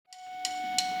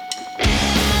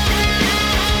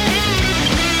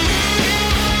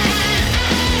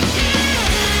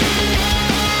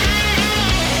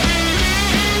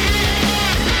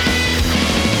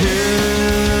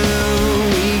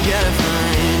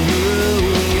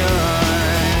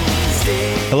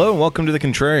Hello and welcome to The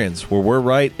Contrarians, where we're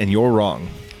right and you're wrong.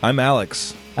 I'm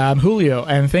Alex. I'm Julio,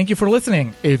 and thank you for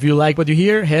listening. If you like what you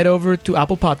hear, head over to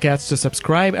Apple Podcasts to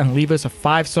subscribe and leave us a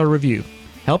 5-star review.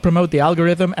 Help promote the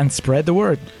algorithm and spread the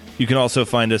word. You can also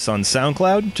find us on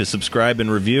SoundCloud to subscribe and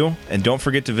review. And don't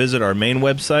forget to visit our main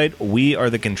website,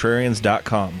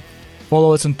 wearethecontrarians.com.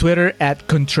 Follow us on Twitter at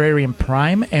Contrarian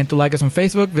Prime, and to like us on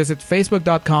Facebook, visit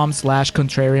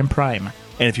facebook.com/Contrarian Prime.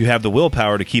 And if you have the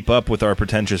willpower to keep up with our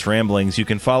pretentious ramblings, you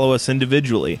can follow us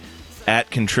individually at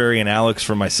Contrarian Alex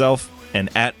for myself and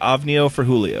at Ovnio for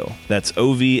Julio. That's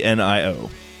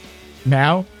OVNIO.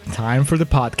 Now, time for the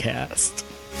podcast.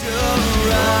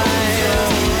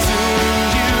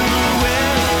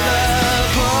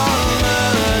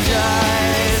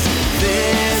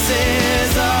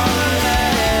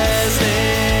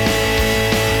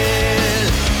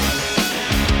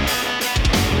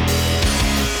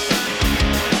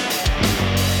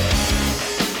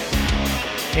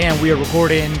 And we are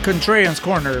recording Contrarian's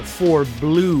Corner for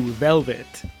Blue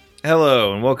Velvet.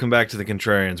 Hello, and welcome back to The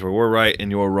Contrarians, where we're right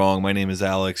and you're wrong. My name is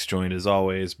Alex, joined as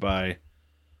always by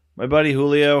my buddy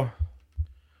Julio.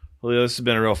 Julio, this has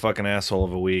been a real fucking asshole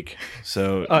of a week.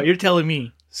 So, Oh, you're telling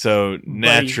me. So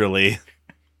naturally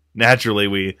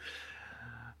we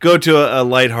go to a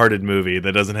lighthearted movie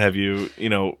that doesn't have you,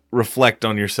 reflect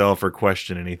on yourself or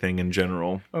question anything in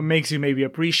general. What makes you maybe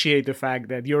appreciate the fact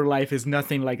that your life is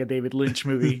nothing like a David Lynch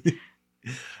movie.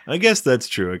 I guess that's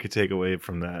true. I could take away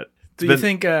from that. Do you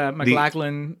think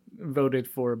McLachlan voted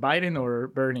for Biden or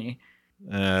Bernie?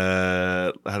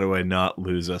 How do I not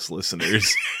lose us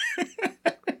listeners?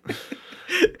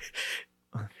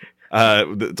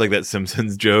 It's like that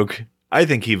Simpsons joke. I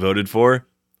think he voted for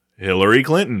Hillary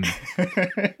Clinton.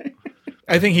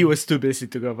 I think he was too busy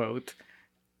to go vote.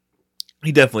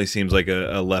 He definitely seems like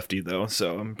a lefty, though,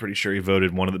 so I'm pretty sure he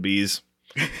voted one of the B's.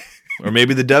 Or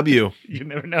maybe the W. You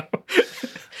never know.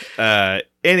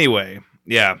 Anyway,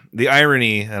 yeah, the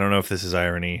irony, I don't know if this is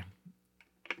irony,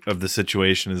 of the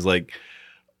situation is like,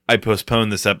 I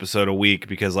postponed this episode a week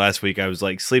because last week I was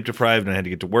like sleep deprived and I had to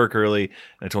get to work early. And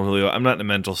I told Julio, I'm not in a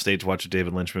mental state to watch a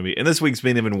David Lynch movie. And this week's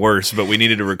been even worse, but we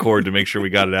needed to record to make sure we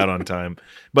got it out on time.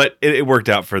 But it worked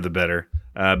out for the better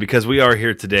because we are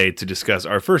here today to discuss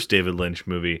our first David Lynch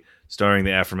movie starring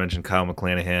the aforementioned Kyle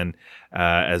MacLachlan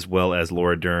as well as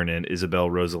Laura Dern and Isabel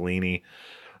Rossellini.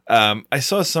 I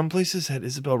saw some places had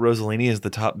Isabel Rossellini as the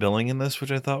top billing in this,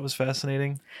 which I thought was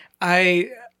fascinating.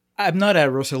 I'm not a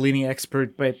Rossellini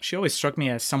expert, but she always struck me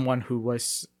as someone who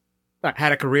was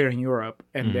had a career in Europe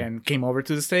and then came over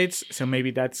to the States. So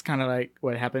maybe that's kind of like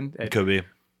what happened. It could be.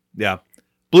 Yeah.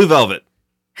 Blue Velvet.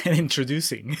 And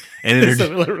introducing. And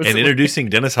introducing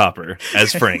Dennis Hopper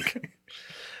as Frank.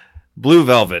 Blue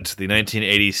Velvet, the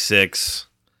 1986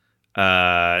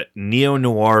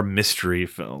 neo-noir mystery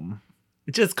film.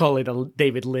 Just call it a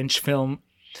David Lynch film.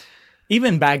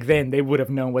 Even back then, they would have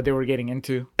known what they were getting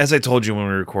into. As I told you when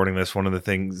we were recording this, one of the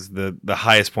things, the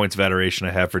highest points of adoration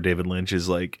I have for David Lynch is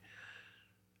like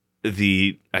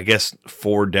the, I guess,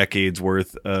 4 decades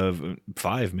worth of,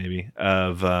 5 maybe,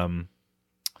 of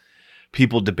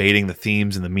people debating the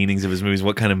themes and the meanings of his movies,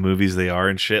 what kind of movies they are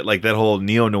and shit. Like that whole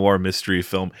neo-noir mystery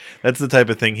film. That's the type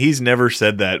of thing. He's never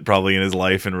said that probably in his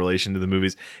life in relation to the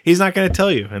movies. He's not going to tell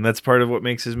you. And that's part of what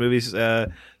makes his movies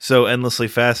so endlessly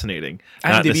fascinating.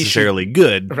 Not necessarily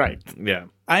good. Right. Yeah.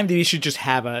 IMDb should just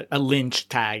have a Lynch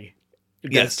tag.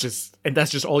 That's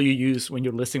just all you use when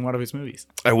you're listing one of his movies.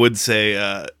 I would say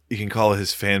you can call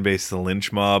his fan base the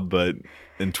Lynch mob, but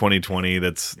in 2020,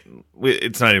 it's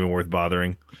not even worth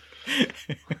bothering.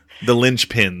 The Lynch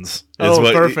pins is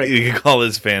what perfect. You can call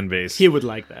his fan base. He would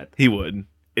like that. He would.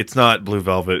 It's not Blue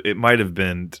Velvet. It might have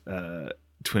been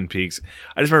Twin Peaks.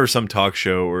 I just remember some talk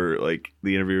show where like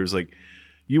the interviewer was like,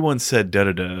 "You once said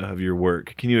da-da-da of your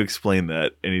work. Can you explain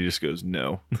that?" And he just goes,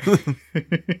 "No."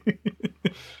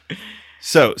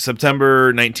 So,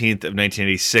 September 19th of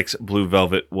 1986, Blue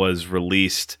Velvet was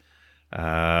released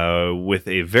with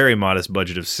a very modest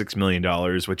budget of $6 million,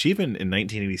 which even in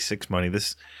 1986 money,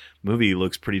 this movie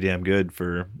looks pretty damn good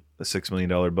for a $6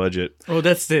 million budget. Oh,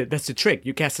 that's the trick.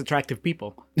 You cast attractive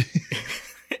people.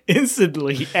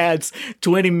 Instantly adds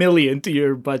 $20 million to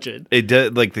your budget. It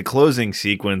did, like the closing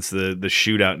sequence, the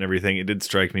shootout and everything. It did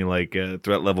strike me like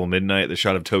Threat Level Midnight, the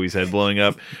shot of Toby's head blowing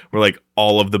up, where like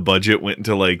all of the budget went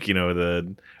into like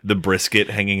the brisket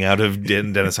hanging out of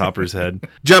Dennis Hopper's head.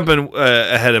 Jumping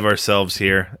ahead of ourselves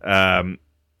here.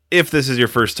 If this is your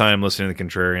first time listening to The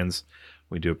Contrarians,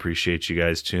 we do appreciate you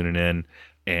guys tuning in.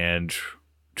 And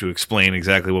to explain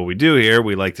exactly what we do here,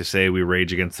 we like to say we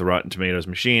rage against the Rotten Tomatoes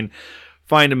machine.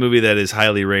 Find a movie that is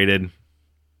highly rated,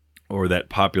 or that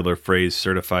popular phrase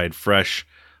certified fresh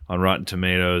on Rotten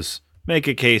Tomatoes, make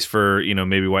a case for,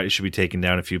 maybe why it should be taken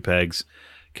down a few pegs.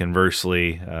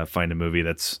 Conversely, find a movie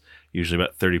that's usually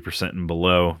about 30% and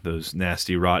below, those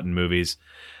nasty, rotten movies,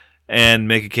 and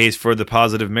make a case for the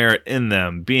positive merit in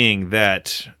them, being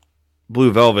that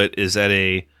Blue Velvet is at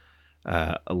a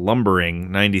lumbering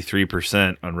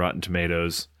 93% on Rotten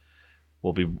Tomatoes.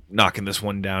 We'll be knocking this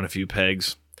one down a few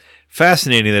pegs.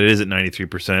 Fascinating that it is at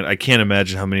 93%. I can't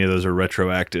imagine how many of those are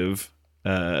retroactive.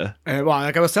 Well,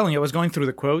 like I was telling you, I was going through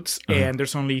the quotes, and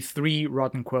there's only 3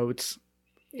 rotten quotes,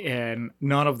 and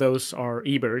none of those are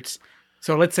Ebert's.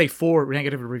 So let's say 4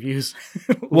 negative reviews.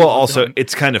 Well, also,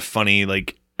 it's kind of funny.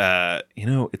 Like,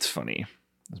 it's funny,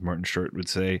 as Martin Short would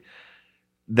say,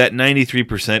 that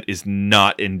 93% is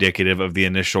not indicative of the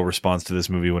initial response to this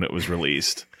movie when it was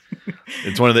released.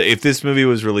 It's if this movie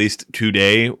was released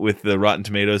today with the Rotten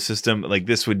Tomatoes system, like,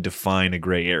 this would define a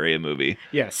gray area movie.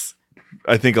 Yes.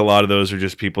 I think a lot of those are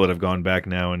just people that have gone back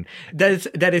now, and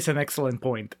that is an excellent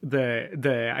point.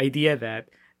 The idea that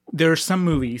there are some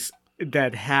movies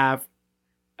that have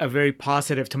a very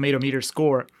positive tomato meter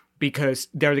score because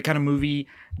they're the kind of movie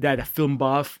that a film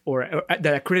buff or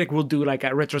that a critic will do like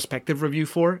a retrospective review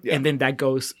for, and then that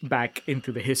goes back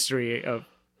into the history of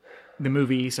the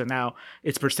movie, so now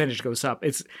its percentage goes up.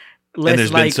 It's less, and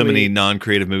there's likely... been so many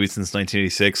non-creative movies since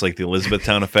 1986, like the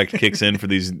Elizabethtown effect kicks in for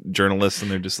these journalists,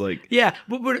 and they're just like... Yeah,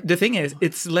 but the thing is,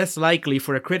 it's less likely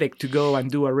for a critic to go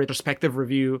and do a retrospective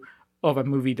review of a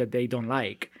movie that they don't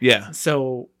like. Yeah.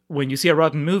 So when you see a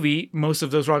rotten movie, most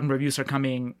of those rotten reviews are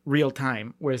coming real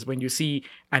time, whereas when you see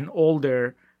an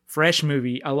older... fresh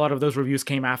movie, a lot of those reviews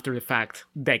came after the fact,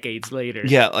 decades later.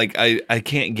 Yeah, like I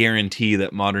can't guarantee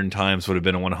that Modern Times would have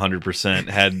been a 100%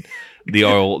 had the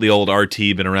old RT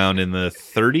been around in the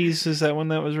 30s. Is that when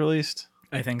that was released?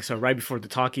 I think so, right before the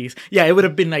talkies. Yeah, it would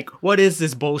have been like, what is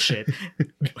this bullshit?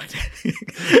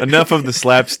 Enough of the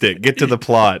slapstick. Get to the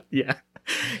plot. Yeah.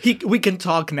 We can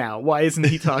talk now. Why isn't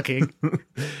he talking?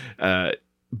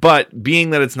 But being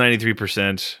that it's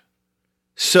 93%,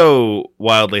 so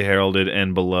wildly heralded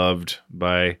and beloved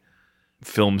by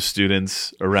film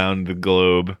students around the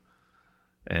globe,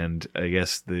 and I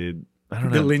guess the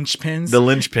linchpins. The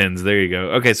linchpins. There you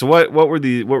go. Okay, so what were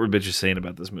bitches saying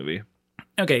about this movie?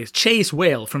 Okay, Chase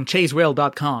Whale from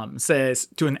chasewhale.com says,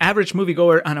 to an average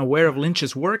moviegoer unaware of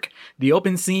Lynch's work, the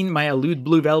open scene might allude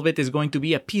Blue Velvet is going to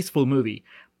be a peaceful movie,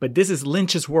 but this is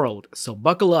Lynch's world, so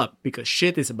buckle up because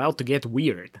shit is about to get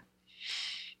weird.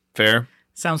 Fair.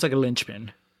 Sounds like a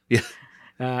linchpin.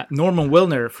 Yeah. Norman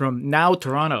Wilner from Now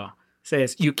Toronto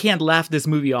says, you can't laugh this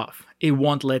movie off. It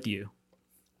won't let you.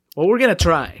 Well, we're going to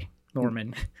try,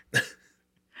 Norman.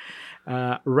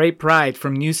 Ray Pride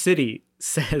from New City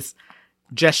says,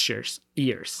 gestures,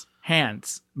 ears,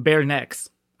 hands, bare necks,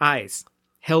 eyes,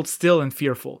 held still and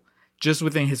fearful, just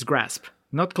within his grasp.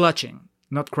 Not clutching,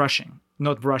 not crushing,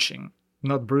 not brushing,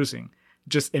 not bruising,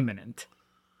 just imminent.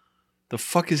 The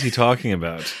fuck is he talking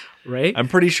about? Right? I'm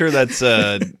pretty sure that's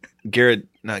Garrett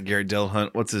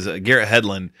Dillahunt. What's his Garrett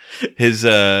Hedlund? His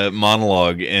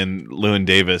monologue in Llewyn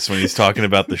Davis when he's talking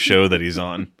about the show that he's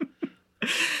on.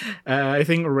 I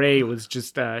think Ray was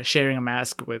just sharing a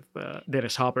mask with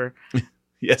Dennis Hopper.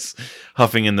 Yes,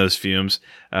 huffing in those fumes.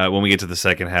 When we get to the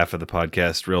second half of the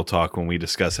podcast, Real Talk, when we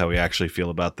discuss how we actually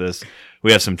feel about this,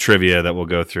 we have some trivia that we'll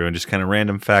go through and just kind of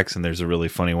random facts. And there's a really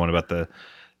funny one about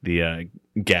the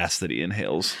gas that he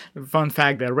inhales. Fun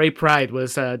fact that Ray Pride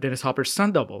was Dennis Hopper's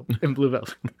stunt double in Blue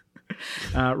Velvet.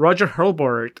 Roger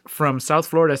Hurlburt from South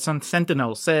Florida Sun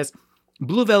Sentinel says,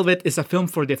 Blue Velvet is a film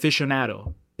for the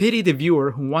aficionado. Pity the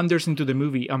viewer who wanders into the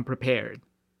movie unprepared.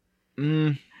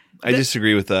 I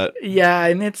disagree with that. Yeah,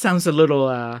 and it sounds a little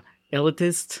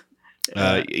elitist.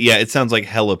 Yeah, it sounds like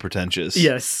hella pretentious.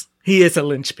 Yes. He is a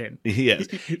linchpin. Yes.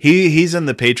 He's in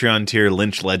the Patreon tier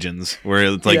Lynch Legends, where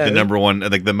it's like the number one,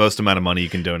 like the most amount of money you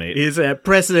can donate. He's a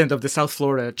president of the South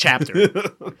Florida chapter.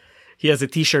 He has a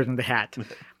t-shirt and the hat.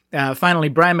 Finally,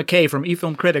 Brian McKay from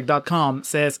eFilmCritic.com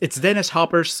says, it's Dennis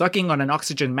Hopper sucking on an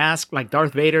oxygen mask like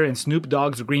Darth Vader in Snoop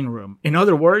Dogg's Green Room. In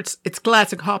other words, it's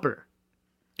classic Hopper.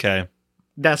 Okay.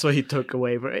 That's what he took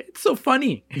away. It's so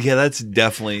funny. Yeah, that's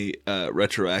definitely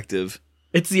retroactive.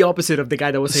 It's the opposite of the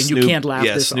guy that was saying Snoop, you can't laugh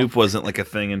this off. Snoop wasn't like a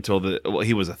thing until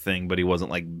he was a thing, but he wasn't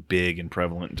like big and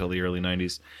prevalent until the early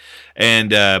 90s.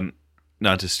 And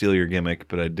not to steal your gimmick,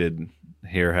 but I did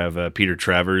have Peter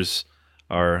Travers,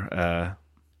 our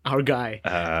guy.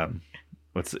 I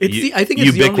think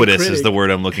it's ubiquitous is the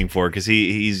word I'm looking for, because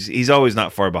he's always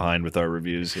not far behind with our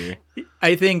reviews here.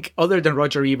 I think other than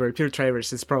Roger Ebert, Peter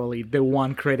Travers is probably the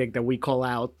one critic that we call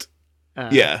out.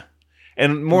 Yeah.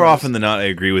 And more often than not, I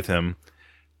agree with him.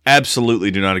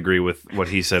 Absolutely do not agree with what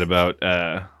he said about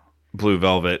Blue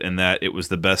Velvet and that it was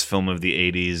the best film of the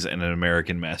 80s and an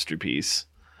American masterpiece.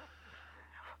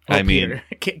 I mean,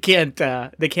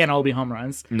 they can't all be home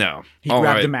runs. No. He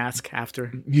grabbed the mask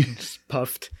after, just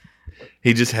puffed.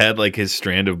 He just had like his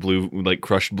strand of blue, like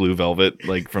crushed blue velvet,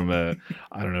 like from I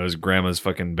don't know, his grandma's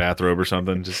fucking bathrobe or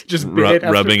something. Just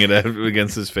rubbing it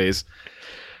against his face.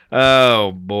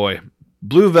 Oh boy.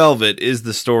 Blue Velvet is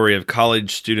the story of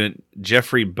college student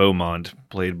Jeffrey Beaumont,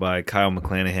 played by Kyle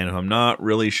MacLachlan, who I'm not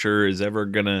really sure has ever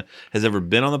been on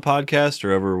the podcast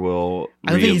or ever will.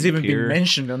 I don't think he's even been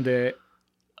mentioned on the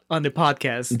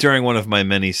podcast. During one of my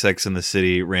many Sex and the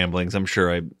City ramblings, I'm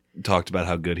sure I talked about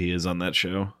how good he is on that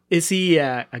show. Is he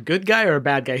a good guy or a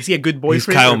bad guy? Is he a good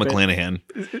boyfriend? He's Kyle MacLachlan.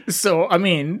 So, I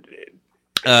mean,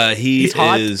 he's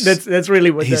hot. That's really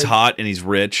what he's hot and he's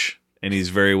rich and he's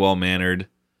very well mannered.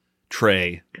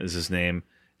 Trey is his name,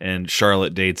 and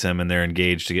Charlotte dates him, and they're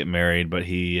engaged to get married. But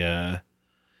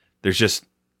there's just,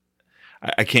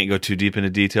 I can't go too deep into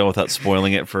detail without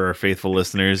spoiling it for our faithful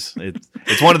listeners.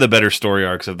 It's one of the better story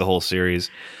arcs of the whole series.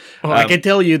 Well, I can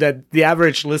tell you that the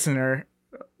average listener,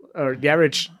 or the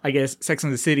average, I guess, Sex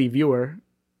and the City viewer,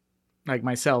 like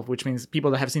myself, which means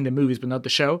people that have seen the movies but not the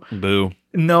show,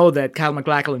 know that Kyle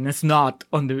MacLachlan is not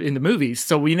in the movies.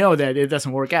 So we know that it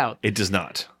doesn't work out. It does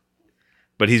not.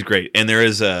 But he's great, and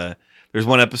there's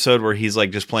one episode where he's like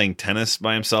just playing tennis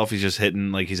by himself. He's just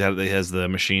hitting, like he has the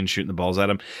machine shooting the balls at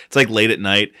him. It's like late at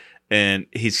night, and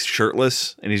he's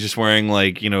shirtless, and he's just wearing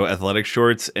like athletic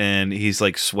shorts, and he's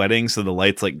like sweating, so the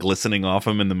light's like glistening off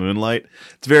him in the moonlight.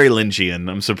 It's very Lynchian.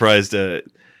 I'm surprised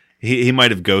he might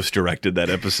have ghost directed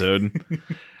that episode.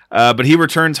 But he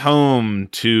returns home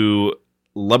to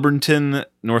Lubberton,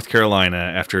 North Carolina,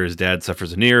 after his dad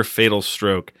suffers a near fatal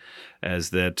stroke.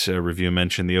 As that review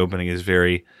mentioned, the opening is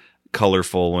very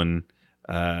colorful and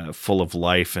full of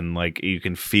life, and like you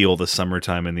can feel the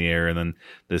summertime in the air. And then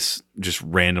this just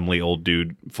randomly old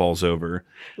dude falls over.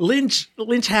 Lynch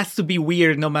has to be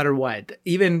weird no matter what.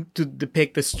 Even to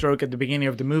depict the stroke at the beginning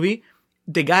of the movie,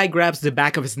 the guy grabs the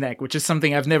back of his neck, which is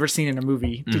something I've never seen in a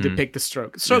movie to depict the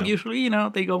stroke. Usually,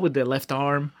 they go with the left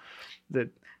arm,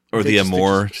 or the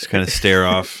amour, just kind of stare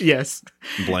off. Yes,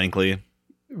 blankly.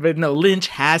 But no, Lynch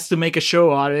has to make a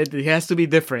show on it. It has to be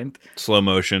different. Slow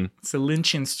motion. It's a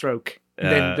Lynchian stroke.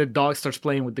 Then the dog starts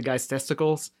playing with the guy's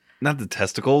testicles. Not the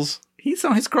testicles. He's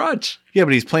on his crotch. Yeah,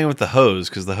 but he's playing with the hose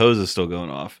because the hose is still going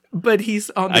off. But he's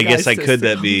on the I guess testicles. Could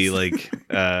that be like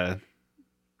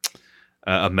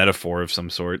a metaphor of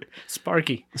some sort?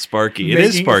 Sparky. It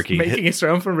is Sparky. Making his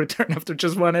triumphant return after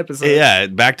just one episode. Yeah,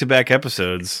 back-to-back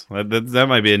episodes. That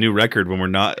might be a new record when we're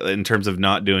not, in terms of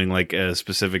not doing like a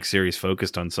specific series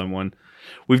focused on someone.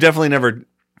 We've definitely never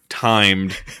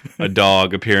timed a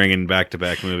dog appearing in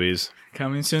back-to-back movies.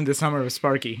 Coming soon this summer with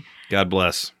Sparky. God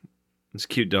bless. It's a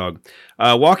cute dog.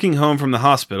 Walking home from the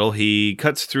hospital, he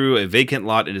cuts through a vacant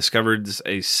lot and discovers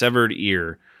a severed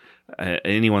ear.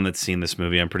 Anyone that's seen this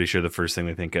movie, I'm pretty sure the first thing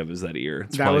they think of is that ear.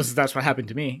 That's what happened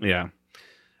to me. Yeah.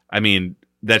 I mean,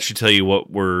 that should tell you what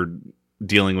we're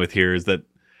dealing with here is that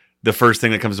the first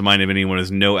thing that comes to mind of anyone is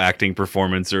no acting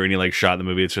performance or any like shot in the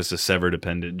movie. It's just a severed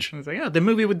appendage. It's like, the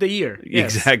movie with the ear.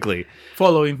 Yes. Exactly.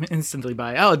 Following instantly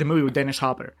by, the movie with Dennis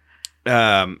Hopper.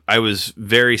 I was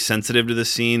very sensitive to the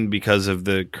scene because of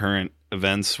the current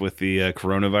events with the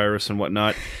coronavirus and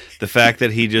whatnot. The fact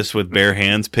that he just with bare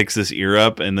hands picks this ear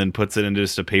up and then puts it into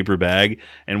just a paper bag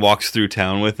and walks through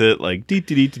town with it like dee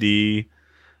dee dee dee.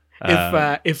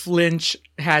 If Lynch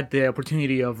had the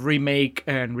opportunity of remake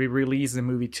and re-release the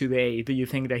movie today, do you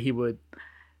think that he would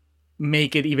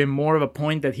make it even more of a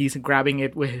point that he's grabbing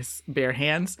it with his bare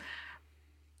hands?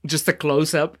 Just a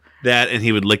close-up. That, and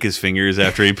he would lick his fingers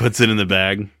after he puts it in the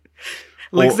bag.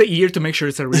 Licks the ear to make sure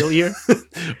it's a real ear.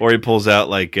 Or he pulls out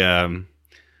like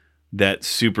that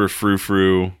super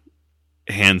frou-frou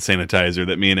hand sanitizer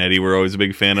that me and Eddie were always a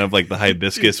big fan of, like the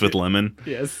hibiscus with lemon.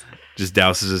 Yes. Just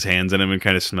douses his hands in him and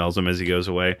kind of smells them as he goes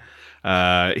away.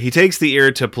 He takes the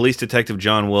ear to police detective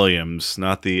John Williams,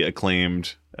 not the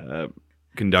acclaimed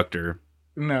conductor.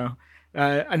 No.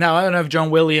 Now, I don't know if John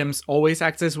Williams always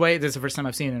acts this way. This is the first time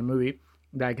I've seen it in a movie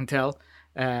that I can tell.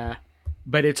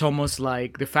 But it's almost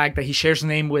like the fact that he shares a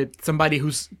name with somebody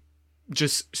who's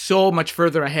just so much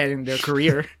further ahead in their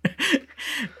career.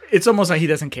 It's almost like he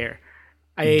doesn't care.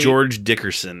 George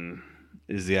Dickerson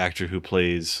is the actor who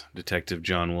plays Detective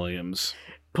John Williams.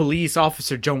 Police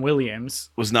officer John Williams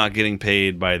was not getting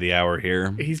paid by the hour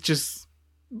here. He's just,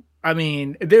 I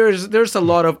mean, there's a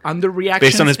lot of underreaction.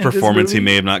 Based on his performance, he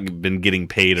may have not been getting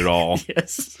paid at all.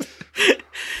 Yes.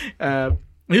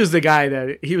 He was the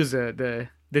guy he was the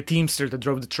teamster that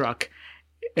drove the truck.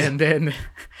 And then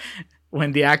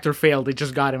when the actor failed, they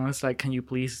just got him. I was like, can you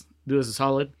please do us a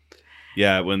solid.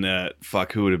 Yeah, when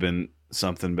who would have been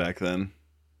something back then?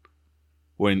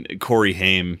 When Corey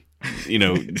Haim,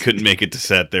 couldn't make it to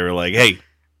set, they were like, "Hey,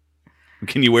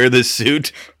 can you wear this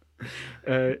suit?"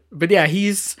 But yeah,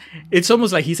 it's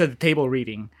almost like he's at the table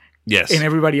reading. Yes. And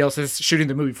everybody else is shooting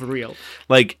the movie for real.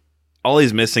 Like, all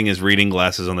he's missing is reading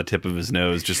glasses on the tip of his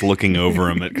nose, just looking over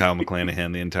him at Kyle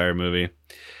MacLachlan the entire movie.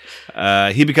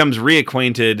 He becomes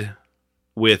reacquainted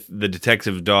with the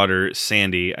detective daughter,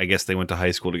 Sandy. I guess they went to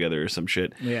high school together or some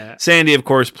shit. Yeah. Sandy, of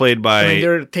course, played by... I mean,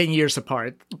 they're 10 years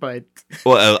apart, but...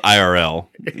 Well, IRL,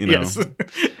 Yes.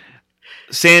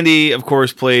 Sandy, of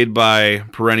course, played by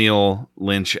perennial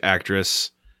Lynch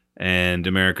actress and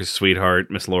America's sweetheart,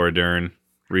 Miss Laura Dern,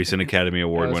 recent Academy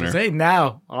Award winner.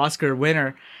 Now, Oscar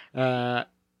winner,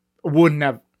 wouldn't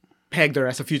have pegged her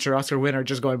as a future Oscar winner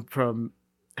just going from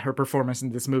her performance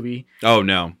in this movie. Oh,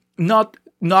 no.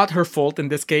 Not her fault in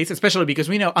this case, especially because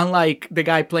we know, unlike the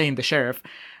guy playing the sheriff,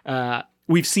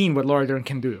 we've seen what Laura Dern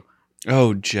can do.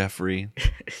 Oh, Jeffrey.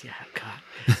 Yeah,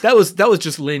 God. That was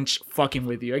just Lynch fucking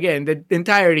with you. Again, the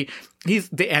entirety, he's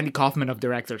the Andy Kaufman of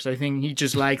directors. I think he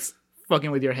just likes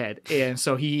fucking with your head. And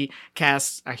so he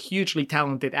casts a hugely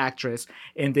talented actress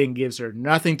and then gives her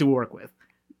nothing to work with.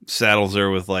 Saddles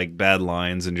her with like bad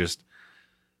lines and just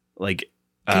like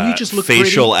Can you just look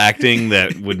facial pretty? acting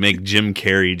that would make Jim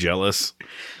Carrey jealous.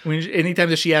 Anytime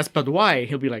that she asks, but why?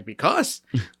 He'll be like, because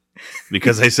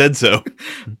I said so.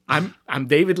 I'm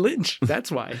David Lynch.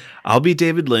 That's why. I'll be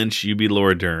David Lynch. You be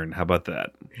Laura Dern. How about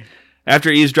that?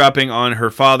 After eavesdropping on her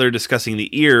father discussing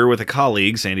The Ear with a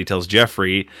colleague, Sandy tells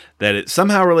Jeffrey that it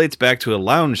somehow relates back to a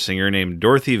lounge singer named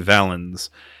Dorothy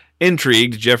Valens.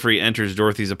 Intrigued, Jeffrey enters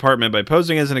Dorothy's apartment by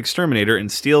posing as an exterminator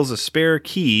and steals a spare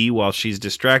key while she's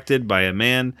distracted by a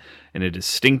man in a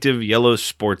distinctive yellow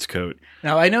sports coat.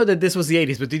 Now, I know that this was the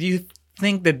 80s, but did you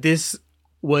think that this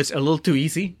was a little too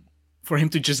easy for him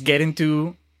to just get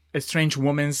into a strange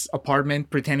woman's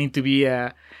apartment pretending to be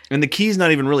a... And the key's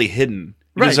not even really hidden.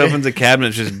 He Right. just opens a cabinet,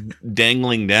 it's just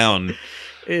dangling down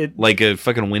like a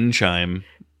fucking wind chime.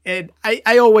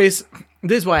 I always...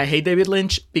 This is why I hate David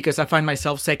Lynch, because I find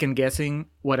myself second guessing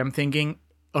what I'm thinking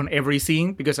on every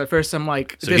scene, because at first I'm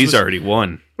like... So he's already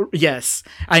won. Yes.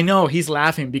 I know, he's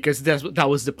laughing because that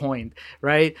was the point,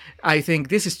 right? I think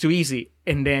this is too easy.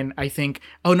 And then I think,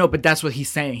 oh no, but that's what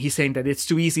he's saying. He's saying that it's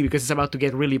too easy because it's about to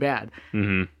get really bad.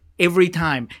 Mm-hmm. Every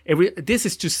time. This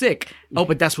is too sick. Oh,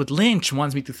 but that's what Lynch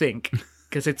wants me to think.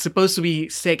 Because it's supposed to be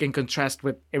sick in contrast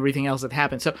with everything else that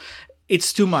happens. So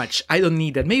it's too much. I don't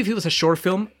need that. Maybe if it was a short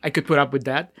film, I could put up with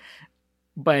that.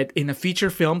 But in a feature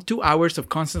film, 2 hours of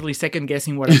constantly second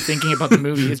guessing what I'm thinking about the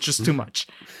movie is just too much.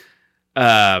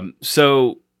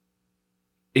 So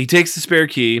he takes the spare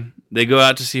key. They go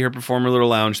out to see her perform her little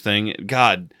lounge thing.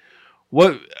 God,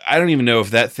 what? I don't even know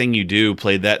if That Thing You Do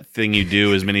played That Thing You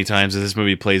Do as many times as this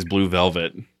movie plays Blue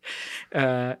Velvet.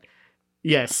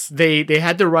 Yes, they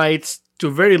had the rights to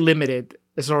a very limited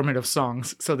assortment of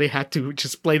songs, so they had to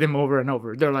just play them over and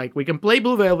over. They're like, we can play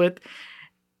Blue Velvet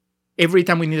every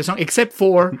time we need a song, except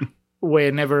for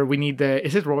whenever we need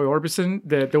is it Roy Orbison,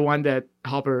 the one that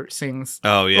Hopper sings?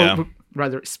 Oh yeah, or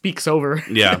rather speaks over.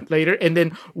 Yeah. Later, and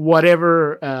then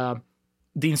whatever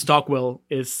Dean Stockwell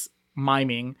is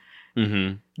miming.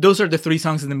 Mm-hmm. Those are the 3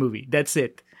 songs in the movie. That's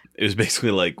it. It was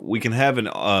basically like, we can have an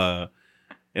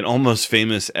Almost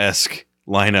Famous-esque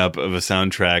lineup of a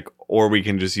soundtrack, or we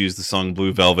can just use the song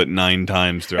Blue Velvet 9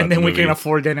 times throughout and then the we movie. can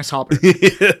afford Dennis Hopper.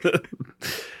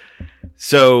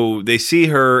 So they see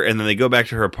her, and then they go back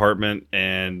to her apartment,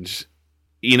 and,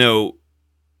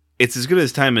 it's as good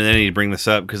as time as any to bring this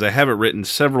up, because I have it written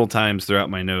several times throughout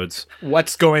my notes.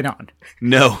 What's going on?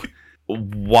 No.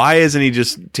 Why isn't he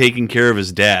just taking care of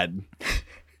his dad?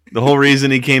 The whole reason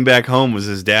he came back home was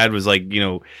his dad was like,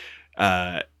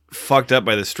 fucked up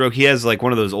by the stroke. He has like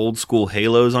one of those old school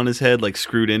halos on his head, like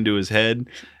screwed into his head.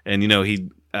 And, he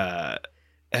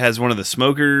has one of the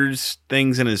smokers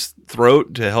things in his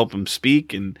throat to help him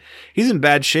speak. And he's in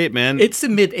bad shape, man. It's the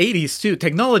mid 80s too.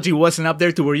 Technology wasn't up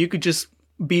there to where you could just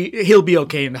he'll be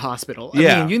okay in the hospital. I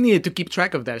mean, you needed to keep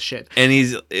track of that shit.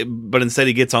 And but instead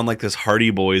he gets on like this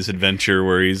Hardy Boys adventure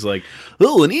where he's like,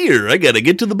 oh, an ear, I gotta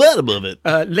get to the bottom of it.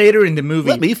 Later in the movie,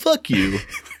 let me fuck you.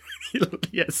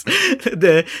 Yes,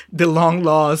 the long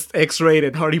lost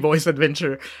X-rated Hardy Boys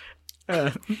adventure,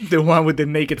 the one with the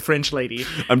naked French lady.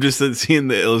 I'm just seeing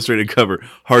the illustrated cover,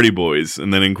 Hardy Boys,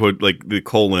 and then in quote like the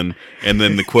colon, and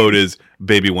then the quote is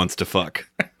 "Baby wants to fuck."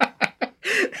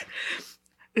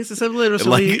 This is a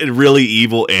little like a really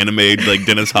evil animated like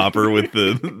Dennis Hopper with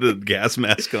the gas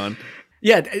mask on.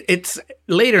 Yeah, it's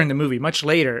later in the movie, much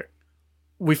later,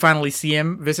 we finally see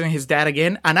him visiting his dad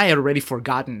again, and I had already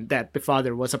forgotten that the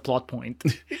father was a plot point.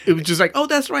 It was just like, oh,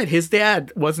 that's right, his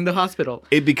dad was in the hospital.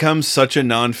 It becomes such a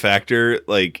non-factor,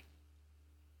 like,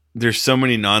 there's so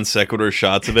many non sequitur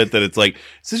shots of it that it's like,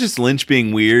 is this just Lynch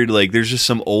being weird? Like, there's just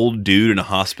some old dude in a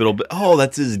hospital, but oh,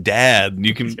 that's his dad.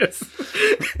 You can. Yes.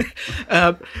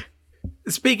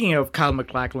 Speaking of Kyle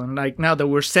MacLachlan, like now that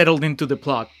we're settled into the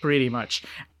plot pretty much,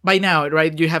 by now,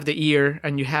 right, you have the ear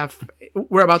and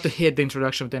we're about to hit the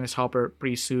introduction of Dennis Hopper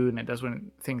pretty soon, and that's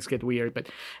when things get weird, but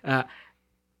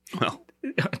Well,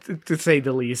 to say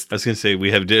the least. I was going to say,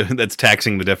 that's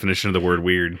taxing the definition of the word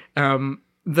weird.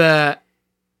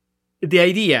 The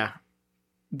idea,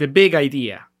 the big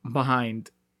idea behind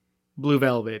Blue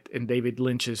Velvet and David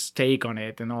Lynch's take on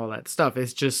it and all that stuff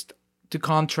is just to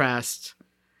contrast,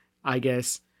 I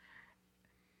guess,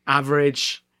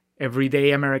 average, everyday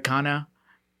Americana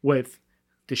with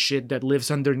the shit that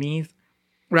lives underneath.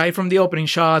 Right from the opening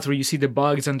shots where you see the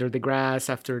bugs under the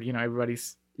grass after,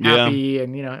 everybody's happy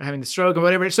and, having the stroke or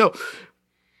whatever. So,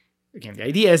 again, the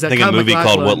idea is that I think a movie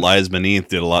called What Lies Beneath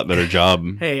did a lot better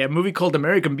job. Hey, a movie called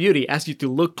American Beauty asked you to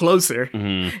look closer,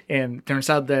 and turns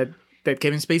out that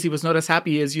Kevin Spacey was not as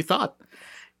happy as you thought.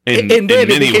 And then it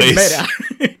became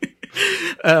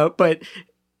meta. But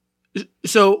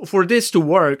so for this to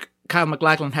work, Kyle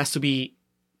MacLachlan has to be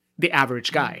the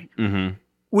average guy,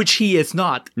 which he is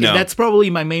not. No. And that's probably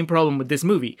my main problem with this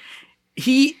movie.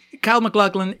 Kyle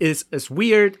MacLachlan is as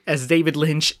weird as David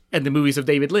Lynch and the movies of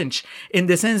David Lynch in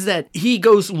the sense that he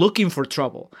goes looking for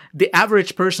trouble. The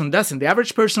average person doesn't. The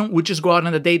average person would just go out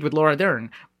on a date with Laura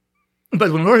Dern.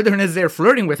 But when Laura Dern is there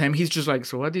flirting with him, he's just like,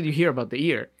 so what did you hear about the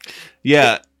ear?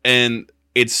 Yeah, and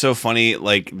it's so funny,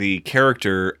 like the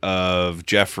character of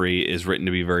Jeffrey is written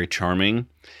to be very charming,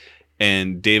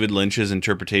 and David Lynch's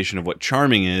interpretation of what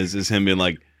charming is him being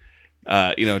like,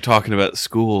 talking about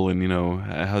school and,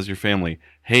 how's your family?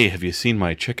 Hey, have you seen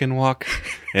my chicken walk?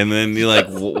 And then he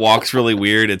walks really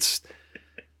weird.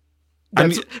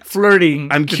 That's flirting.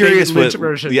 I'm curious Lynch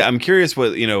version. Yeah, I'm curious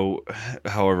what,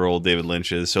 however old David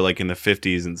Lynch is. So like in the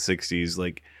 50s and 60s,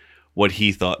 like what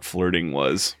he thought flirting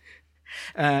was.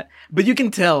 But you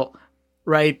can tell,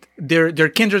 right? They're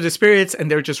kindred spirits and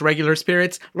they're just regular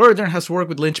spirits. Laura Dern has worked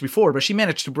with Lynch before, but she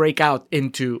managed to break out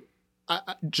into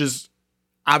just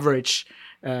average,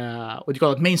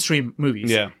 mainstream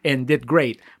movies. Yeah. And did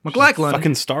great. MacLachlan.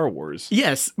 Fucking Star Wars.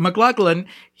 Yes. MacLachlan,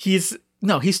 he's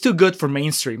too good for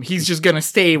mainstream. He's just going to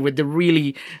stay with the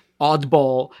really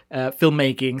oddball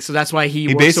filmmaking. So that's why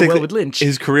he works so well with Lynch.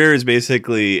 His career is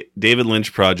basically David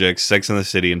Lynch projects, Sex and the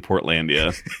City, and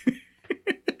Portlandia.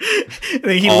 And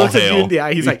then he looks at you in the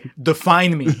eye. He's like,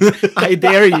 define me. I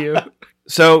dare you.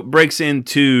 So breaks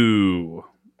into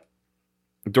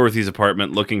Dorothy's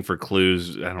apartment looking for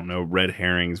clues. I don't know, red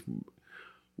herrings,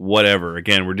 whatever.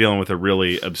 Again, we're dealing with a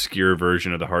really obscure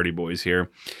version of the Hardy Boys here.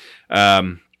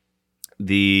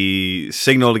 The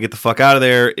signal to get the fuck out of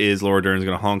there is Laura Dern's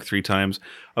going to honk 3 times.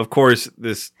 Of course,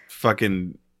 this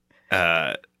fucking,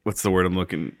 what's the word I'm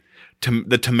looking?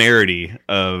 The temerity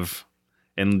of,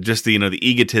 and just the, the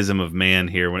egotism of man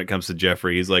here when it comes to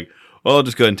Jeffrey. He's like, well, I'll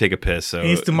just go ahead and take a piss. So he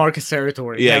needs to mark his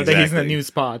territory. Yeah, now exactly. That he's in a new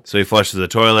spot. So he flushes the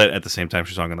toilet. At the same time,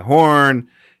 she's honking the horn.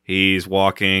 He's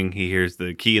walking. He hears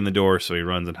the key in the door, so he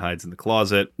runs and hides in the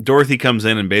closet. Dorothy comes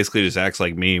in and basically just acts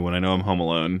like me when I know I'm home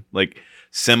alone. Like,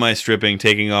 semi-stripping,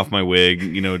 taking off my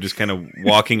wig, just kind of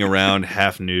walking around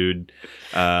half nude,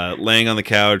 laying on the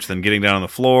couch, then getting down on the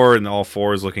floor and all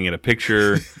fours looking at a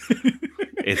picture.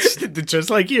 It's just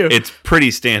like you. It's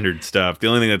pretty standard stuff. The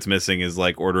only thing that's missing is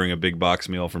like ordering a big box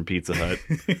meal from Pizza Hut.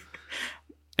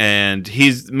 And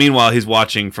meanwhile he's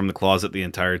watching from the closet the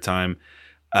entire time.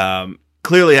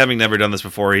 Clearly having never done this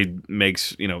before, he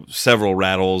makes, several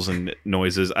rattles and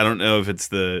noises. I don't know if it's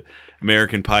the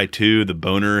American Pie 2, the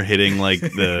boner hitting like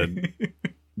the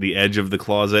edge of the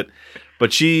closet.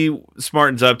 But she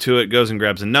smartens up to it, goes and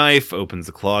grabs a knife, opens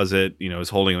the closet, is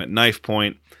holding him at knife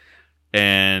point.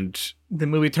 And the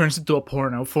movie turns into a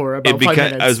porno for about 5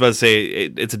 minutes. I was about to say,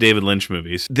 it's a David Lynch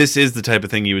movie. This is the type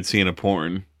of thing you would see in a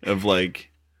porn of like,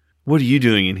 what are you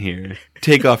doing in here?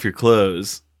 Take off your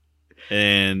clothes.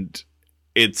 And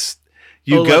it's,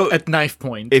 go at knife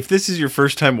point. If this is your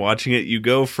first time watching it, you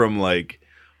go from like,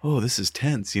 oh, this is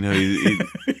tense,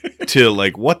 to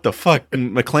like, what the fuck,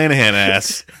 McClanahan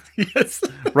ass. Yes.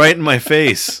 Right in my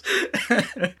face.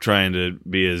 Trying to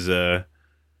be as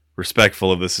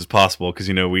respectful of this as possible, because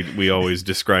we always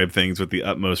describe things with the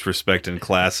utmost respect and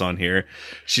class on here.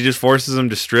 She just forces him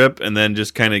to strip and then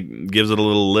just kind of gives it a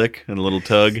little lick and a little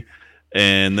tug,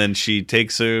 and then she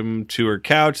takes him to her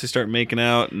couch. They start making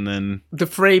out, and then the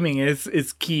framing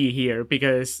is key here,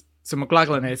 because So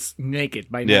McLachlan is naked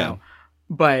by Yeah. now.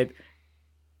 But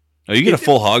Oh, you get a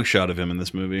full hog shot of him in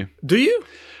this movie. do you?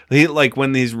 He, like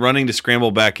when he's running to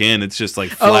scramble back in, it's just like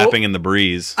flapping in the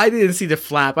breeze. I didn't see the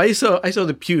flap. I saw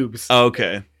the pubes. Oh,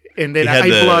 okay. And then He had I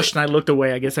the- blushed and I looked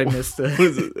away. I guess I missed What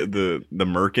is it? The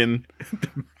merkin?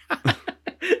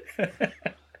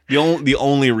 The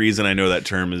only reason I know that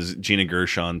term is Gina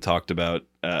Gershon talked about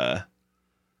the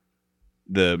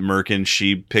merkin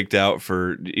she picked out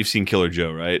for. You've seen Killer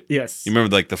Joe, right? Yes. You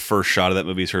remember like the first shot of that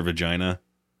movie is her vagina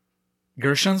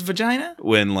Gershon's vagina?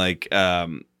 when like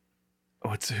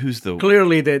who's the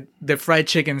Clearly, the fried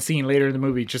chicken scene later in the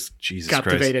movie just Jesus Christ.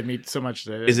 captivated me so much.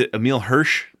 Is it Emil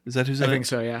Hirsch? Is that who's I in think it?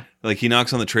 so, yeah. Like he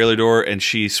knocks on the trailer door and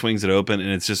she swings it open and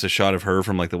it's just a shot of her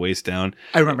from like the waist down.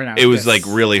 I remember now. It was Yes.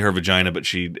 like really her vagina, but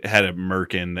she had a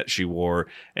merkin that she wore,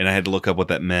 and I had to look up what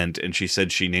that meant. And she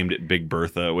said she named it Big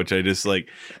Bertha, which I just like.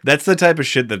 That's the type of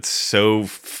shit that's so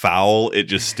foul it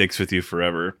just sticks with you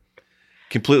forever.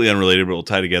 Completely unrelated, but we'll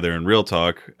tie together in real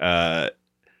talk.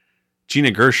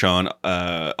 Gina Gershon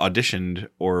auditioned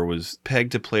or was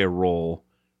pegged to play a role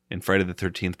in Friday the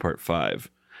 13th Part 5.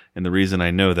 And the reason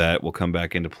I know that will come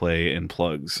back into play in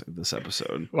plugs this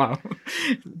episode. Wow.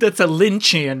 That's a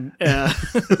Lynchian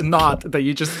knot that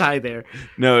you just tied there.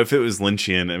 No, if it was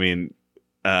Lynchian, I mean,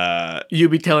 You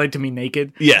be telling to me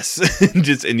naked. yes,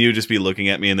 and you would just be looking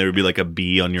at me, and there would be like a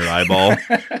bee on your eyeball.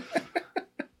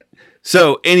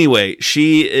 So anyway,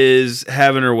 she is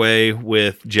having her way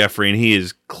with Jeffrey, and he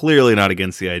is clearly not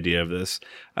against the idea of this.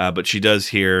 But she does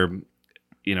hear,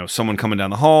 someone coming down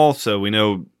the hall, so we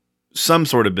know some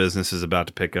sort of business is about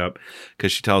to pick up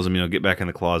because she tells him, get back in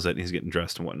the closet, and he's getting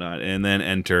dressed and whatnot. And then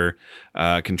enter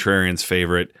Contrarian's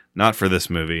favorite, not for this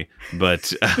movie,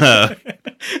 but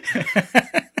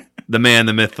the man,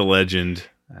 the myth, the legend,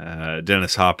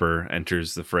 Dennis Hopper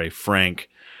enters the fray. Frank,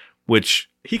 which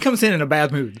He comes in a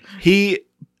bad mood. he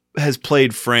has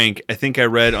played Frank, I think I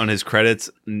read on his credits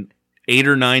 8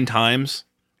 or 9 times.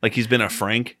 Like he's been a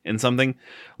Frank in something.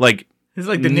 Like He's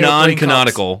like the Nero playing cops.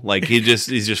 non-canonical. Like he's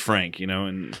just Frank,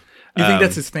 and You think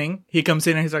that's his thing? He comes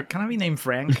in and he's like, "Can I be named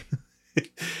Frank?"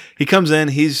 he comes in,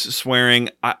 he's swearing.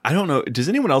 I don't know. Does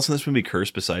anyone else in this movie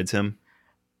curse besides him?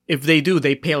 If they do,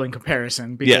 they pale in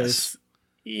comparison because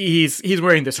he's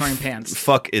wearing the swearing pants.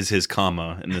 Fuck is his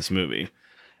comma in this movie.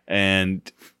 And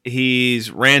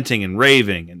he's ranting and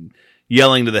raving and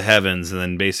yelling to the heavens, and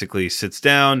then basically sits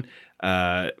down.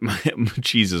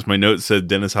 Jesus, my note said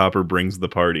Dennis Hopper brings the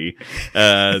party.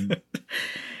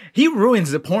 He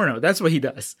ruins the porno. That's what he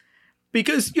does.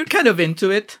 Because you're kind of into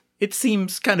it. It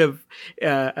seems kind of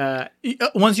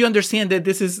once you understand that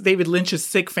this is David Lynch's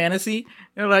sick fantasy,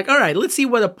 you're like, all right, let's see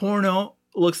what a porno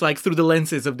looks like through the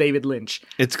lenses of David Lynch.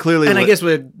 It's clearly, and I guess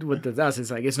what that does is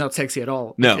like it's not sexy at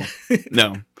all. No,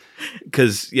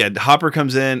 because Hopper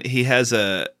comes in. He has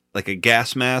a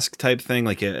gas mask type thing,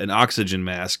 like an oxygen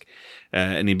mask,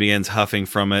 and he begins huffing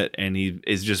from it, and he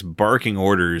is just barking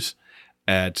orders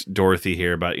at Dorothy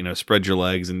here about spread your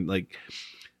legs and like.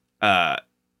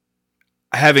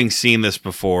 Having seen this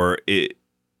before,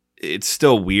 it's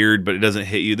still weird, but it doesn't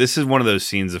hit you. This is one of those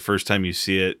scenes. The first time you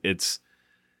see it, it's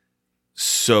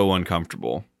so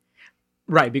uncomfortable.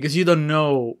 Right, because you don't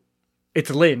know it's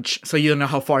Lynch, so you don't know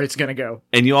how far it's gonna go.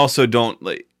 And you also don't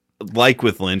like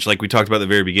with Lynch, like we talked about at the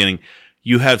very beginning.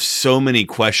 You have so many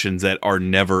questions that are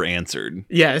never answered.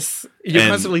 Yes, you're And-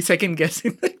 constantly second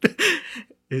guessing.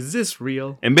 Is this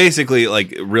real? And basically,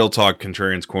 like real talk,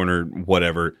 Contrarian's Corner,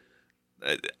 whatever.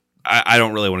 I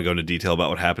don't really want to go into detail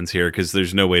about what happens here because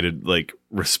there's no way to like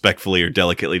respectfully or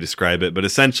delicately describe it. But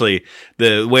essentially,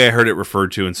 the way I heard it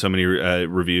referred to in so many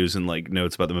reviews and like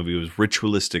notes about the movie was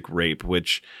ritualistic rape,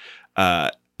 which I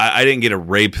didn't get a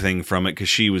rape thing from it because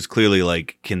she was clearly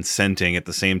like consenting. At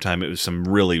the same time, it was some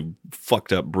really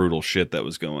fucked up, brutal shit that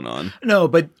was going on. No,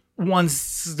 but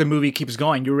once the movie keeps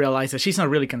going, you realize that she's not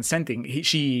really consenting.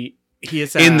 He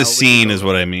is In the scene is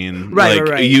what I mean. Right, like,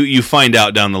 right. You find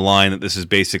out down the line that this is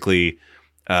basically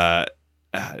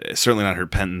certainly not her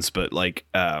penance, but like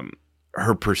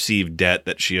her perceived debt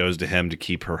that she owes to him to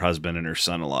keep her husband and her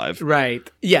son alive. Right.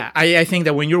 Yeah. I think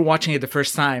that when you're watching it the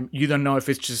first time, you don't know if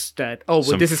it's just that, oh, well,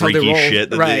 Some this is how they freaky roll. shit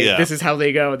that right. they- yeah. This is how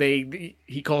they go.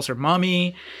 He calls her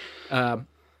mommy.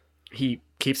 He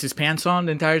keeps his pants on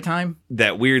the entire time.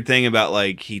 That weird thing about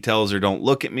like he tells her don't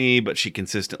look at me, but she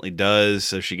consistently does,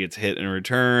 so she gets hit in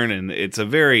return, and it's a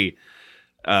very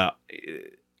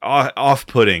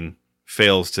off-putting.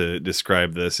 Fails to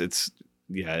describe this. It's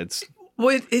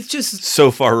Well, it's just so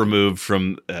far removed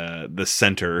from the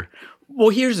center. well.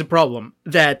 Here's the problem: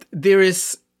 that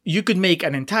you could make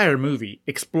an entire movie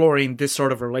exploring this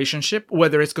sort of relationship,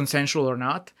 whether it's consensual or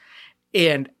not,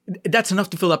 And that's enough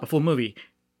to fill up a full movie.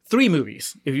 3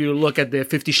 movies, if you look at the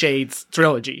 50 Shades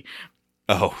trilogy.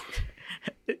 Oh,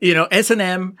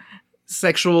 S&M,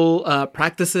 sexual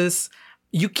practices.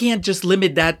 You can't just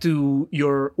limit that to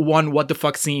your one what the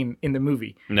fuck scene in the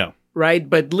movie. no. Right?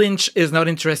 But Lynch is not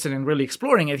interested in really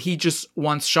exploring it. He just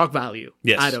wants shock value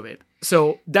out of it.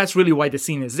 So that's really why the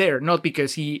scene is there, not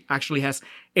because he actually has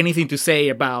anything to say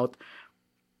about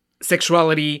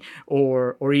sexuality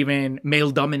or even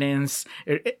male dominance.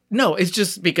 No, it's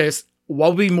just because what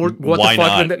would be more what Why the fuck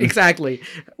not? than that? Exactly.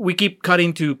 We keep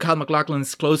cutting to Kyle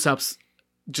MacLachlan's close-ups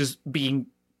just being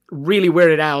really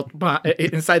weirded out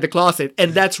inside the closet,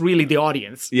 and that's really the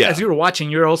audience. Yeah. As you're watching,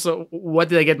 you're also, what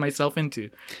did I get myself into?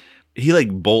 He like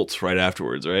bolts right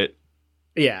afterwards, right?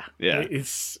 Yeah. Yeah.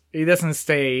 It doesn't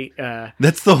stay.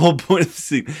 That's the whole point of the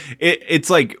scene. It's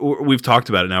like we've talked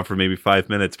about it now for maybe 5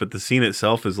 minutes, but the scene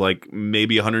itself is like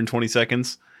maybe 120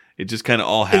 seconds. It just kind of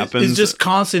all happens. It's just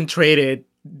concentrated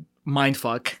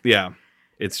mindfuck. Yeah.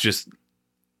 It's just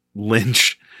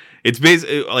Lynch. It's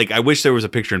basically like I wish there was a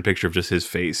picture-in-picture of just his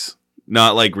face.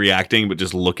 Not like reacting, but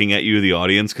just looking at you, the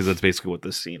audience, because that's basically what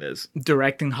this scene is.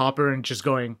 Directing Hopper and just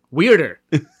going, weirder,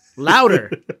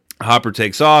 louder. Hopper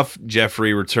takes off.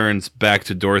 Jeffrey returns back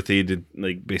to Dorothy to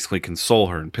like basically console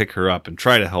her and pick her up and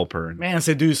try to help her. Man,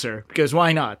 seduce her, because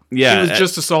why not? Yeah, He was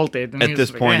just assaulted. And At he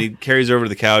this was point, like, he carries her over to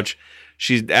the couch.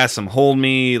 She asks him, hold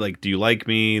me, like, do you like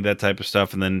me? That type of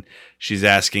stuff. And then she's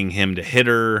asking him to hit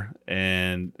her.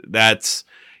 And that's,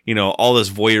 all this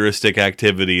voyeuristic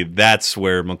activity. That's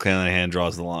where McClanahan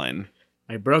draws the line.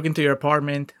 I broke into your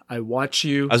apartment. I watch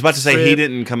you. I was about to say strip. he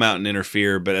didn't come out and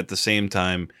interfere, but at the same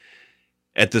time,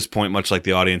 at this point, much like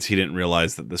the audience, he didn't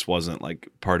realize that this wasn't like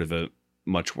part of a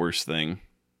much worse thing.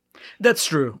 That's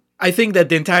true. I think that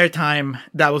the entire time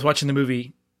that I was watching the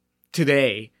movie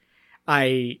today,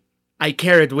 I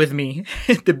carried with me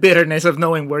the bitterness of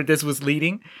knowing where this was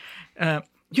leading.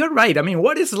 You're right. I mean,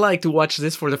 what is it like to watch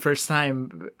this for the first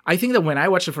time? I think that when I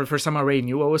watched it for the first time, I already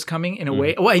knew what was coming in a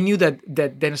way. Well, I knew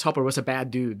that Dennis Hopper was a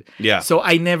bad dude. Yeah. So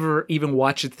I never even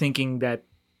watched it thinking that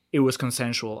it was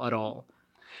consensual at all.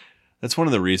 That's one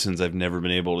of the reasons I've never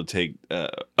been able to take,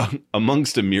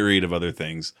 amongst a myriad of other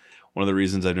things, one of the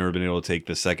reasons I've never been able to take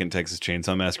the second Texas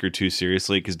Chainsaw Massacre too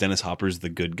seriously, because Dennis Hopper's the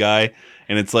good guy.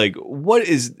 And it's like,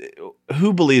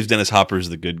 who believes Dennis Hopper's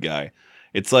the good guy?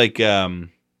 It's like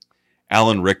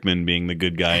Alan Rickman being the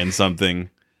good guy in something.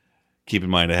 Keep in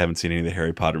mind, I haven't seen any of the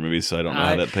Harry Potter movies, so I don't know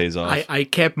how that pays off. I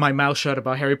kept my mouth shut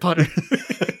about Harry Potter.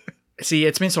 See,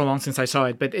 it's been so long since I saw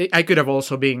it, but I could have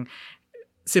also been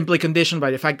simply conditioned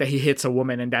by the fact that he hits a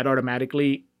woman, and that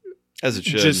automatically, As it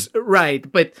should. just right.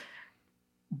 But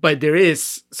there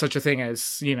is such a thing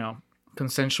as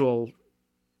consensual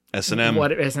S&M.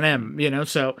 What S&M,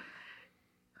 so.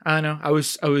 I don't know. I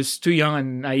was too young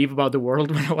and naive about the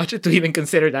world when I watched it to even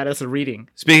consider that as a reading.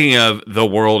 Speaking of the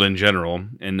world in general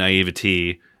and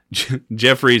naivety,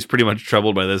 Jeffrey's pretty much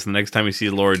troubled by this. The next time he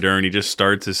sees Laura Dern, he just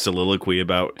starts his soliloquy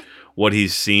about what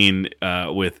he's seen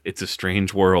with "It's a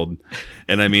Strange World,"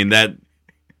 and I mean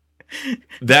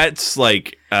that's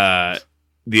like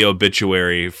the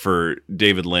obituary for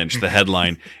David Lynch. The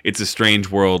headline: "It's a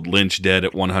Strange World. Lynch dead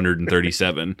at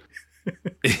 137."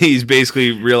 He's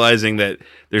basically realizing that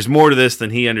there's more to this than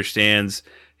he understands.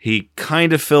 He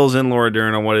kind of fills in Laura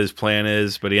Dern on what his plan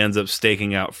is, but he ends up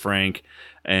staking out Frank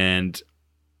and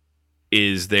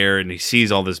is there, and he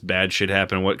sees all this bad shit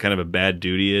happen, what kind of a bad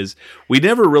dude he is. We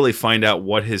never really find out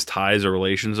what his ties or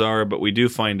relations are, but we do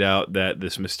find out that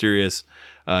this mysterious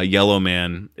yellow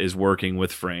man is working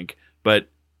with Frank. But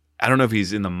I don't know if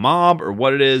he's in the mob or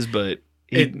what it is, but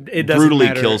it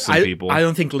brutally kills some people. I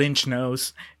don't think Lynch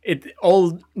knows.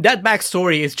 All that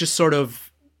backstory is just sort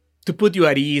of to put you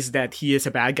at ease that he is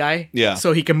a bad guy. Yeah.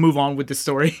 So he can move on with the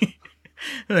story.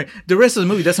 The rest of the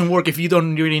movie doesn't work if you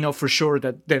don't really know for sure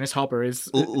that Dennis Hopper is.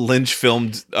 Lynch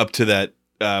filmed up to that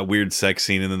weird sex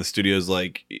scene, and then the studio's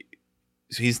like,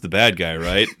 he's the bad guy,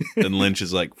 right? And Lynch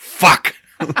is like, fuck!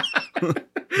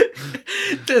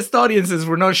 Test audiences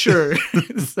were not sure,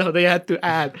 so they had to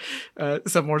add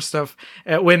some more stuff.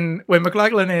 When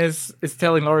McLachlan is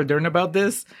telling Laura Dern about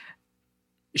this,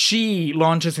 she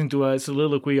launches into a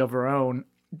soliloquy of her own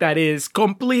that is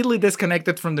completely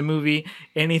disconnected from the movie.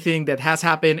 Anything that has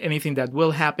happened, anything that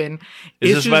will happen.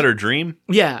 Is this about her dream?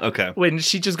 Yeah. Okay. When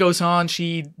she just goes on,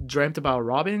 she dreamt about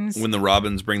robins. When the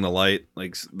robins bring the light,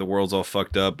 like the world's all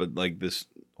fucked up, but like this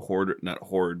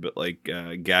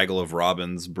gaggle of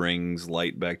robins brings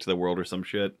light back to the world or some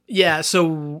shit. Yeah,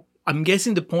 so I'm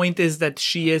guessing the point is that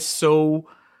she is so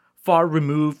far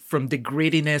removed from the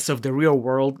grittiness of the real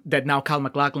world that now Kyle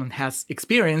MacLachlan has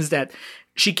experienced that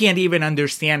she can't even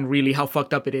understand really how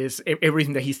fucked up it is,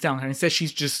 everything that he's telling her. Instead,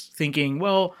 she's just thinking,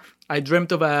 well, I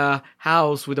dreamt of a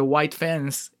house with a white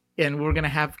fence and we're going to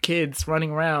have kids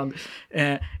running around.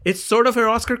 It's sort of her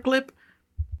Oscar clip,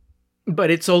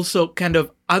 but it's also kind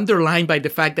of underlined by the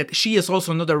fact that she is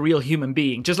also not a real human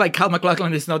being. Just like Kyle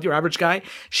MacLachlan is not your average guy,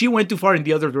 she went too far in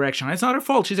the other direction. It's not her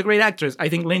fault. She's a great actress. I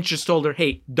think Lynch just told her,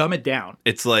 hey, dumb it down.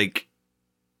 It's like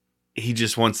he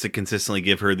just wants to consistently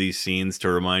give her these scenes to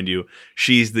remind you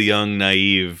she's the young,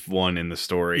 naive one in the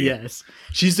story. Yes.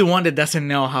 She's the one that doesn't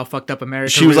know how fucked up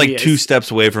America She was really like is. 2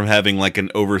 steps away from having like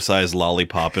an oversized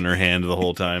lollipop in her hand the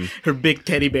whole time. Her big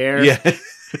teddy bear. Yeah.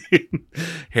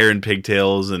 Hair and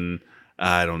pigtails and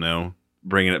I don't know.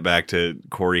 Bringing it back to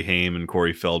Corey Haim and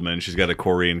Corey Feldman. She's got a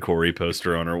Corey and Corey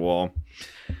poster on her wall.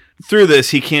 Through this,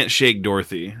 he can't shake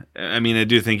Dorothy. I mean, I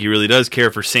do think he really does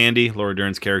care for Sandy, Laura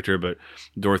Dern's character, but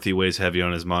Dorothy weighs heavy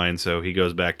on his mind, so he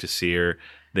goes back to see her.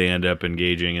 They end up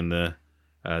engaging in the...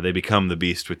 they become the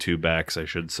beast with 2 backs, I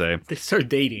should say. They start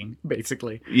dating,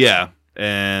 basically. Yeah,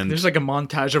 and... There's like a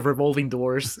montage of revolving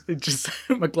doors. It just...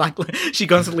 MacLachlan... She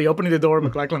constantly opening the door,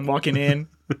 MacLachlan walking in,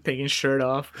 taking his shirt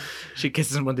off. She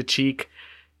kisses him on the cheek.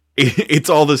 It's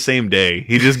all the same day.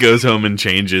 He just goes home and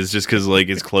changes just because like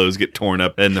his clothes get torn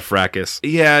up in the fracas.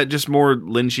 Yeah, just more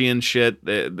Lynchian shit.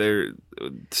 Their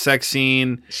sex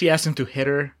scene. She asks him to hit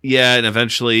her. Yeah, and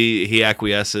eventually he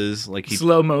acquiesces. Like he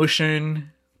slow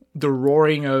motion, the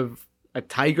roaring of a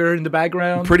tiger in the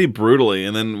background. Pretty brutally,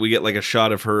 and then we get like a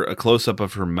shot of her, a close up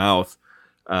of her mouth,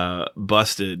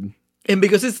 busted. And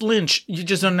because it's Lynch, you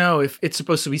just don't know if it's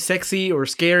supposed to be sexy or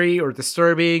scary or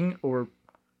disturbing or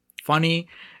funny.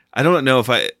 I don't know if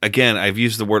I've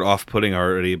used the word off-putting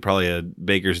already probably a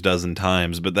baker's dozen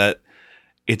times, but that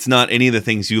it's not any of the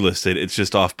things you listed. It's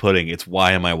just off-putting. It's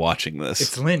why am I watching this?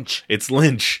 It's Lynch. It's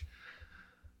Lynch.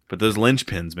 But those Lynch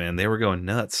pins, man, they were going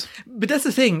nuts. But that's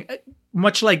the thing.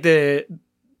 Much like the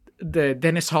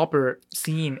Dennis Hopper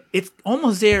scene, it's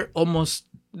almost there,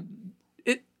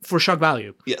 for shock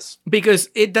value. Yes. Because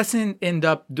it doesn't end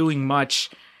up doing much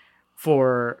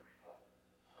for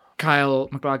Kyle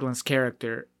MacLachlan's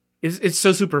character. It's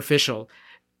so superficial.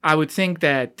 I would think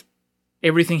that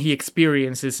everything he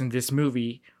experiences in this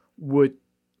movie would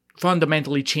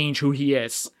fundamentally change who he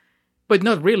is. But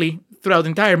not really. Throughout the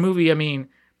entire movie, I mean,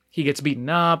 he gets beaten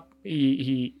up,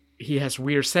 he has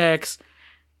weird sex,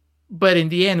 but in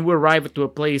the end, we arrive to a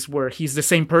place where he's the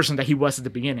same person that he was at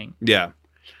the beginning. Yeah.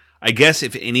 I guess,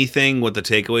 if anything, what the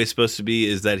takeaway is supposed to be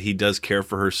is that he does care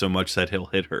for her so much that he'll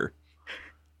hit her.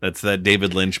 That's that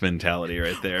David Lynch mentality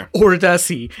right there. Or does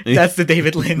he? That's the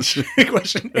David Lynch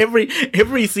question.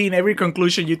 Every scene, every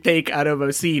conclusion you take out of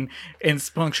a scene is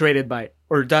punctuated by,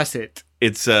 or does it?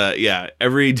 It's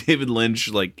every David Lynch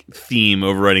like theme,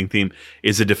 overriding theme,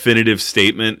 is a definitive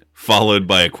statement followed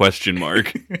by a question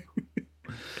mark.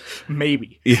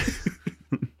 Maybe. Yeah.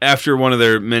 After one of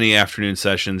their many afternoon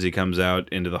sessions, he comes out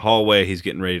into the hallway. He's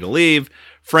getting ready to leave.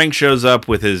 Frank shows up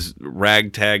with his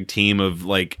ragtag team of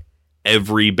like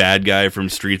every bad guy from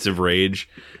Streets of Rage.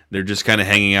 They're just kind of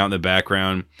hanging out in the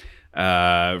background.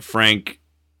 Frank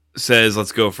says,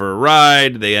 let's go for a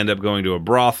ride. They end up going to a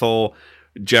brothel.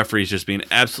 Jeffrey's just being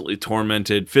absolutely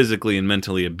tormented, physically and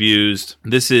mentally abused.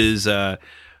 This is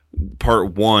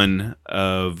part 1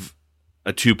 of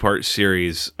a 2-part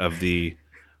series of the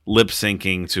lip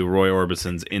syncing to Roy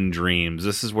Orbison's In Dreams.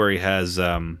 This is where he has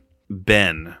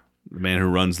Ben, the man who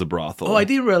runs the brothel. Oh, I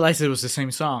didn't realize it was the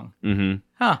same song. Mm-hmm.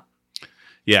 Huh.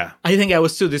 Yeah. I think I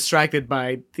was too distracted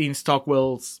by Dean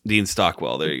Stockwell's... Dean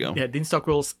Stockwell, there you go. Yeah, Dean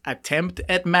Stockwell's attempt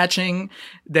at matching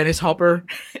Dennis Hopper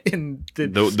in the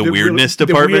weirdness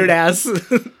department. The weird-ass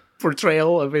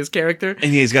portrayal of his character.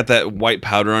 And he's got that white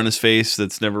powder on his face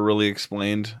that's never really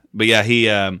explained. But yeah, he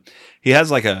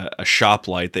has like a shop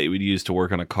light that you would use to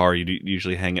work on a car. You'd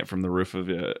usually hang it from the roof of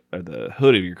the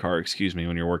hood of your car,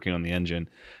 when you're working on the engine.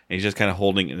 And he's just kind of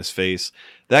holding it in his face.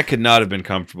 That could not have been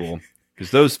comfortable.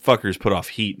 Because those fuckers put off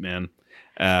heat, man.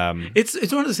 It's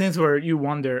one of those things where you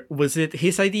wonder, was it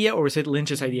his idea or was it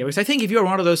Lynch's idea? Because I think if you're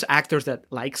one of those actors that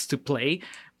likes to play,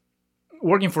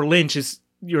 working for Lynch is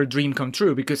your dream come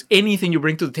true because anything you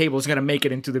bring to the table is going to make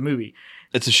it into the movie.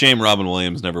 It's a shame Robin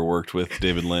Williams never worked with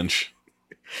David Lynch.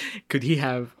 Could he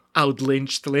have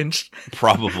out-Lynched Lynch?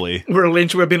 Probably. Where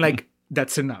Lynch would have been like,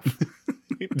 that's enough.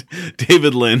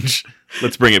 David Lynch,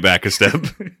 let's bring it back a step.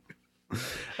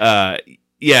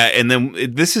 Yeah, and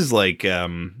then this is like a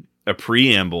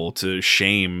preamble to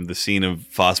Shame, the scene of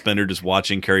Fassbender just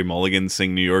watching Carey Mulligan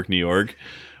sing New York, New York,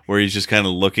 where he's just kind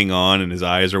of looking on and his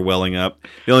eyes are welling up.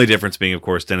 The only difference being, of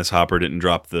course, Dennis Hopper didn't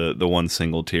drop the one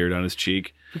single tear down his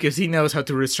cheek. Because he knows how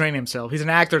to restrain himself. He's an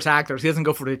actor's actor. He doesn't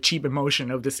go for the cheap emotion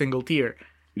of the single tear.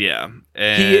 Yeah.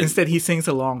 Instead, he sings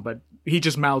along, but he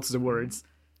just mouths the words.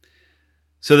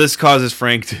 So this causes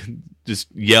Frank to just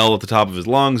yell at the top of his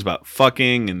lungs about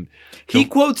fucking. And he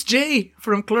quotes Jay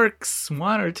from Clerks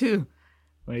 1 or 2.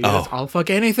 Where he goes, I'll fuck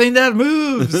anything that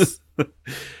moves.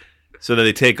 So then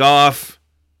they take off.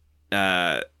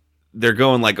 They're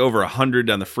going like over 100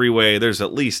 down the freeway. There's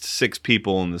at least 6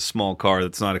 people in this small car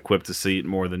that's not equipped to seat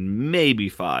more than maybe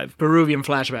 5. Peruvian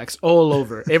flashbacks all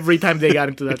over every time they got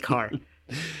into that car.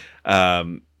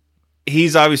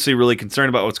 He's obviously really concerned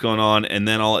about what's going on, and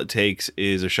then all it takes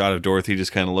is a shot of Dorothy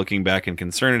just kind of looking back and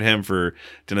concerned at him for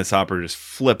Dennis Hopper to just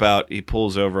flip out. He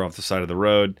pulls over off the side of the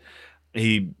road.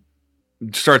 He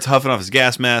starts huffing off his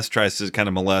gas mask, tries to kind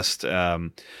of molest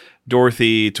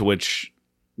Dorothy, to which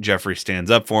Jeffrey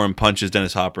stands up for him, punches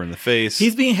Dennis Hopper in the face.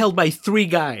 He's being held by 3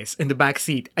 guys in the back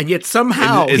seat, and yet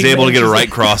somehow is able to get a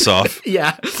right cross off.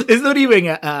 Yeah, it's not even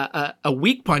a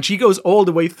weak punch. He goes all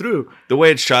the way through. The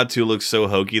way it's shot too looks so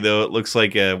hokey, though. It looks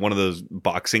like one of those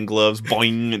boxing gloves.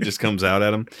 Boing! It just comes out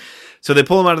at him. So they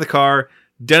pull him out of the car.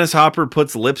 Dennis Hopper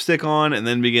puts lipstick on and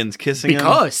then begins kissing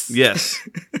him. Yes.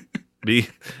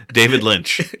 David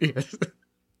Lynch. Yes.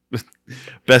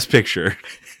 Best picture.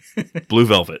 Blue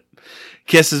Velvet.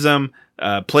 Kisses him,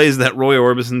 plays that Roy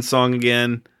Orbison song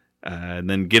again, and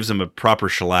then gives him a proper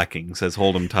shellacking, says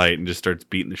hold him tight, and just starts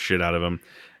beating the shit out of him,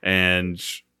 and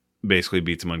basically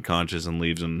beats him unconscious and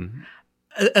leaves him.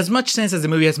 As much sense as the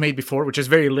movie has made before, which is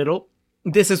very little,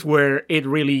 this is where it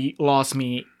really lost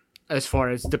me as far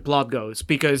as the plot goes,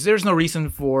 because there's no reason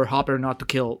for Hopper not to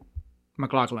kill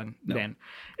McLaughlin then.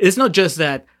 It's not just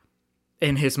that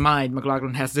in his mind,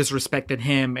 McLaughlin has disrespected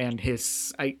him and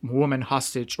his woman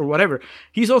hostage or whatever.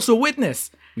 He's also a witness.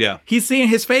 Yeah. He's seeing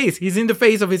his face. He's in the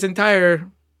face of his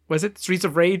entire, was it Streets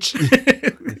of Rage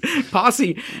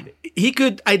posse. He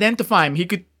could identify him. He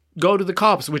could go to the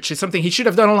cops, which is something he should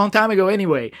have done a long time ago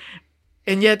anyway.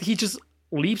 And yet he just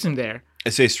leaves him there. I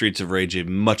say Streets of Rage, a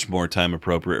much more time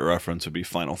appropriate reference would be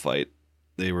Final Fight.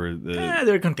 They were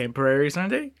they're contemporaries, aren't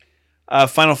they?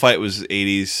 Final Fight was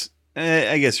 80s.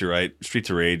 I guess you're right. Streets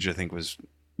of Rage, I think, was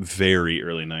very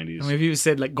early 90s. I mean, if you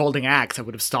said like Golden Axe, I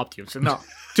would have stopped you. So no,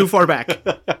 too far back.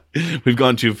 We've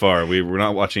gone too far. We're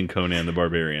not watching Conan the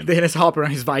Barbarian. Dennis Hopper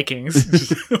and his Vikings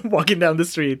just walking down the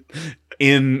street.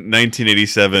 In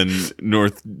 1987,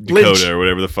 North Dakota Lynch. or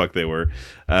whatever the fuck they were.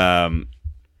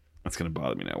 That's going to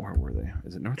bother me now. Where were they?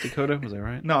 Is it North Dakota? Was that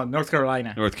right? No, North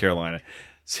Carolina. North Carolina.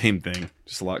 Same thing,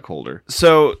 just a lot colder.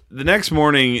 So the next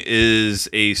morning is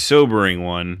a sobering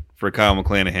one for Kyle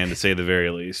MacLanahan, to say the very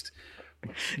least.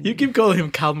 You keep calling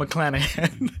him Kyle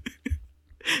MacLanahan.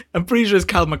 I'm pretty sure it's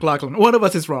Kyle MacLachlan. One of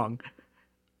us is wrong.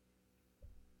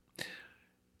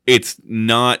 It's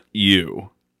not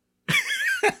you.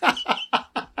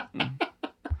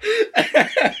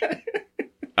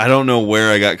 I don't know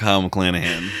where I got Kyle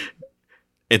MacLanahan.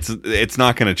 It's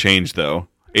not going to change though.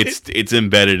 It's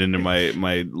embedded into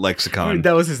my lexicon.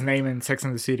 That was his name in Sex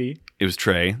and the City. It was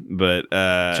Trey, but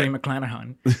Trey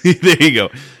MacLanahan. There you go.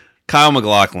 Kyle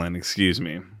MacLachlan, excuse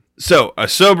me. So, a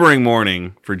sobering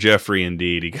morning for Jeffrey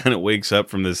indeed. He kind of wakes up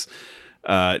from this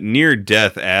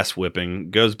near-death ass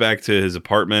whipping, goes back to his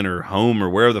apartment or home or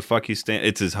wherever the fuck he's staying.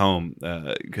 It's his home.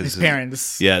 His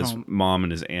parents' Yeah, his home. mom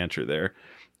and his aunt are there.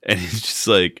 And he's just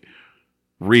like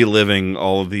reliving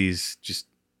all of these just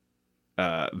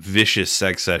vicious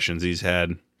sex sessions he's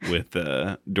had with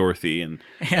Dorothy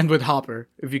And with Hopper,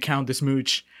 if you count the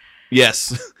smooch.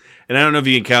 Yes. And I don't know if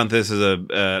you can count this as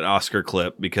an Oscar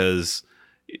clip, because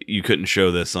you couldn't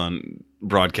show this on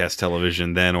broadcast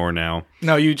television then or now.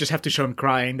 No, you just have to show him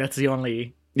crying. That's the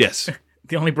only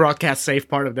broadcast safe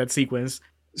part of that sequence.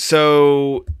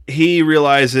 So he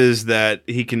realizes that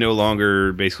he can no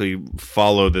longer basically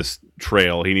follow this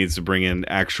trail. He needs to bring in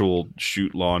actual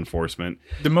shoot law enforcement.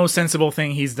 The most sensible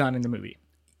thing he's done in the movie.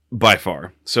 By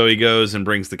far. So he goes and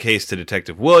brings the case to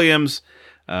Detective Williams.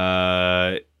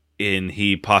 And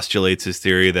he postulates his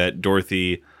theory that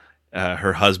Dorothy,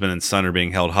 her husband and son, are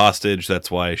being held hostage.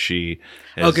 That's why she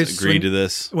has agreed to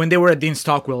this. When they were at Dean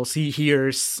Stockwell's, he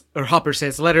hears, or Hopper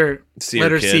says, let her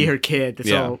see her kid.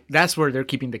 So that's where they're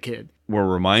keeping the kid. We're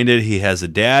reminded he has a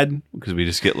dad, because we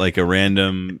just get like a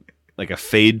random, like a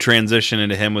fade transition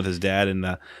into him with his dad in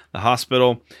the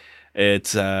hospital.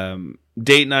 It's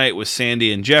date night with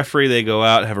Sandy and Jeffrey. They go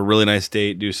out, have a really nice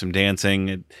date, do some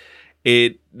dancing.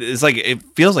 It's like, it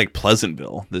feels like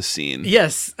Pleasantville, this scene.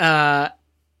 Yes.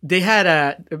 They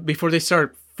had before they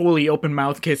start fully open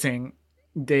mouth kissing,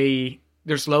 they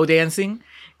they're slow dancing.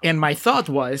 And my thought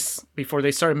was, before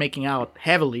they started making out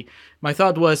heavily, my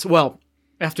thought was, well,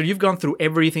 after you've gone through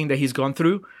everything that he's gone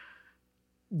through,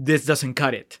 this doesn't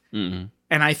cut it. Mm-hmm.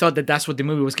 And I thought that that's what the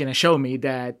movie was going to show me,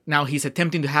 that now he's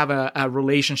attempting to have a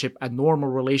relationship, a normal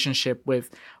relationship with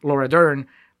Laura Dern,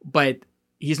 but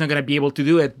he's not going to be able to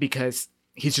do it because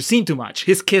he's just seen too much.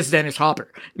 He's kissed Dennis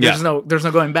Hopper. There's no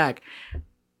going back.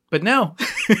 But no.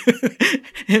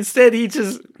 Instead,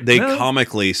 they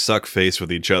comically suck face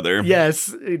with each other.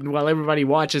 Yes, while everybody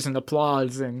watches and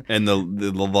applauds. And the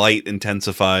light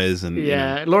intensifies. And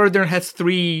yeah, Laura Dern has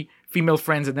 3 female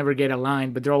friends that never get a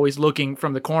line, but they're always looking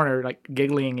from the corner, like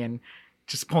giggling and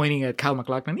just pointing at Kyle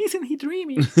MacLachlan. Isn't he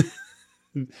dreamy?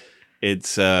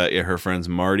 It's her friends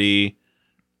Marty,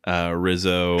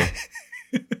 Rizzo.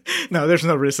 No, there's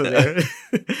no Rizzo there.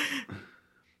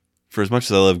 For as much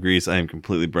as I love Grease, I am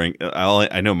completely blank.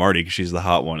 I know Marty because she's the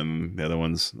hot one, and the other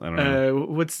ones, I don't know.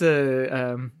 What's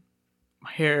the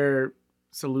hair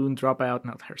saloon dropout?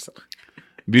 Not hair salon.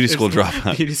 Beauty school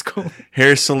dropout. Beauty school.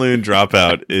 Hair saloon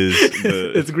dropout is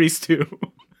it's Grease too.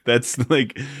 That's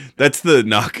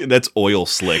Oil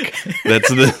Slick. That's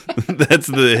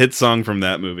the hit song from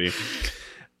that movie.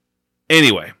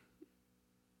 Anyway,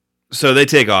 so they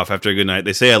take off after a good night.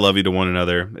 They say I love you to one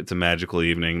another. It's a magical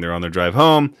evening. They're on their drive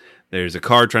home. There's a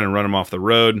car trying to run them off the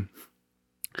road.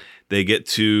 They get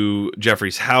to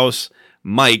Jeffrey's house.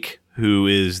 Mike, who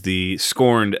is the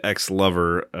scorned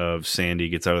ex-lover of Sandy,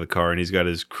 gets out of the car, and he's got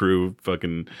his crew,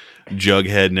 fucking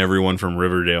Jughead and everyone from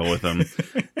Riverdale with him.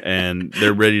 And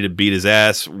they're ready to beat his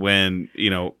ass when,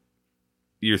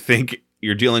 you think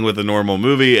you're dealing with a normal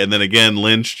movie, and then again,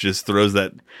 Lynch just throws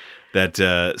that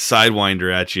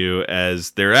Sidewinder at you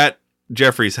as they're at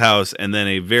Jeffrey's house, and then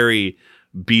a very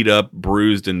beat up,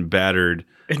 bruised, and battered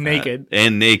and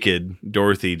naked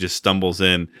Dorothy just stumbles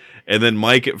in. And then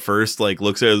Mike at first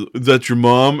looks at her, is that your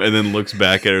mom? And then looks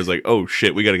back at her, is like, oh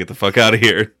shit, we gotta get the fuck out of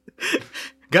here.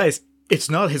 Guys, it's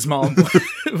not his mom.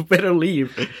 Better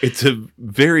leave. It's a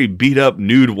very beat up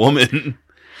nude woman.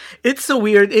 It's so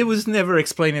weird. It was never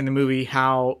explained in the movie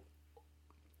how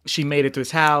she made it to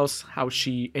his house, how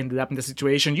she ended up in the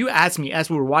situation. You asked me as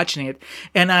we were watching it,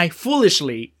 and I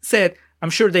foolishly said, I'm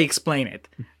sure they explain it.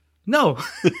 No.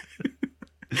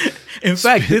 In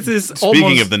fact, this is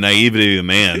Speaking of the naivety of the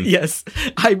man. Yes,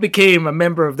 I became a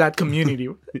member of that community.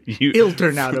 It'll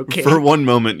turn out okay. For one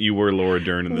moment, you were Laura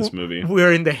Dern in this movie.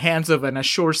 We're in the hands of an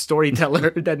assured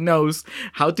storyteller that knows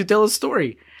how to tell a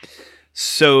story.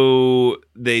 So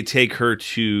they take her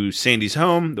to Sandy's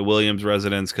home, the Williams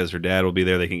residence, because her dad will be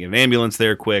there. They can get an ambulance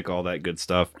there quick, all that good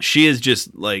stuff. She is just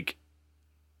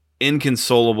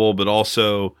inconsolable, but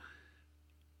also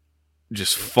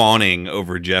just fawning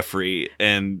over Jeffrey.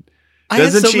 And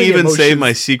doesn't she even say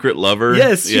my secret lover?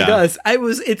 Yes, she does.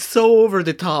 It's so over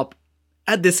the top.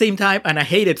 At the same time, and I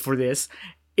hate it for this,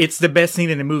 it's the best scene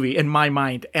in the movie in my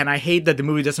mind. And I hate that the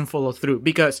movie doesn't follow through,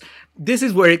 because this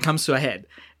is where it comes to a head.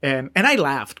 And I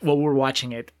laughed while we were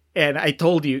watching it. And I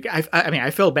told you,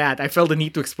 I felt bad. I felt the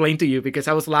need to explain to you, because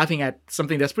I was laughing at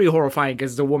something that's pretty horrifying,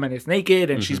 because the woman is naked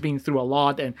and she's been through a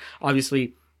lot. And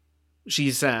obviously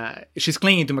she's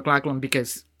clinging to MacLachlan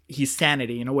because he's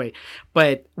sanity in a way.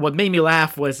 But what made me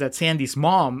laugh was that Sandy's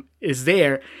mom is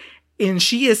there, and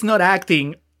she is not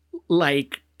acting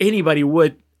like anybody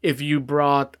would if you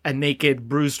brought a naked,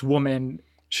 bruised woman.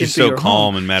 She's so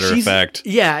calm and matter of fact.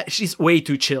 Yeah, she's way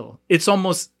too chill. It's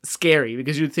almost scary,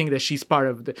 because you think that she's part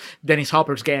of the Dennis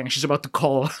Hopper's gang. She's about to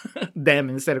call them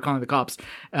instead of calling the cops.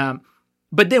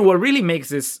 But then what really makes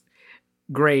this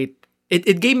great,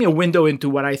 it gave me a window into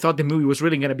what I thought the movie was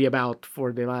really going to be about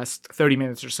for the last 30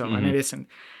 minutes or so, and it isn't.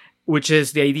 Which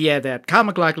is the idea that Kyle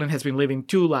MacLachlan has been living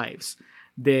 2 lives.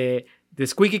 The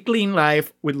squeaky clean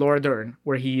life with Laura Dern,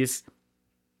 where he is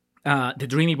the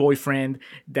dreamy boyfriend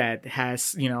that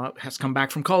has come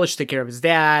back from college to take care of his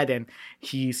dad, and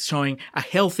he's showing a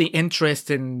healthy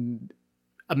interest in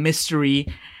a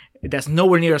mystery that's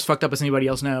nowhere near as fucked up as anybody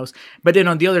else knows. But then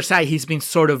on the other side, he's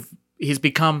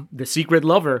become the secret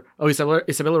lover of Isabella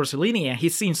Rossellini, and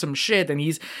he's seen some shit, and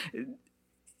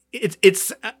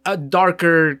it's a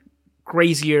darker,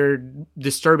 crazier,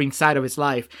 disturbing side of his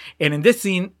life. And in this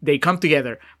scene, they come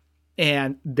together.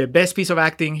 And the best piece of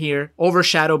acting here,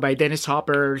 overshadowed by Dennis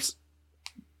Hopper's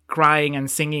crying and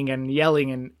singing and yelling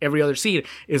in every other scene,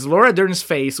 is Laura Dern's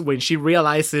face when she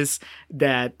realizes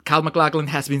that Kyle MacLachlan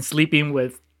has been sleeping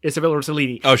with Isabella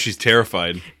Rossellini. Oh, she's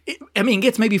terrified. It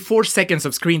gets maybe 4 seconds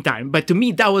of screen time. But to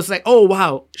me, that was like, oh,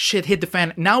 wow, shit hit the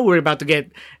fan. Now we're about to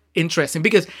get interesting,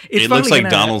 because it looks like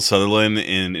Donald Sutherland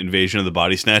in Invasion of the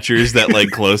Body Snatchers, that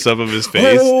close-up of his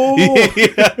face. Oh!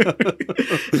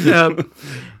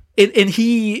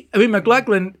 And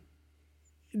McLaughlin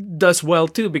does well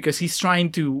too, because he's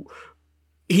trying to.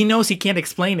 He knows he can't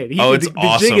explain it. It's the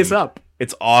awesome. jig is up.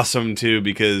 It's awesome too,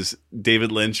 because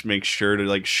David Lynch makes sure to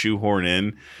like shoehorn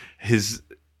in his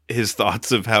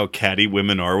thoughts of how catty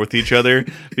women are with each other,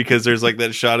 because there's like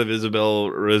that shot of Isabel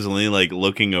Rossellini like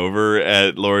looking over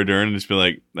at Laura Dern and just be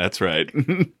like, "That's right."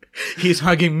 He's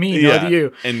hugging me, not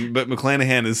you. But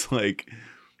McClanahan is like,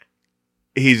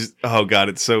 oh god,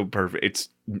 it's so perfect. It's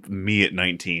me at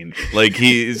 19. Like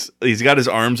he's got his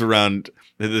arms around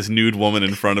this nude woman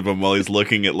in front of him while he's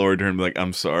looking at Laura Dern, like,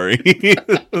 "I'm sorry."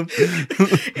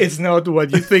 It's not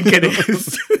what you think it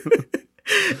is.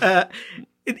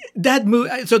 That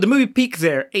movie. So the movie peaks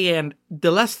there, and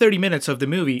the last 30 minutes of the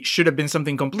movie should have been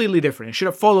something completely different. It should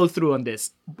have followed through on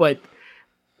this, but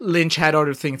Lynch had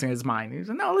other things in his mind. He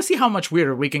said, "No, let's see how much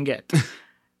weirder we can get."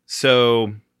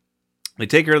 So they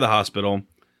take her to the hospital.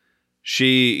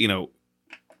 She,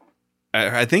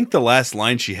 I think the last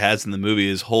line she has in the movie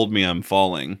is "Hold me, I'm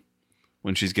falling,"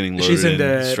 when she's getting loaded She's in in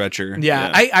the stretcher.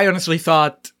 Yeah. I honestly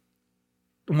thought,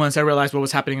 once I realized what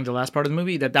was happening in the last part of the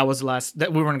movie, that was the last,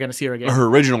 that we weren't going to see her again. Her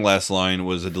original last line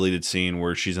was a deleted scene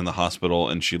where she's in the hospital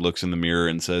and she looks in the mirror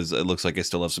and says, "It looks like I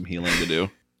still have some healing to do."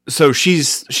 So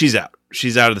she's out.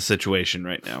 She's out of the situation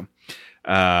right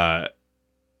now.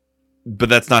 But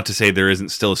that's not to say there isn't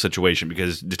still a situation,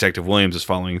 because Detective Williams is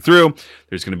following through.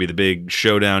 There's going to be the big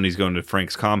showdown. He's going to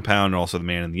Frank's compound, and also the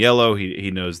Man in Yellow.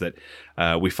 He knows that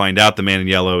we find out the Man in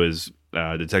Yellow is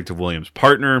Detective Williams'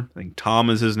 partner. I think Tom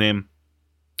is his name.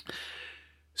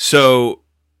 So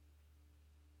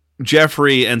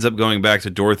Jeffrey ends up going back to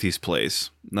Dorothy's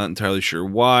place. Not entirely sure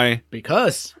why.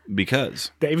 Because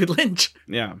David Lynch.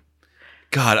 Yeah.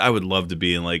 God, I would love to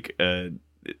be in like a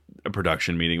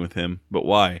production meeting with him. But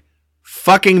why?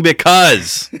 Fucking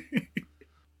because.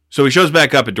 So he shows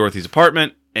back up at Dorothy's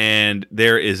apartment, and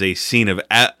there is a scene of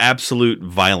absolute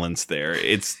violence there.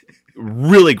 It's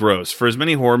really gross. For as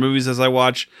many horror movies as I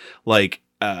watch, like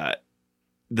the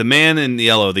Man in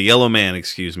Yellow, the Yellow Man,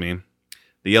 excuse me,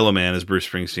 the Yellow Man, as Bruce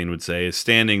Springsteen would say, is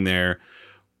standing there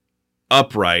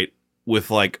upright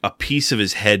with like a piece of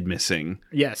his head missing.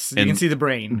 Yes, you And can see the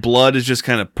brain. Blood is just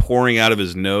kind of pouring out of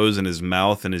his nose and his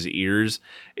mouth and his ears.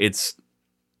 It's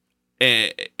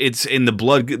in the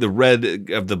blood. The red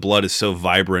of the blood is so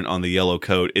vibrant on the yellow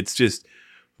coat. It's just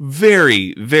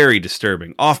very, very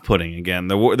disturbing, off-putting. Again,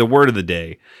 the word of the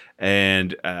day.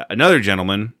 And another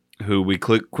gentleman who we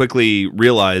quickly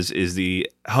realize is the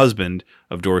husband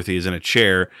of Dorothy is in a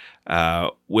chair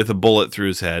with a bullet through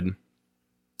his head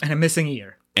And a missing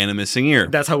ear.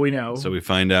 That's how we know. So we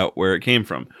find out where it came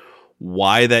from.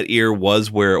 Why that ear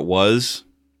was where it was.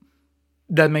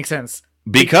 That makes sense.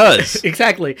 Because.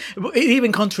 Exactly. It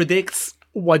even contradicts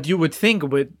what you would think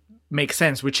would make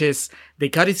sense, which is they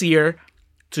cut his ear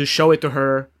to show it to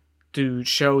her, to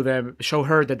show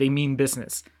her that they mean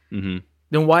business. Mm-hmm.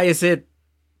 Then why is it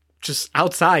just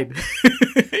outside?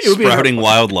 Sprouting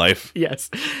wildlife. Yes.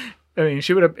 I mean, it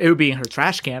would be in her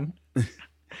trash can.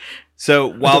 So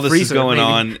while this is freezer, going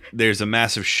maybe. on, there's a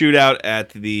massive shootout at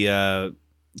the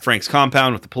Frank's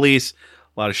compound with the police.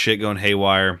 A lot of shit going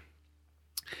haywire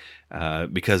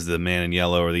because the Man in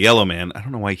Yellow, or the Yellow Man. I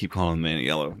don't know why you keep calling him the Man in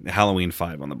Yellow. Halloween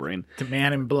 5 on the brain. The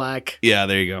Man in Black. Yeah,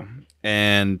 there you go.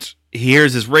 And he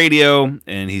hears his radio,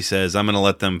 and he says, "I'm going to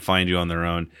let them find you on their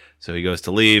own." So he goes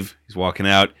to leave. He's walking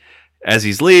out. As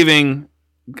he's leaving,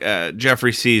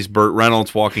 Jeffrey sees Burt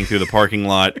Reynolds walking through the parking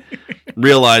lot,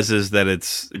 realizes that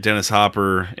it's Dennis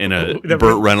Hopper in a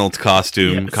Burt Reynolds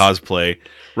costume, cosplay,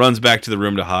 runs back to the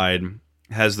room to hide,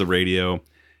 has the radio.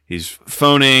 He's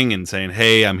phoning and saying,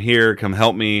 "Hey, I'm here, come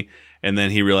help me." And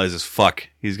then he realizes, fuck,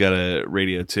 he's got a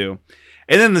radio too.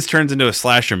 And then this turns into a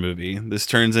slasher movie. This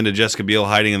turns into Jessica Biel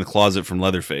hiding in the closet from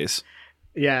Leatherface.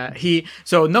 Yeah,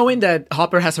 so knowing that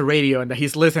Hopper has a radio and that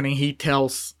he's listening,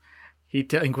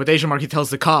 in quotation mark, he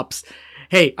tells the cops,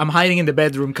 "Hey, I'm hiding in the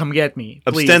bedroom. Come get me,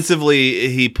 please." Ostensibly,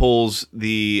 he pulls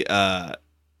the "Here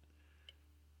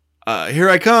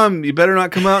I come. You better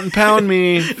not come out and pound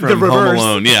me" from The Home reverse.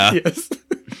 Alone. Yeah. Yes.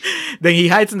 Then he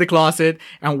hides in the closet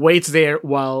and waits there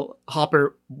while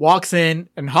Hopper walks in,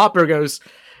 and Hopper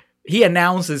he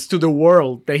announces to the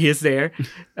world that he is there.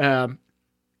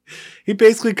 He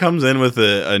basically comes in with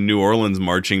a New Orleans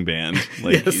marching band.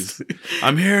 Like, Yes.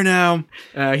 I'm here now.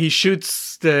 He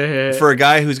shoots the... For a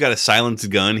guy who's got a silenced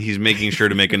gun, he's making sure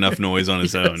to make enough noise on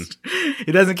his own.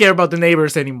 He doesn't care about the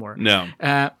neighbors anymore. No.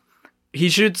 He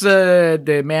shoots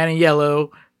the Man in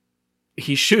Yellow.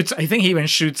 I think he even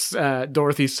shoots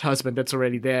Dorothy's husband that's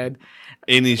already dead.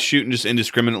 And he's shooting just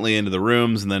indiscriminately into the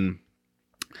rooms, and then,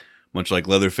 much like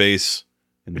Leatherface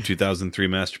in the 2003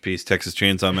 masterpiece Texas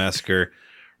Chainsaw Massacre,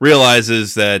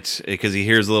 realizes that because he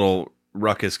hears a little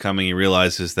ruckus coming, he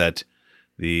realizes that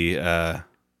the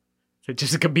So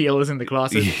Jessica Biel is in the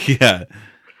closet. yeah,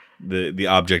 the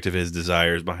object of his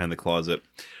desire is behind the closet.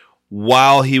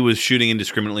 While he was shooting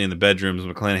indiscriminately in the bedrooms,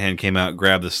 McClanahan came out,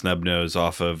 grabbed the snub nose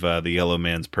off of the yellow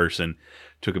man's person,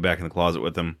 took it back in the closet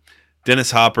with him.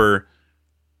 Dennis Hopper,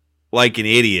 like an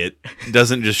idiot,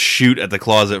 doesn't just shoot at the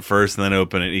closet first and then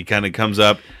open it. He kind of comes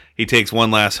up, he takes one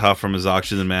last huff from his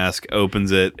oxygen mask,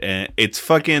 opens it, and it's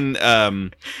fucking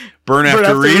burn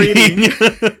after reading.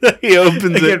 He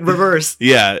opens it. Get reversed.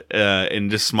 Yeah,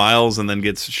 and just smiles and then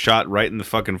gets shot right in the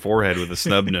fucking forehead with a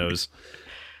snub nose.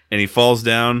 And he falls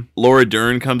down. Laura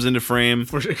Dern comes into frame.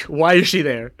 Why is she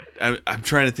there? I'm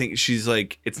trying to think. She's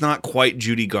like, it's not quite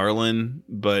Judy Garland,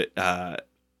 but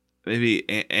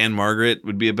maybe Anne Margaret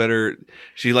would be a better.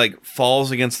 She like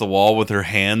falls against the wall with her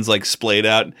hands like splayed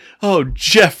out. Oh,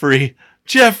 Jeffrey.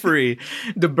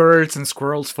 The birds and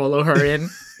squirrels follow her in.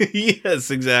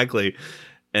 Yes, exactly.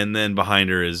 And then behind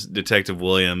her is Detective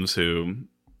Williams, who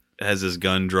has his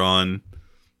gun drawn.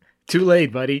 Too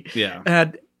late, buddy.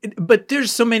 Yeah. But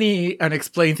there's so many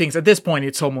unexplained things. At this point,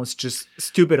 it's almost just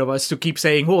stupid of us to keep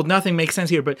saying, well, nothing makes sense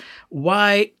here. But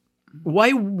why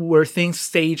were things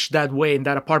staged that way in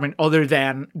that apartment other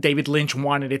than David Lynch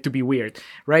wanted it to be weird,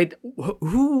 right?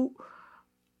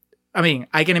 I mean,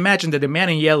 I can imagine that the man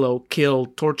in yellow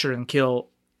tortured and killed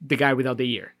the guy without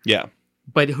the ear. Yeah.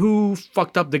 But who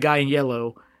fucked up the guy in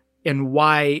yellow? And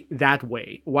why that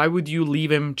way? Why would you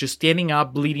leave him just standing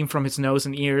up, bleeding from his nose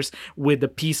and ears, with a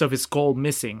piece of his skull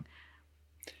missing?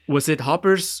 Was it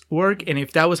Hopper's work? And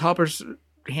if that was Hopper's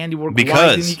handiwork,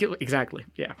 why didn't he kill? Exactly,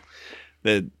 yeah.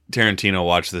 That Tarantino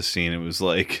watched this scene, it was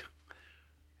like,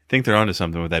 I think they're onto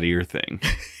something with that ear thing.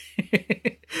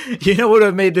 You know what would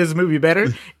have made this movie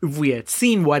better? If we had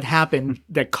seen what happened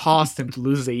that caused him to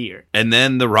lose the ear. And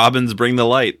then the Robins bring the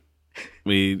light.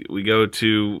 We go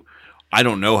to... I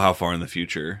don't know how far in the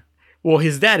future. Well,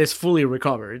 his dad is fully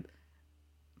recovered.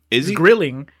 Is he?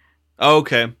 Grilling. Oh,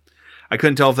 okay. I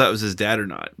couldn't tell if that was his dad or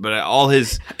not. But all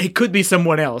his... It could be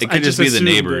someone else. It could just be the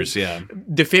neighbors, yeah.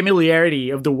 The familiarity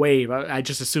of the wave, I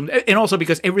just assumed. And also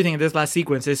because everything in this last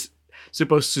sequence is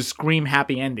supposed to scream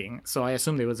happy ending. So I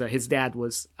assumed it was his dad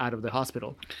was out of the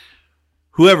hospital.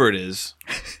 Whoever it is.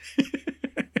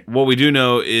 What we do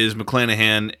know is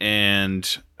McClanahan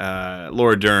and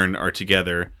Laura Dern are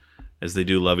together, as they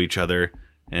do love each other,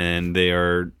 and they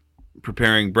are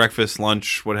preparing breakfast,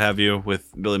 lunch, what have you,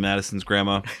 with Billy Madison's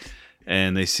grandma,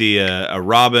 and they see a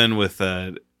robin with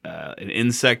an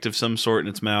insect of some sort in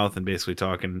its mouth, and basically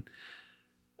talking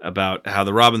about how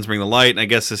the robins bring the light, and I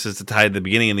guess this is to tie the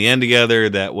beginning and the end together,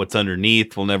 that what's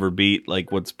underneath will never beat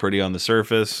like what's pretty on the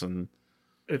surface, and...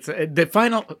 It's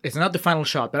not the final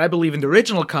shot, but I believe in the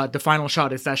original cut, the final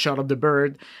shot is that shot of the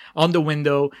bird on the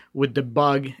window with the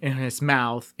bug in its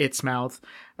mouth,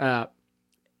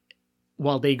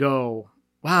 while they go,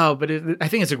 wow, but I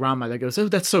think it's a grandma that goes, oh,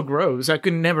 that's so gross. I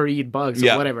could never eat bugs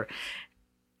or whatever.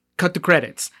 Cut to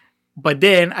credits. But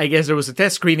then I guess there was a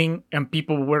test screening and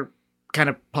people were kind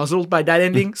of puzzled by that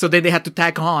ending. So then they had to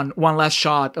tack on one last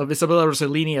shot of Isabella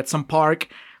Rossellini at some park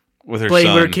with her playing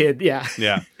son. with her kid. Yeah.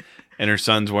 Yeah. And her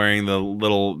son's wearing the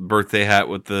little birthday hat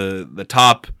with the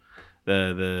top,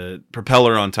 the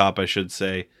propeller on top, I should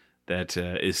say, that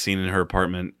is seen in her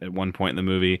apartment at one point in the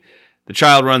movie. The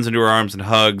child runs into her arms and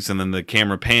hugs, and then the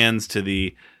camera pans to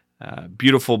the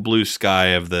beautiful blue sky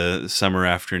of the summer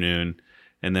afternoon,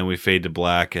 and then we fade to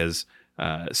black as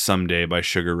Someday by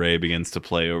Sugar Ray begins to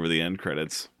play over the end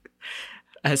credits.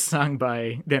 As sung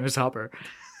by Dennis Hopper.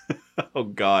 Oh,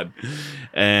 God.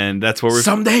 And that's where we're...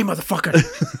 Someday, motherfucker!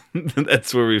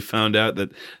 That's where we found out that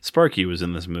Sparky was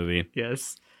in this movie.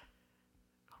 Yes.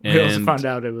 We also found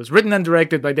out it was written and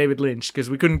directed by David Lynch, because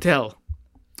we couldn't tell.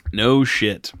 No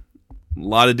shit. A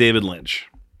lot of David Lynch.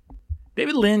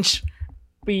 David Lynch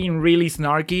being really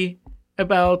snarky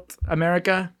about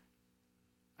America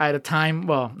at a time...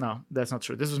 Well, no, that's not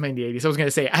true. This was made in the 80s. I was going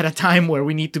to say, at a time where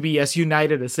we need to be as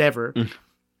united as ever...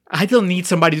 I don't need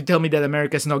somebody to tell me that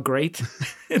America is not great,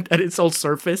 that it's all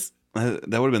surface. That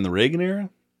would have been the Reagan era?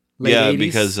 Late yeah,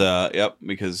 80s?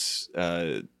 because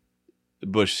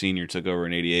Bush Sr. took over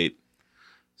in 88.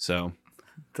 So...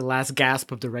 The last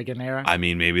gasp of the Reagan era. I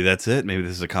mean, maybe that's it. Maybe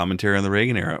this is a commentary on the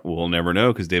Reagan era. We'll never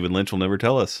know because David Lynch will never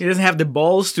tell us. He doesn't have the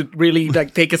balls to really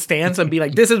like take a stance and be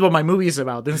like, this is what my movie is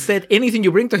about. Instead, anything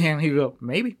you bring to him, he'll go,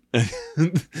 maybe.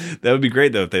 That would be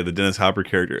great, though, if they had the Dennis Hopper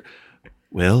character.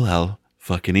 Well, I'll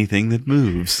fuck anything that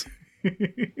moves,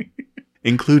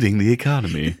 including the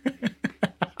economy.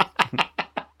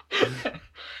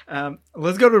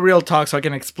 Let's go to real talk so I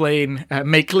can explain,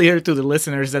 make clear to the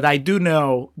listeners that I do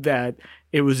know that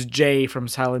it was Jay from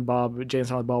Silent Bob, Jay and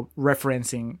Silent Bob,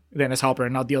 referencing Dennis Hopper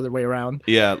and not the other way around.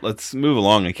 Yeah, let's move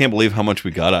along. I can't believe how much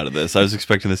we got out of this. I was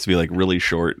expecting this to be like really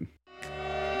short.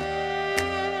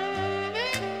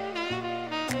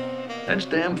 That's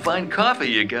damn fine coffee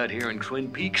you got here in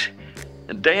Twin Peaks.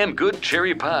 And damn good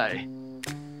cherry pie.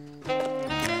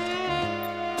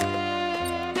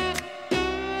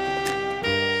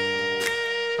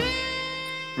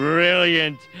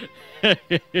 Brilliant. I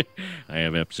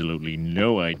have absolutely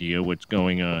no idea what's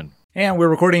going on. And we're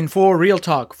recording for Real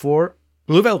Talk for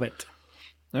Blue Velvet.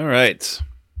 All right.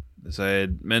 As I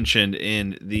had mentioned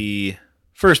in the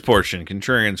first portion,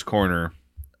 Contrarian's Corner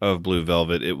of Blue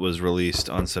Velvet, it was released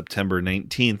on September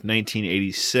 19th,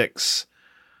 1986.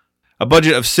 A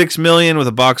budget of $6 million with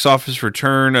a box office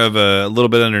return of a little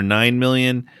bit under $9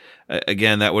 million.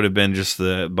 Again, that would have been just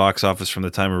the box office from the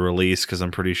time of release, because I'm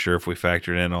pretty sure if we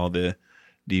factored in all the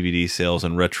DVD sales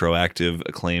and retroactive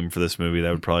acclaim for this movie, that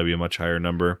would probably be a much higher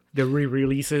number. The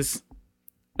re-releases,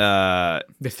 the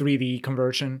 3D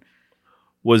conversion.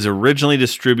 Was originally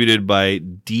distributed by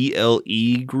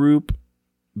DLE Group.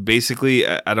 Basically,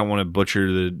 I don't want to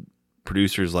butcher the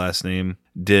producer's last name.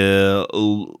 De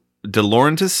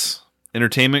Laurentiis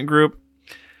Entertainment Group.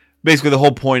 Basically, the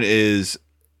whole point is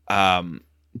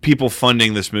people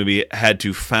funding this movie had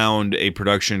to found a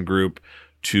production group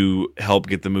to help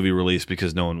get the movie released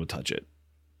because no one would touch it.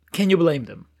 Can you blame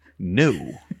them?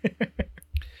 No.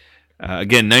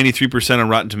 Again, 93% on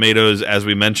Rotten Tomatoes. As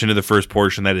we mentioned in the first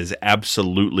portion, that is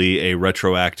absolutely a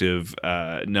retroactive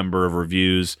number of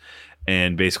reviews,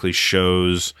 and basically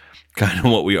shows kind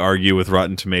of what we argue with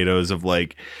Rotten Tomatoes of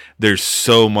like, there's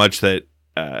so much that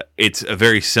it's a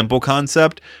very simple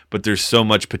concept, but there's so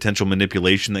much potential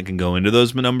manipulation that can go into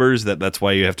those numbers that's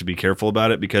why you have to be careful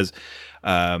about it, because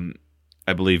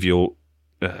I believe you'll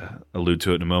allude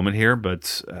to it in a moment here,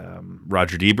 but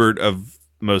Roger Ebert, of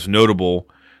most notable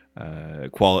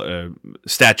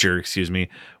stature,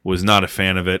 was not a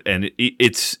fan of it, and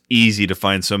it's easy to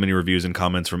find so many reviews and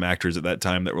comments from actors at that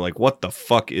time that were like, what the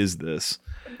fuck is this?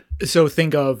 So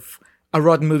think of a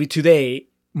rotten movie today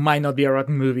might not be a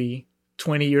rotten movie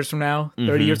 20 years from now,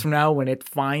 30 years from now, when it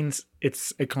finds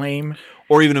its acclaim.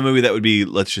 Or even a movie that would be,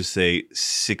 let's just say,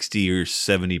 60 or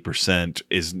 70%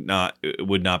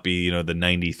 would not be, the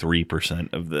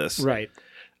 93% of this. Right.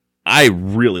 I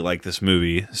really like this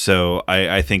movie, so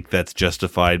I think that's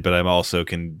justified, but I also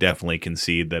can definitely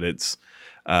concede that it's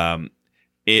at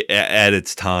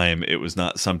its time, it was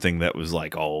not something that was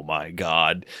like, oh my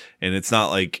God. And it's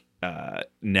not like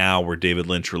now where David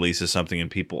Lynch releases something and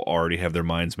people already have their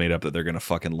minds made up that they're going to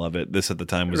fucking love it. This at the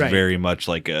time was very much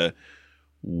like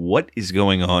what is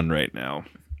going on right now?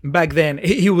 Back then,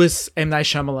 he was M. Night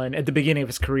Shyamalan at the beginning of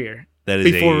his career. That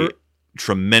is a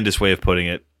tremendous way of putting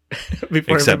it.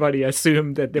 Before everybody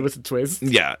assumed that there was a twist.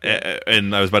 Yeah,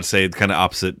 and I was about to say kind of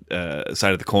opposite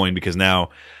side of the coin, because now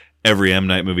every M.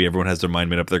 Night movie, everyone has their mind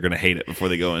made up they're going to hate it before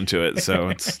they go into it. So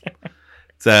it's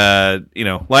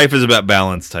life is about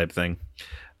balance type thing.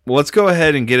 Well, let's go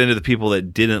ahead and get into the people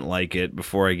that didn't like it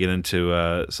before I get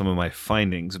into some of my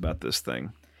findings about this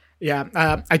thing. Yeah,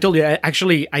 I told you,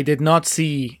 I did not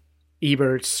see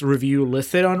Ebert's review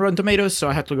listed on Rotten Tomatoes, so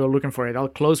I had to go looking for it. I'll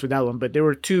close with that one, but there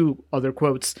were two other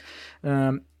quotes.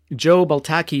 Joe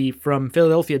Baltaki from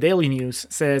Philadelphia Daily News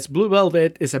says, Blue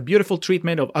Velvet is a beautiful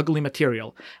treatment of ugly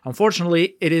material.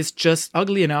 Unfortunately, it is just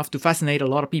ugly enough to fascinate a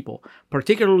lot of people,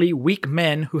 particularly weak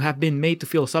men who have been made to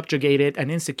feel subjugated and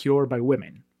insecure by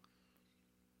women.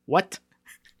 What?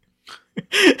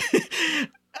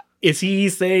 Is he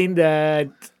saying that...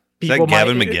 Is that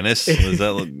Gavin McGinnis?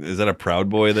 Is that a Proud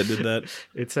Boy that did that?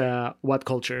 It's What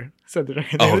Culture. So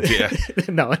yeah.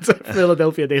 No, it's a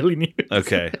Philadelphia Daily News.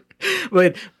 Okay.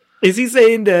 But is he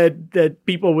saying that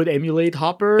people would emulate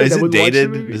Hopper? Is it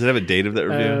dated? Does it have a date of that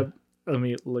review? Let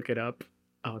me look it up.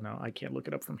 Oh, no, I can't look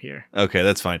it up from here. Okay,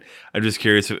 that's fine. I'm just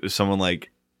curious if someone like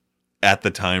at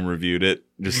the time reviewed it.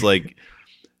 Just like...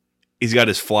 He's got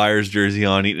his Flyers jersey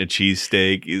on, eating a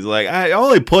cheesesteak. He's like,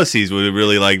 only pussies would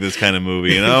really like this kind of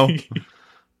movie, you know?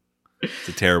 It's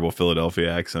a terrible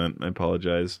Philadelphia accent. I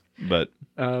apologize. But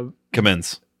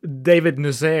commence. David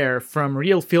Nuzair from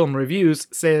Real Film Reviews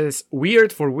says,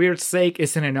 weird for weird's sake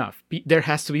isn't enough. There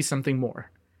has to be something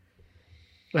more.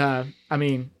 I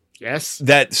mean, yes.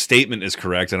 That statement is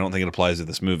correct. I don't think it applies to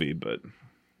this movie, but...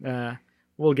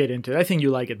 we'll get into it. I think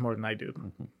you like it more than I do.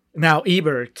 Mm-hmm. Now,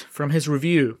 Ebert, from his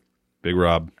review... Big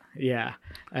Rob. Yeah.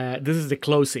 This is the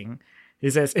closing. He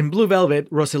says, in Blue Velvet,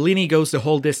 Rossellini goes the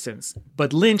whole distance,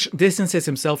 but Lynch distances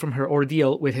himself from her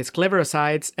ordeal with his clever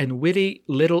asides and witty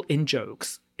little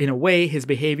in-jokes. In a way, his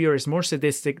behavior is more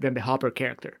sadistic than the Hopper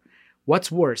character.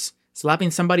 What's worse,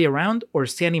 slapping somebody around or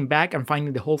standing back and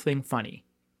finding the whole thing funny?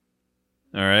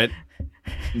 All right.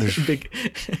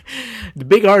 The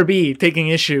big RB taking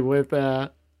issue with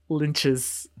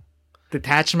Lynch's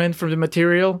detachment from the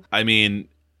material. I mean,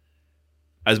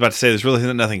 I was about to say there's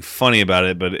really nothing funny about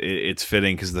it, but it's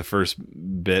fitting because the first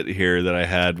bit here that I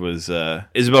had was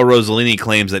Isabel Rossellini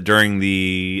claims that during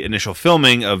the initial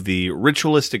filming of the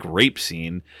ritualistic rape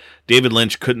scene, David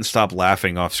Lynch couldn't stop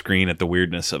laughing off screen at the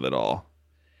weirdness of it all.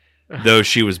 Though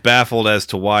she was baffled as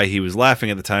to why he was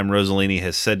laughing at the time, Rossellini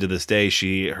has said to this day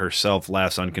she herself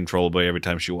laughs uncontrollably every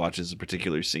time she watches a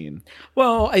particular scene.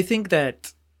 Well, I think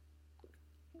that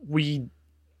we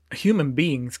human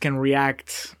beings can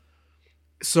react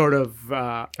sort of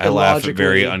I laugh at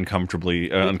very illogically.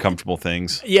 uncomfortable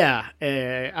things. Yeah,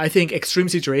 I think extreme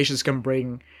situations can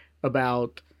bring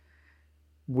about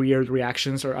weird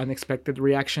reactions or unexpected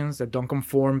reactions that don't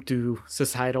conform to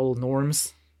societal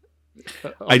norms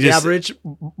on the average.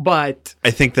 But I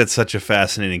think that's such a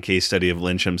fascinating case study of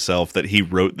Lynch himself that he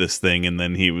wrote this thing and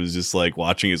then he was just like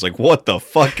watching. He's like, "What the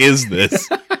fuck is this?"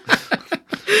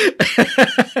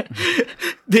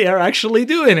 They are actually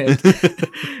doing it.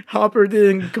 Hopper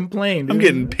didn't complain. I'm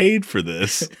getting paid for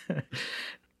this.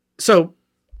 So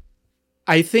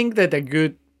I think that a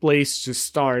good place to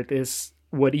start is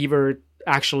what Ebert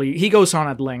actually, he goes on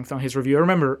at length on his review. I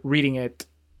remember reading it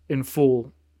in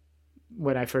full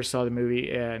when I first saw the movie,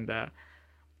 and I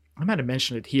might have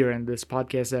mentioned it here in this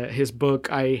podcast. His book,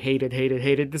 I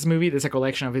hated this movie. There's a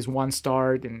collection of his 1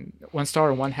 star and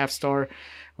 1.5 star,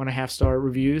 1.5 star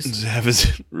reviews. Does it have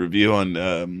his review on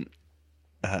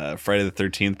Friday the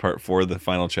 13th, part 4, the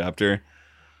final chapter?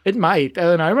 It might. I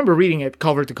don't know. I remember reading it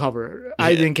cover to cover.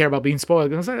 I didn't care about being spoiled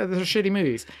because those are shitty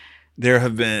movies. There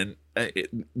have been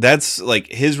that's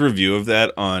like his review of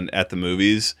that on At the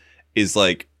Movies is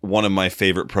like one of my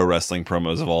favorite pro wrestling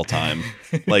promos of all time.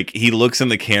 Like he looks in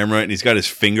the camera and he's got his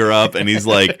finger up and he's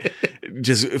like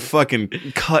just fucking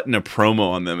cutting a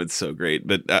promo on them. It's so great.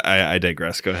 But I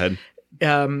digress. Go ahead.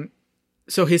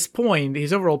 So his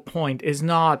overall point is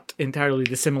not entirely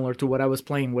dissimilar to what I was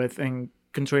playing with in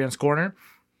Contrarian's Corner.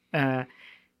 I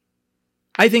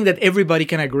think that everybody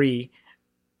can agree,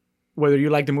 whether you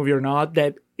like the movie or not,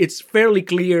 that it's fairly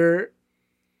clear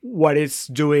what it's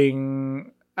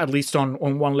doing, at least on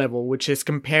one level, which is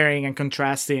comparing and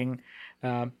contrasting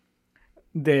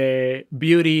the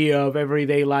beauty of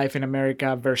everyday life in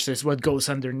America versus what goes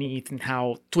underneath and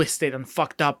how twisted and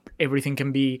fucked up everything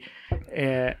can be.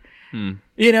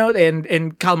 You know,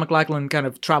 and Kyle MacLachlan kind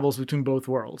of travels between both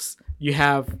worlds.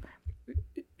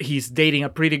 He's dating a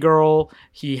pretty girl.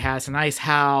 He has a nice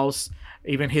house.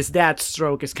 Even his dad's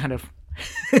stroke is kind of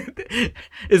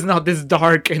is not this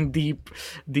dark and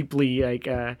deeply like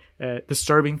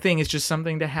disturbing thing. It's just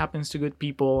something that happens to good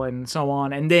people and so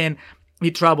on. And then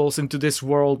he travels into this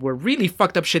world where really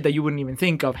fucked up shit that you wouldn't even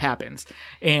think of happens.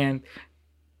 And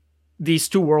these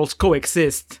two worlds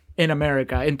coexist in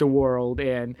America, in the world,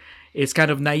 and it's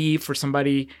kind of naive for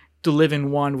somebody to live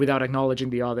in one without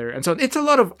acknowledging the other. And so it's a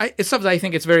lot of it's stuff that I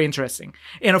think it's very interesting.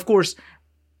 And of course,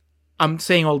 I'm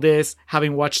saying all this,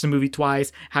 having watched the movie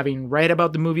twice, having read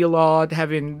about the movie a lot,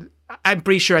 I'm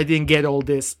pretty sure I didn't get all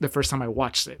this the first time I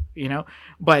watched it, you know?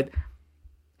 But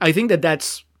I think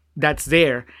that's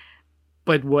there.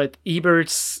 But what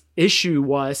Ebert's issue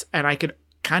was, and I could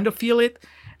kind of feel it,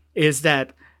 is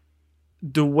that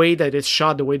the way that it's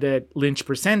shot, the way that Lynch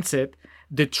presents it,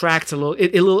 detracts a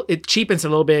little, it cheapens a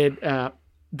little bit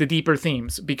the deeper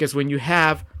themes. Because when you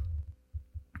have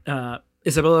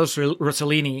Isabella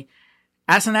Rossellini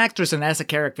as an actress and as a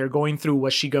character going through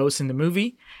what she goes in the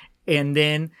movie, and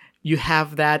then you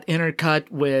have that intercut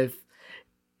with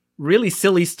really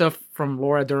silly stuff from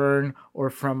Laura Dern or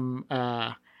from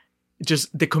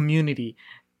just the Community,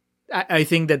 I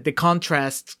think that the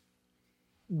contrast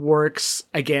works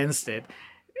against it.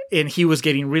 And he was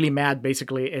getting really mad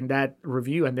basically in that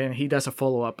review, and then he does a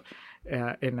follow-up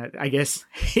and I guess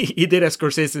he did a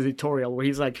Scorsese editorial where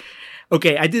he's like,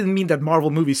 okay, I didn't mean that Marvel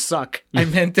movies suck. I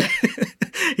meant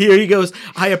here he goes,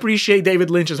 I appreciate David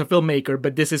Lynch as a filmmaker,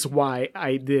 but this is why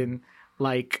I didn't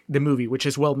like the movie, which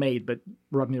is well made but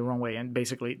rubbed me the wrong way. And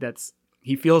basically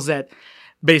he feels that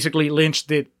basically Lynch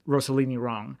did Rossellini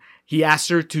wrong. He asked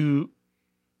her to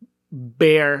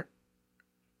bear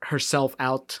herself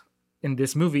out in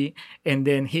this movie, and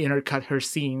then he intercut her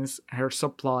scenes, her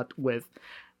subplot with,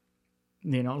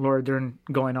 you know, Laura Dern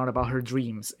going on about her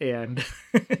dreams. And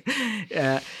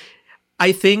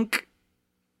I think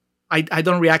I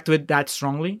don't react to it that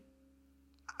strongly.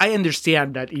 I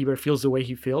understand that Ebert feels the way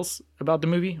he feels about the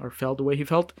movie, or felt the way he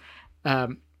felt.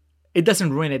 it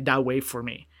doesn't ruin it that way for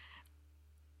me.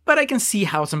 But I can see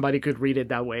how somebody could read it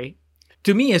that way.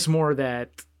 To me, it's more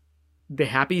that the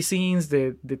happy scenes,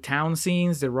 the town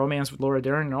scenes, the romance with Laura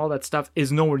Dern and all that stuff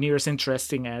is nowhere near as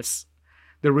interesting as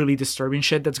the really disturbing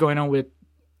shit that's going on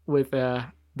with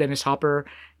Dennis Hopper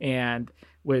and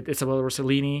with Isabella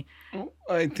Rossellini.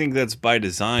 I think that's by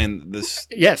design.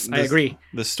 I agree.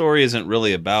 The story isn't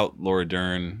really about Laura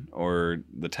Dern or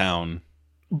the town.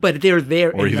 But they're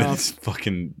there or even enough. his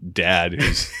fucking dad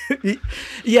who's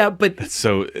Yeah, but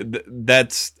so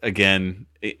that's again,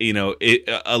 you know,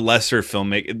 a lesser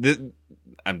filmmaker.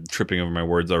 I'm tripping over my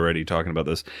words already talking about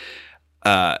this.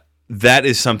 That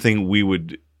is something we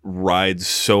would ride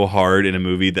so hard in a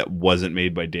movie that wasn't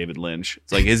made by David Lynch.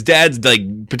 It's like his dad's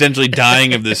like potentially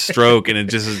dying of this stroke, and it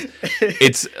just is,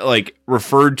 it's like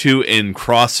referred to in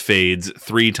crossfades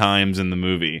 3 times in the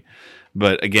movie.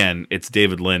 But again, it's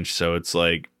David Lynch, so it's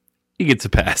like he gets a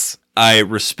pass. I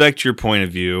respect your point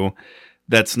of view.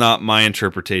 That's not my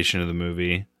interpretation of the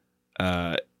movie.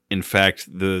 In fact,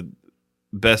 the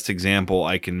best example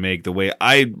I can make, the way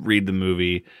I read the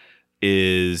movie,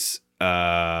 is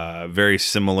very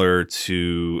similar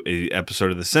to an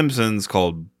episode of The Simpsons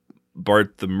called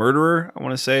Bart the Murderer, I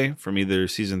want to say, from either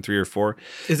season 3 or 4.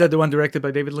 Is that the one directed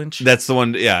by David Lynch? That's the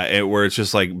one, yeah, where it's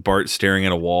just like Bart staring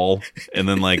at a wall, and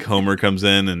then like Homer comes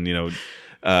in and, you know,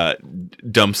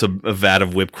 dumps a vat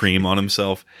of whipped cream on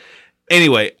himself.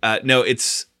 Anyway, no,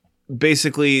 it's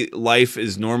basically life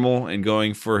is normal and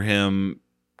going for him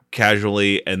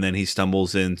casually, and then he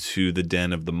stumbles into the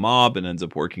den of the mob and ends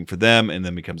up working for them, and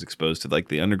then becomes exposed to like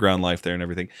the underground life there and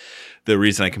everything. The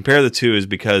reason I compare the two is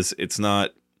because it's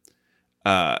not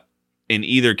in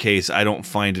either case, I don't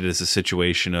find it as a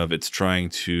situation of it's trying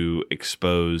to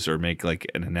expose or make like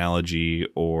an analogy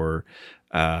or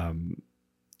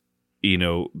you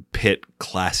know, pit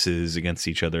classes against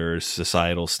each other or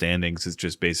societal standings. It's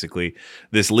just basically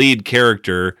this lead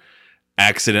character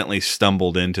accidentally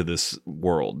stumbled into this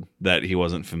world that he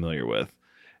wasn't familiar with.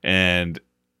 And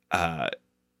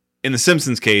in the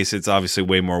Simpsons case, it's obviously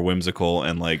way more whimsical,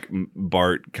 and like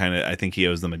Bart kind of, I think he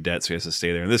owes them a debt, so he has to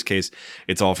stay there. In this case,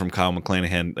 it's all from Kyle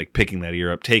MacLachlan, like picking that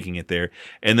ear up, taking it there,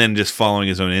 and then just following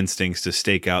his own instincts to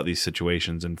stake out these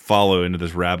situations and follow into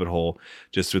this rabbit hole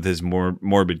just with his more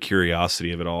morbid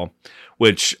curiosity of it all,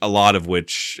 which a lot of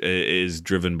which is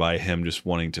driven by him just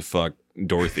wanting to fuck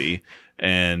Dorothy.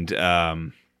 And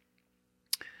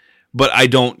but I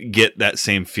don't get that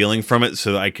same feeling from it,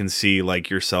 so I can see like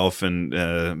yourself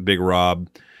and Big Rob,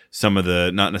 some of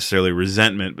the, not necessarily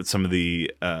resentment, but some of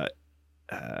the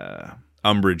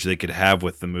umbrage they could have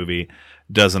with the movie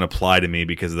doesn't apply to me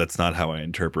because that's not how I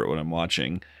interpret what I'm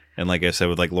watching. And like I said,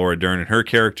 with like Laura Dern and her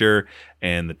character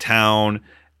and the town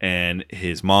and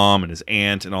his mom and his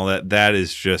aunt and all that, that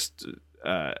is just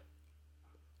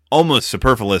almost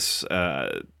superfluous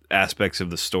aspects of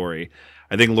the story.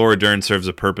 I think Laura Dern serves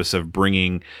a purpose of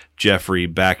bringing Jeffrey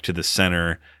back to the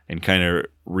center and kind of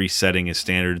resetting his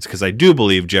standards, because I do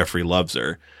believe Jeffrey loves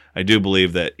her. I do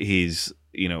believe that he's,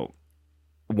 you know,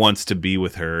 wants to be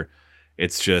with her.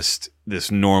 It's just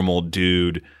this normal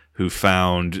dude who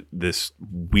found this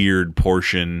weird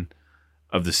portion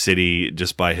of the city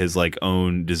just by his like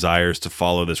own desires to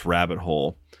follow this rabbit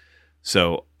hole.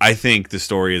 So I think the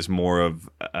story is more of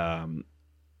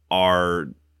our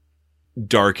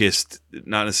darkest,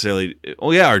 not necessarily,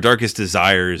 our darkest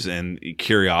desires and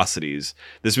curiosities.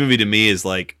 This movie to me is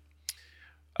like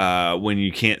when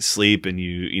you can't sleep and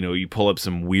you pull up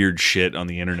some weird shit on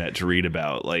the internet to read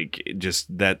about, like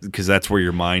just that, because that's where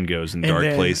your mind goes in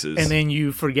dark places. And then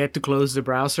you forget to close the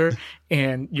browser,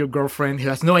 and your girlfriend, who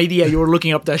has no idea you were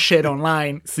looking up that shit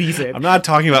online, sees it. I'm not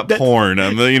talking about porn.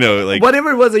 I'm like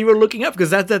whatever it was that you were looking up, because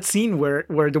that's that scene where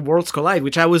the worlds collide,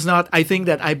 which I was not. I think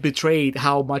that I betrayed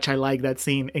how much I like that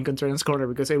scene in Contrarian's Corner,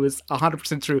 because it was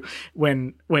 100% true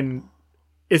when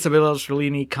Isabella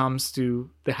Rossellini comes to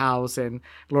the house and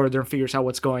Laura Dern figures out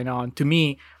what's going on. To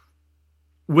me,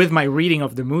 with my reading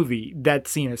of the movie, that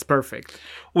scene is perfect.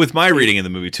 With my reading of the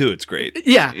movie too, it's great.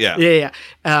 Yeah.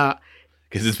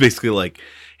 Because it's basically like,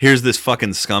 here's this fucking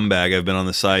scumbag I've been on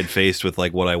the side faced with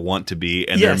like what I want to be,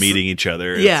 and they're meeting each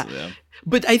other. Yeah.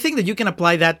 But I think that you can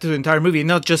apply that to the entire movie,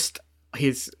 not just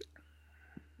his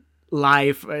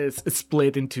life is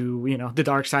split into, the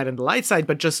dark side and the light side,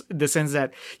 but just the sense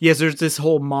that, yes, there's this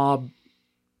whole mob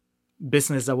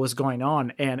business that was going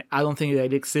on, and I don't think that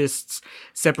it exists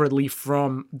separately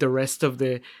from the rest of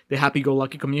the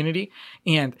happy-go-lucky community.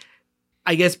 And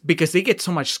I guess because they get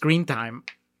so much screen time,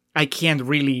 I can't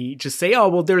really just say, oh,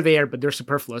 well, they're there, but they're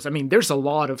superfluous. I mean, there's a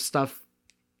lot of stuff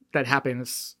that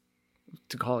happens,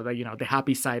 to call it, the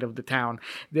happy side of the town.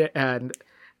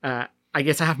 I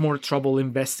guess I have more trouble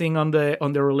investing on the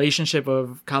relationship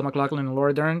of Kyle MacLachlan and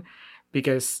Laura Dern,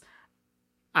 because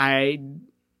I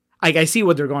see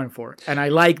what they're going for, and I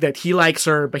like that he likes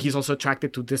her, but he's also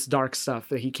attracted to this dark stuff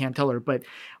that he can't tell her. But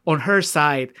on her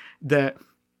side, the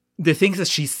things that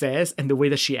she says and the way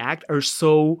that she acts are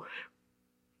so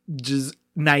just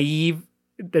naive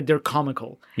that they're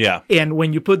comical. Yeah. And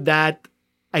when you put that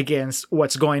against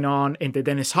what's going on in the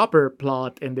Dennis Hopper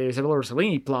plot and the Isabella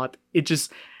Rossellini plot, it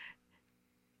just,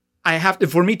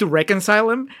 for me to reconcile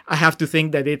them, I have to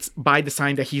think that it's by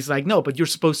design, that he's like, no, but you're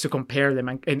supposed to compare them.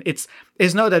 And it's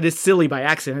not that it's silly by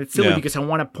accident. It's silly because I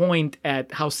want to point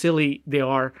at how silly they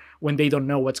are when they don't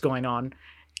know what's going on.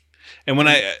 And when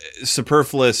I said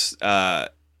superfluous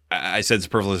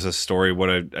as a story, what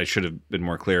I should have been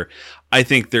more clear. I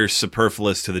think they're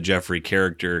superfluous to the Jeffrey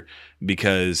character,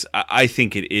 because I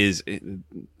think it's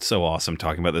so awesome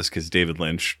talking about this, because David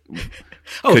Lynch.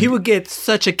 He would get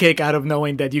such a kick out of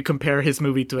knowing that you compare his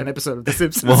movie to an episode of The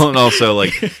Simpsons. Well, and also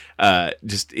like,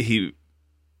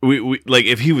 we like,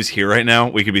 if he was here right now,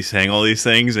 we could be saying all these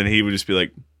things, and he would just be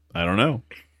like, I don't know.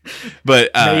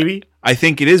 But maybe I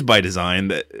think it is by design,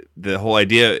 that the whole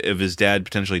idea of his dad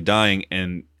potentially dying,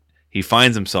 and he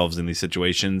finds himself in these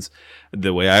situations.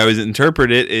 The way I always interpret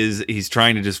it is he's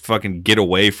trying to just fucking get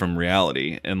away from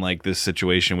reality, and like this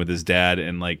situation with his dad,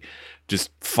 and like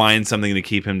just find something to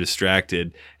keep him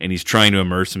distracted. And he's trying to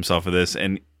immerse himself in this.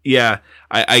 And yeah,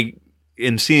 I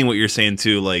in seeing what you're saying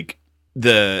too, like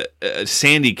the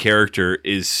Sandy character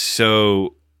is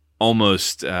so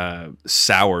almost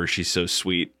sour. She's so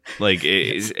sweet. Like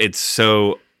it's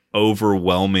so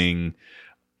overwhelming.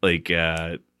 Like,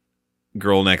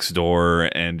 girl next door,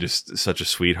 and just such a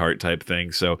sweetheart type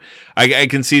thing. So I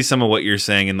can see some of what you're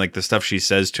saying, and like the stuff she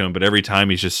says to him, but every time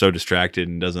he's just so distracted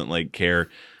and doesn't like care.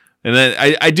 And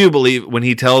then I do believe when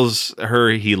he tells her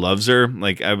he loves her,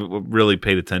 like I really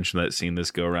paid attention to that scene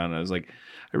this go around. I was like,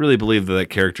 I really believe that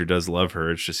character does love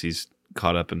her. It's just he's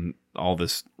caught up in all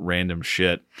this random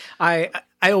shit. I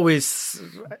always,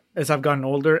 as I've gotten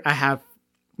older, I have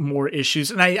more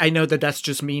issues, and I know that that's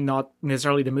just me, not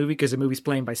necessarily the movie, because the movie's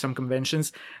playing by some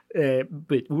conventions, but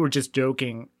we were just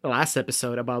joking last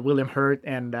episode about William Hurt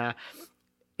and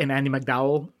Andy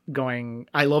McDowell going,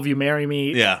 I love you, marry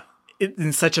me,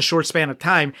 in such a short span of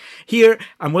time. Here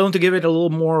I'm willing to give it a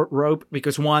little more rope,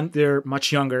 because one, they're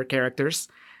much younger characters,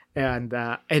 and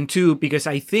two, because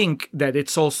I think that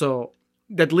it's also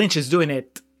that Lynch is doing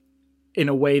it in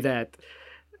a way that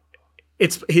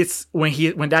it's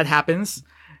when that happens,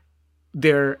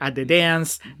 they're at the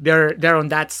dance, they're on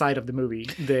that side of the movie.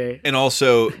 And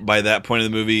also by that point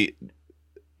of the movie,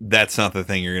 that's not the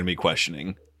thing you're going to be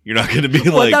questioning. You're not going to be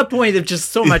like, at that point, if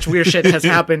just so much weird shit has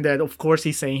happened that of course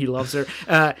he's saying he loves her.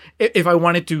 If I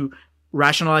wanted to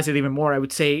rationalize it even more, I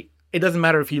would say it doesn't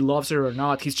matter if he loves her or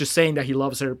not. He's just saying that he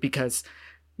loves her because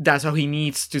that's how he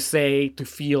needs to say to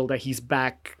feel that he's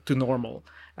back to normal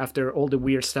after all the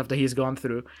weird stuff that he's gone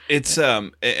through. It's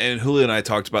and Julio and I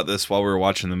talked about this while we were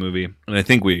watching the movie, and I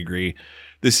think we agree.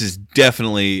 This is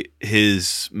definitely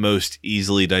his most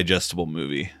easily digestible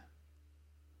movie.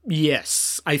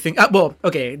 Yes, I think. Well,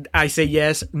 okay, I say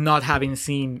yes, not having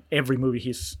seen every movie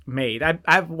he's made.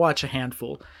 I've watched a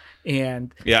handful,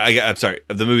 and yeah, I'm sorry.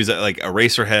 The movies like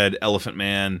Eraserhead, Elephant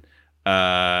Man.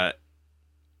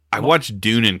 I watched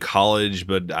Dune in college,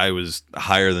 but I was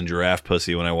higher than Giraffe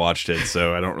Pussy when I watched it,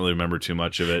 so I don't really remember too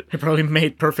much of it. It probably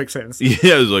made perfect sense.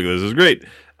 Yeah, I was like, this is great.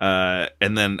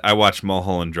 And then I watched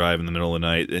Mulholland Drive in the middle of the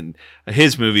night, and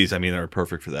his movies, I mean, are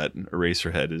perfect for that.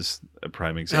 Eraserhead is a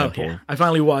prime example. Oh, yeah. I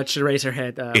finally watched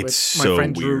Eraserhead it's with my so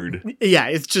friend weird. Drew. Yeah,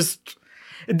 it's just...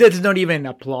 There's not even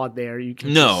a plot there. You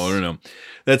can No.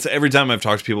 That's every time I've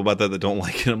talked to people about that don't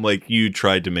like it, I'm like, you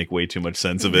tried to make way too much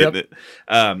sense of it.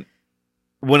 Yep.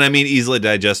 When I mean easily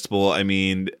digestible, I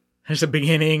mean... There's a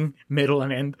beginning, middle,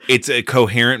 and end. It's a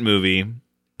coherent movie,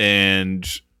 and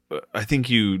I think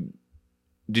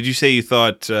Did you say you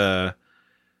thought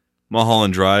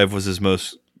Mulholland Drive was his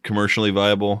most commercially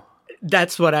viable?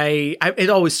 That's what it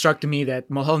always struck to me that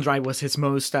Mulholland Drive was his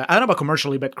most, I don't know about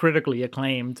commercially, but critically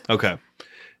acclaimed. Okay.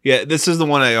 Yeah, this is the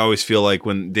one I always feel like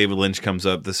when David Lynch comes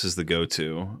up, this is the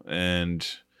go-to. And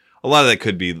a lot of that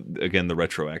could be, again, the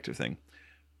retroactive thing.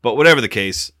 But whatever the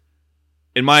case,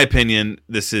 in my opinion,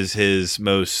 this is his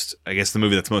most, I guess, the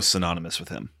movie that's most synonymous with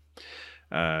him.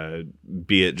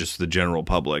 Be it just the general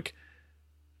public.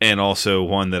 And also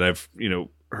one that I've,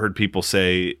 heard people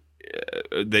say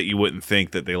that you wouldn't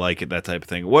think that they like it, that type of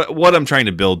thing. What I'm trying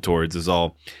to build towards is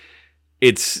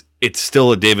it's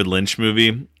still a David Lynch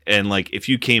movie. And like, if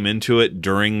you came into it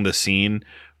during the scene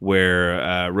where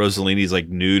Rossellini's like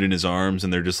nude in his arms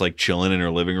and they're just like chilling in her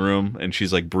living room and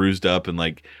she's like bruised up and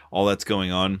like all that's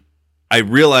going on. I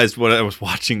realized when I was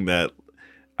watching that,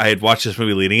 I had watched this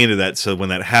movie leading into that, so when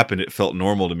that happened, it felt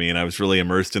normal to me, and I was really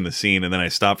immersed in the scene. And then I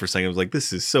stopped for a second. I was like,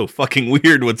 "This is so fucking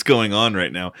weird. What's going on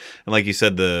right now?" And like you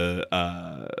said, the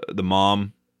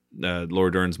mom,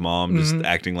 Laura Dern's mom, just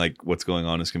acting like what's going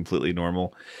on is completely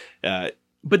normal.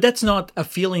 But that's not a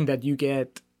feeling that you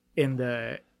get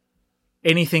in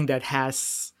anything that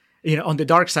has, you know, on the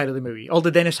dark side of the movie. All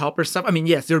the Dennis Hopper stuff. I mean,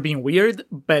 yes, they're being weird,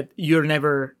 but you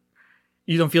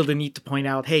don't feel the need to point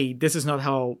out, hey, this is not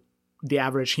how the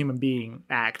average human being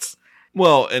acts.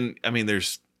 Well, and I mean,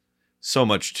 there's so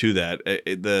much to that.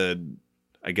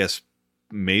 I guess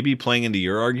maybe playing into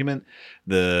your argument,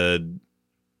 the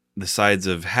sides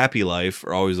of Happy Life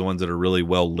are always the ones that are really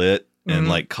well lit and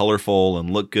like colorful and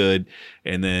look good.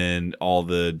 And then all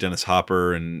the Dennis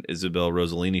Hopper and Isabel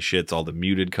Rossellini shits, all the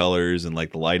muted colors and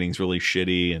like the lighting's really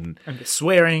shitty and the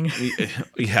swearing.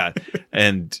 Yeah.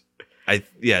 And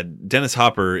Dennis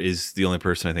Hopper is the only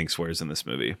person I think swears in this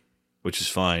movie, which is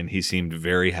fine. He seemed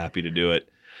very happy to do it.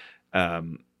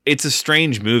 It's a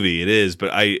strange movie. It is,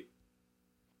 but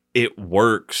it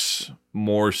works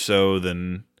more so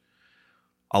than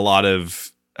a lot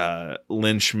of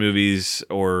Lynch movies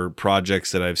or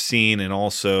projects that I've seen. And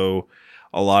also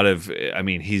a lot of, I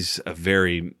mean, he's a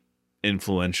very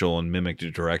influential and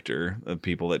mimicked director of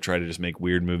people that try to just make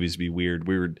weird movies be weird.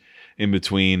 We were in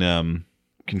between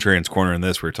Contrarian's Corner and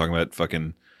this. We were talking about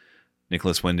fucking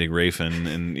Nicholas Winding Refn,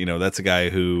 and you know that's a guy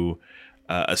who,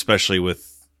 especially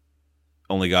with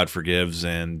Only God Forgives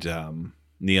and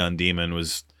Neon Demon,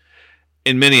 was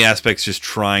in many aspects just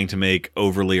trying to make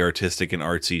overly artistic and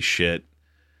artsy shit.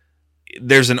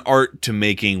 There's an art to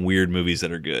making weird movies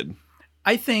that are good.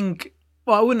 I think,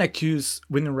 well, I wouldn't accuse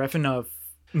Winding Refn of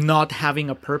not having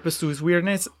a purpose to his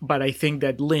weirdness, but I think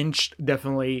that Lynch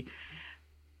definitely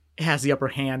has the upper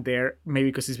hand there, maybe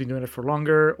because he's been doing it for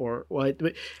longer or what.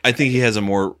 But I think he has a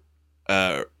more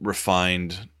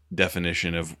refined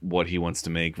definition of what he wants to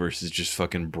make versus just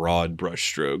fucking broad brush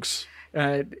strokes.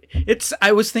 I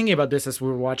was thinking about this as we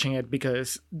were watching it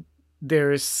because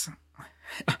there's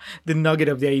the nugget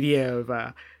of the idea of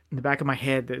in the back of my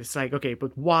head that it's like, okay,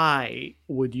 but why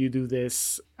would you do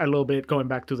this? A little bit going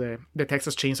back to the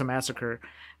Texas Chainsaw Massacre,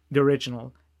 the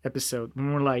original episode,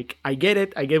 when we're like, I get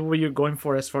it, I get what you're going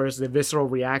for as far as the visceral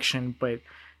reaction, but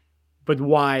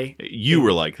why? You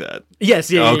were like that.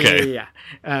 Yes, okay. Yeah.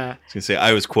 I was gonna say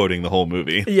I was quoting the whole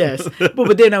movie. Yes,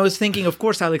 but then I was thinking, of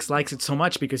course, Alex likes it so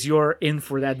much because you're in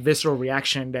for that visceral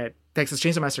reaction that Texas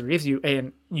Chainsaw Massacre gives you,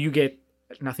 and you get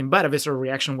nothing but a visceral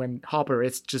reaction when Hopper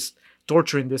is just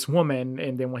torturing this woman,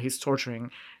 and then when he's torturing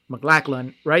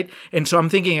McLachlan, right? And so I'm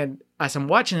thinking, as I'm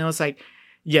watching, I was like,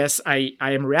 yes, I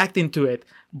am reacting to it,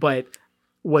 but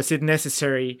was it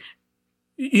necessary?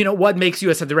 You know, what makes you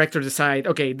as a director decide,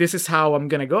 okay, this is how I'm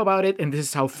going to go about it, and this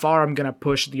is how far I'm going to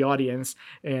push the audience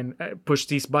and push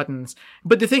these buttons.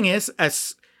 But the thing is,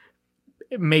 as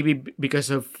maybe because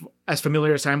of as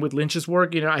familiar as I am with Lynch's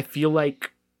work, you know, I feel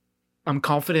like I'm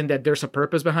confident that there's a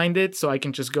purpose behind it, so I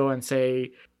can just go and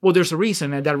say, well, there's a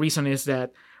reason, and that reason is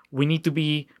that we need to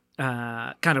be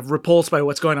kind of repulsed by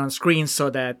what's going on screen so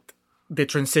that the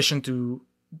transition to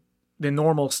the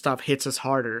normal stuff hits us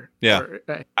harder. Yeah.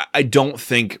 I don't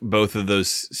think both of those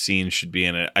scenes should be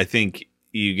in it. I think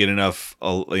you get enough,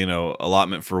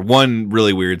 allotment for one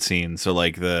really weird scene. So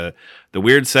like the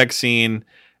weird sex scene,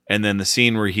 and then the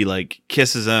scene where he like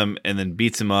kisses him and then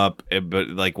beats him up, but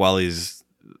like while he's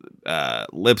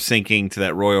lip syncing to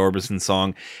that Roy Orbison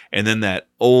song, and then that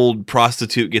old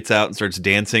prostitute gets out and starts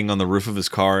dancing on the roof of his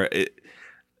car.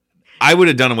 I would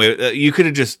have done away with it. You could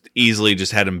have just easily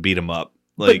just had him beat him up.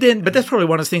 Like, but that's probably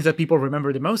one of the things that people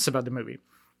remember the most about the movie.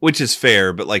 Which is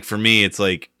fair, but like for me, it's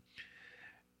like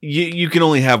you can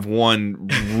only have one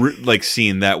like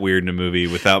scene that weird in a movie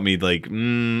without me like.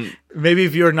 Maybe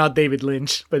if you're not David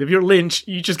Lynch, but if you're Lynch,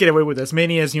 you just get away with as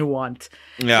many as you want.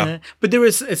 Yeah. But there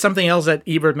is something else that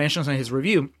Ebert mentions in his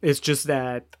review. It's just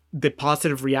that the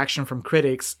positive reaction from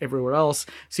critics everywhere else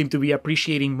seemed to be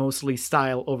appreciating mostly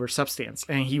style over substance.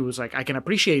 And he was like, I can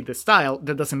appreciate the style.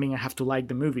 That doesn't mean I have to like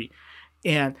the movie.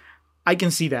 And I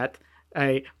can see that.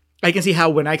 I can see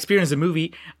how when I experience the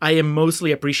movie, I am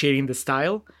mostly appreciating the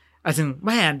style. As in,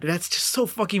 man, that's just so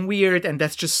fucking weird. And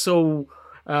that's just so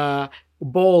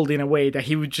bold in a way that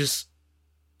he would just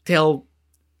tell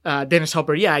Dennis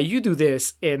Hopper, yeah, you do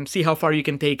this and see how far you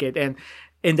can take it. And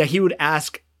that he would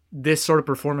ask this sort of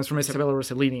performance from Isabella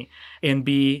Rossellini and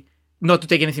be, not to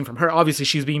take anything from her. Obviously,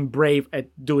 she's being brave at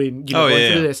doing,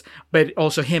 going through this. But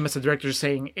also him as a director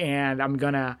saying, and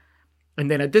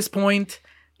then at this point,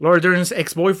 Laura Dern's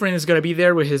ex-boyfriend is gonna be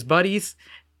there with his buddies.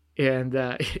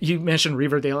 And you mentioned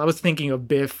Riverdale. I was thinking of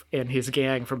Biff and his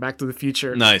gang from Back to the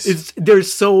Future. Nice. They're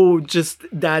so just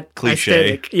that Cliche.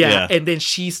 aesthetic. Yeah. Yeah. And then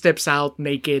she steps out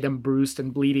naked and bruised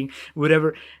and bleeding,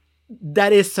 whatever.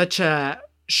 That is such a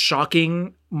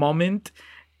shocking moment,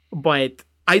 but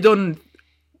I don't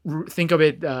think of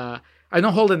it. I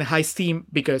don't hold it in high esteem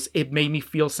because it made me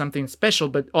feel something special.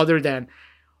 But other than,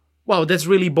 wow, that's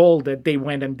really bold that they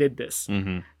went and did this.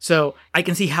 Mm-hmm. So I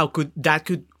can see how that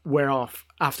could wear off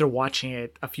after watching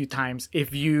it a few times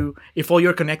if all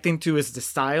you're connecting to is the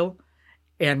style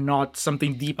and not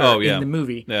something deeper in the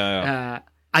movie. Yeah.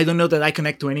 I don't know that I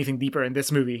connect to anything deeper in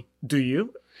this movie. Do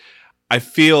you? I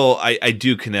feel I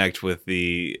do connect with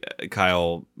the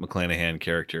Kyle MacLachlan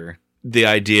character. The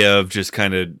idea of just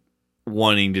kind of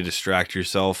wanting to distract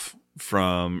yourself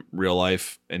from real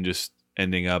life and just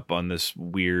ending up on this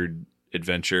weird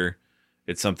adventure.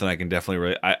 It's something I can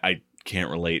definitely I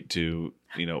can't relate to,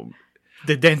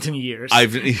 the Denton years.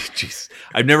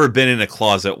 I've never been in a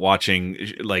closet watching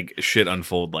like shit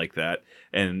unfold like that.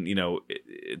 And,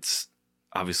 it's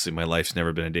obviously my life's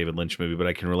never been a David Lynch movie, but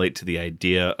I can relate to the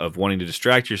idea of wanting to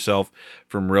distract yourself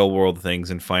from real world things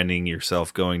and finding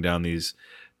yourself going down these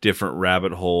different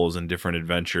rabbit holes and different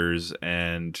adventures,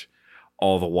 and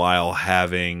all the while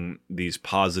having these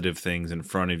positive things in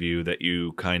front of you that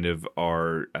you kind of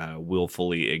are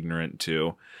willfully ignorant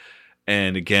to.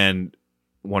 And again,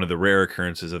 one of the rare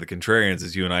occurrences of the Contrarians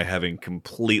is you and I having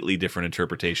completely different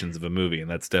interpretations of a movie, and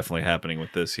that's definitely happening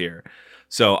with this here.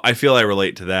 So I feel I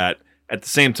relate to that. At the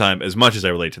same time, as much as I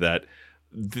relate to that,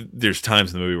 there's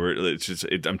times in the movie where it's just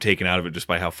I'm taken out of it just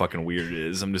by how fucking weird it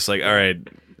is. I'm just like, all right.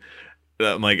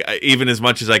 I'm like, even as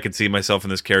much as I could see myself in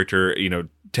this character,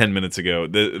 10 minutes ago,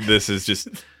 this is just.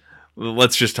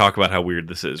 Let's just talk about how weird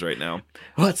this is right now.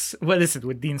 What is it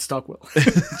with Dean Stockwell?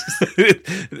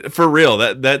 For real,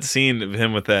 that scene of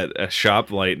him with that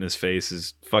shop light in his face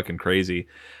is fucking crazy.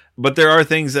 But there are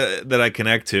things that I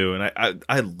connect to, and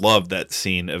I love that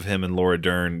scene of him and Laura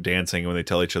Dern dancing when they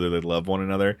tell each other they love one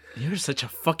another. You're such a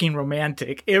fucking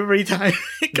romantic. Every time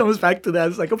it comes back to that,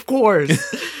 it's like, of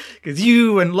course, because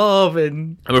you and love,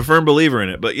 and I'm a firm believer in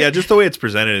it. But yeah, just the way it's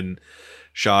presented and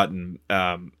shot, and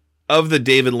of the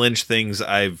David Lynch things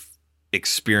I've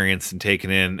experienced and taken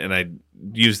in, and I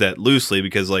use that loosely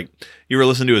because, like, you ever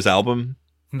listen to his album?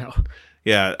 No.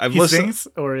 Yeah, I've he listened. Sings,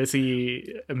 or is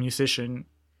he a musician?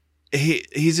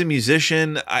 He's a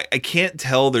musician. I can't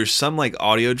tell. There's some like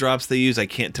audio drops they use. I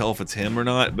can't tell if it's him or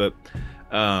not, but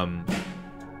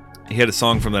he had a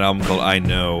song from that album called I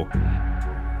Know.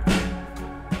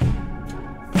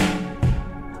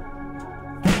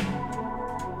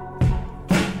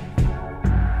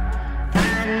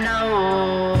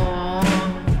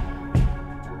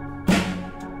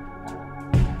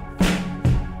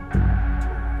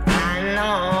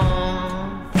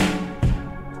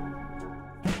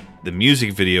 The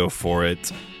music video for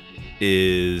it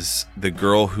is the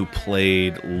girl who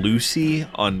played Lucy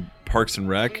on Parks and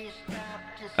Rec.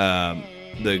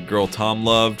 The girl Tom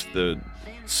loved, the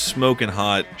smoking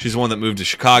hot. She's the one that moved to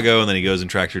Chicago, and then he goes and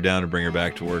tracks her down to bring her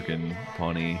back to work in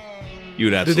Pawnee. You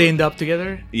would absolutely. Do they end up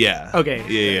together? Yeah.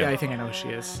 Okay. Yeah. I think I know who she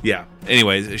is. Yeah.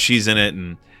 Anyways, she's in it,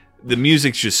 and the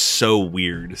music's just so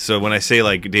weird. So when I say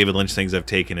like David Lynch things I've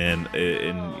taken in,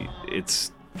 and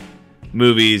it's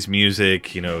movies,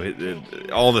 music,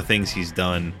 all the things he's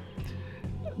done.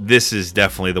 This is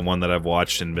definitely the one that I've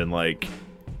watched and been like,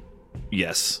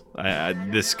 yes,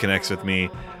 this connects with me.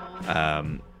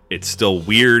 It's still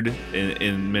weird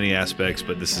in many aspects,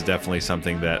 but this is definitely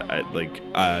something that I like.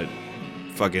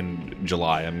 Fucking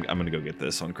July, I'm gonna go get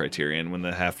this on Criterion when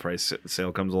the half price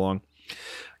sale comes along.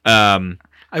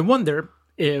 I wonder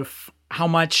if how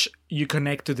much you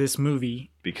connect to this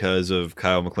movie because of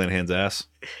Kyle MacLachlan's ass.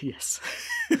 Yes.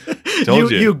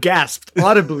 Told you. You gasped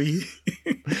audibly.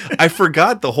 I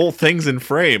forgot the whole thing's in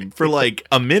frame for like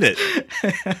a minute.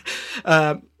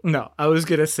 No, I was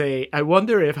gonna say I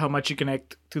wonder if how much you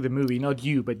connect to the movie, not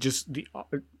you, but just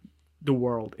the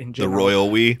world in general.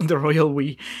 The royal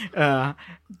we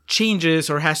changes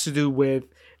or has to do with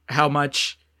how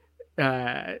much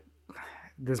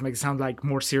this makes it sound like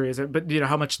more serious, but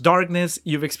how much darkness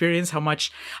you've experienced, how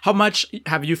much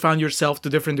have you found yourself to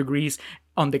different degrees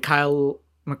on the Kyle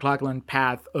MacLachlan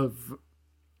path of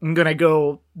I'm gonna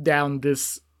go down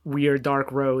this weird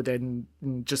dark road and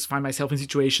just find myself in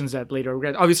situations that later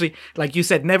regret. Obviously, like you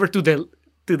said, never to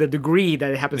to the degree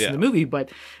that it happens in the movie,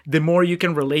 but the more you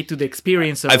can relate to the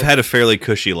experience of... I've had a fairly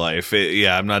cushy life.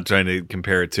 I'm not trying to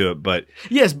compare it to it, but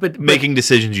yes, but making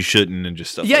decisions you shouldn't and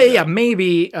just stuff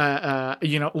maybe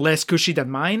less cushy than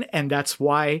mine, and that's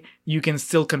why you can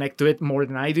still connect to it more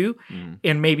than I do,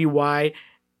 and maybe why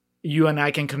you and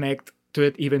I can connect to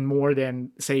it even more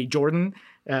than, say, Jordan.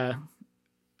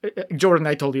 Jordan,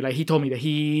 I told you, like, he told me that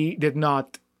he did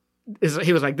not...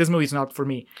 He was like, this movie's not for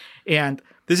me. And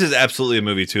this is absolutely a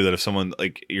movie too that if someone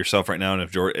like yourself right now, and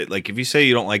if Jordan, like, if you say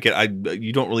you don't like it,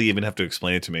 you don't really even have to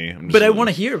explain it to me. But I want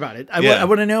to hear about it. I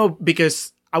want to know,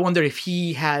 because I wonder if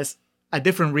he has a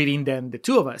different reading than the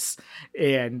two of us.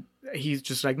 And he's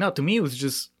just like, no, to me it was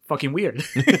just fucking weird.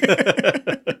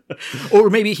 Or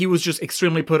maybe he was just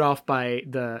extremely put off by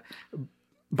the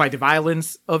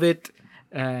violence of it.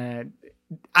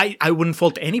 I wouldn't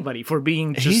fault anybody for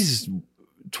being just... He's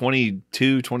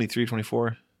 22, 23,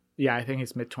 24? Yeah, I think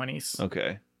he's mid-20s.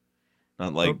 Okay.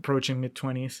 Not like... approaching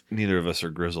mid-20s. Neither of us are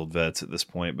grizzled vets at this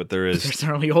point, but there is... They're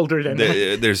certainly older than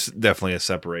there's definitely a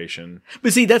separation.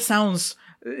 But see, that sounds...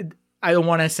 I don't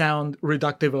want to sound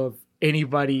reductive of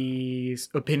anybody's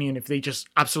opinion if they just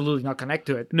absolutely not connect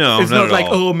to it. No, it's not not at like,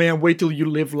 all. oh man, wait till you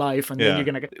live life and then you're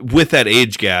gonna get... With that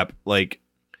age gap, like,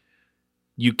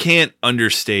 you can't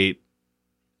understate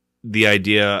the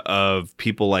idea of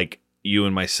people like you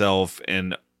and myself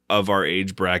and of our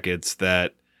age brackets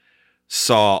that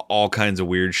saw all kinds of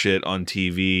weird shit on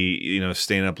TV,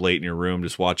 staying up late in your room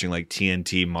just watching like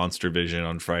TNT Monster Vision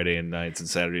on Friday nights and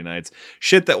Saturday nights.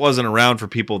 Shit that wasn't around for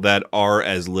people that are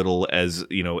as little as,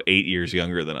 8 years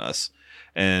younger than us.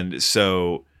 And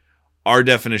so our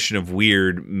definition of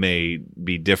weird may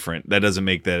be different. That doesn't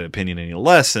make that opinion any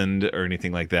lessened or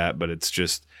anything like that, but it's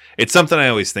something I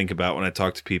always think about when I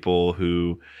talk to people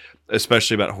who,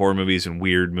 especially about horror movies and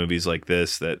weird movies like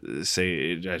this, that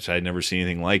say, I'd never seen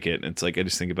anything like it. And it's like, I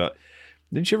just think about,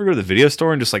 didn't you ever go to the video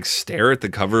store and just like stare at the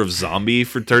cover of Zombie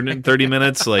for 30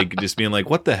 minutes? Like, just being like,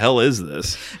 what the hell is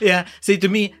this? Yeah. See, to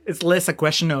me, it's less a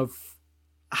question of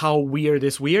how weird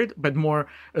is weird, but more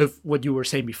of what you were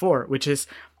saying before, which is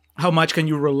how much can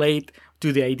you relate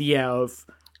to the idea of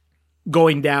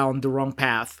going down the wrong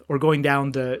path or going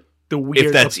down the weird,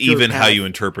 if that's even path. How you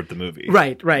interpret the movie.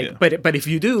 Right. Yeah. But if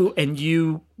you do and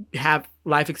you have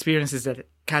life experiences that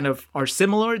kind of are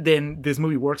similar, then this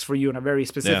movie works for you on a very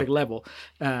specific level.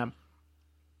 To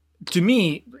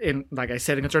me, and like I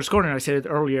said in Concerns Corner, I said it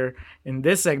earlier in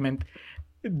this segment,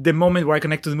 the moment where I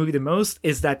connect to the movie the most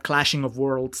is that clashing of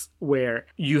worlds where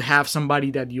you have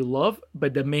somebody that you love,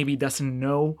 but that maybe doesn't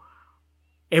know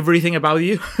everything about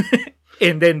you.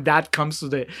 And then that comes to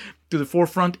the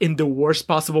forefront in the worst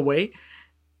possible way.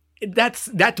 That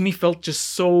to me felt just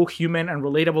so human and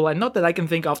relatable. And not that I can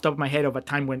think off the top of my head of a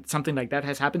time when something like that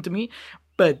has happened to me,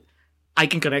 but I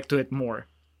can connect to it more.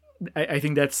 I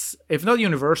think that's, if not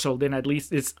universal, then at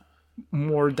least it's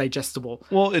more digestible.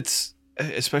 Well, it's,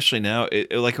 especially now,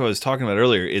 like I was talking about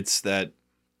earlier, it's that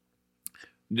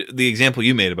the example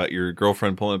you made about your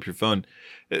girlfriend pulling up your phone.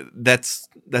 That's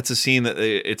a scene that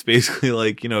it's basically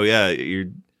like, your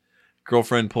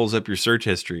girlfriend pulls up your search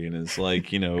history and is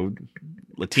like,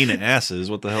 Latina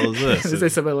asses. What the hell is this? It's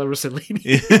Isabella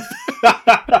Rossellini.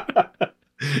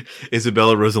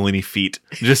 Isabella Rossellini feet.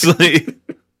 Just like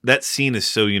that scene is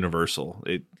so universal.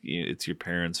 It's your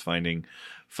parents finding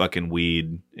fucking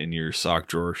weed in your sock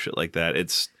drawer, shit like that.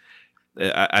 It's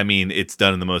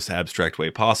done in the most abstract way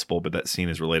possible, but that scene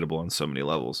is relatable on so many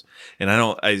levels. And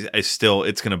I still,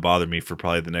 it's going to bother me for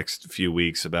probably the next few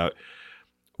weeks about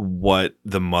what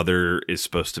the mother is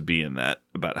supposed to be in that,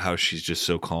 about how she's just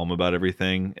so calm about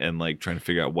everything and like trying to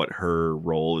figure out what her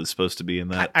role is supposed to be in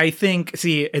that. I think,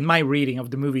 see, in my reading of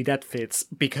the movie, that fits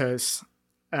because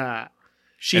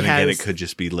she and has... again, it could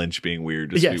just be Lynch being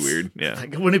weird, just be weird. Yeah.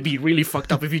 Like, wouldn't it be really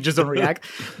fucked up if you just don't react?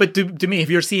 But to me,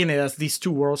 if you're seeing it as these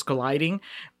two worlds colliding,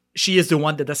 she is the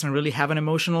one that doesn't really have an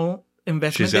emotional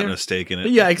investment. She's got no stake in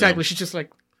it. Yeah, exactly. No. She's just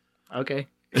like, okay,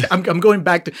 I'm going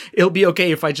back to, it'll be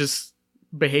okay if I just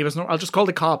behave as normal. I'll just call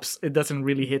the cops. It doesn't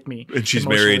really hit me. And she's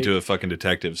married to a fucking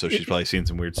detective, so she's probably seen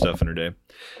some weird stuff in her day.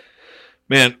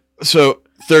 Man, so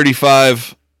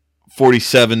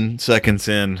 47 seconds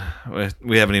in,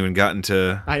 we haven't even gotten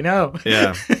to... I know.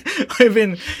 Yeah. we've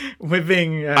been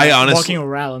walking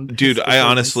around. Dude, I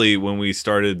honestly, when we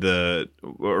started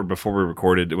or before we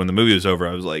recorded, when the movie was over,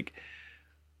 I was like,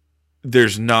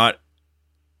 there's not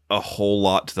a whole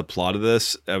lot to the plot of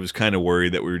this. I was kind of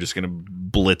worried that we were just going to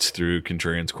blitz through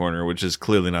Contrarian's Corner, which is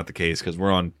clearly not the case because we're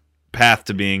on path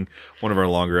to being one of our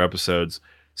longer episodes.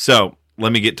 So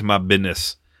let me get to my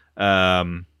business. I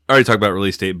already talked about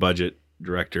release date, budget,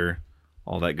 director,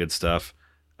 all that good stuff.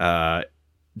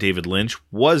 David Lynch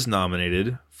was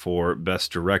nominated for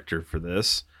Best Director for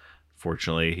this.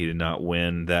 Fortunately, he did not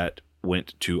win. That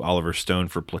went to Oliver Stone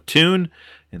for Platoon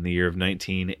in the year of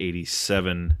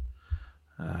 1987.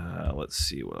 Let's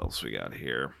see what else we got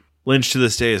here. Lynch to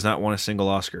this day has not won a single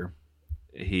Oscar.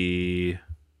 Let's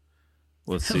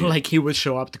see. Like he would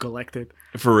show up to collect it.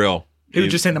 For real. He would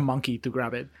just send a monkey to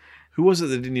grab it. Who was it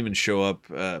that didn't even show up?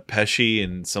 Pesci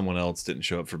and someone else didn't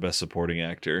show up for Best Supporting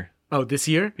Actor. Oh, this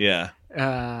year? Yeah.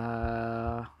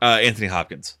 Anthony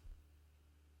Hopkins.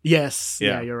 Yes. Yeah.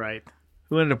 Yeah, you're right.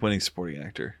 Who ended up winning Supporting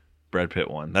Actor? Brad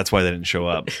Pitt won. That's why they didn't show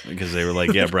up, because they were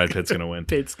like, yeah, Brad Pitt's going to win.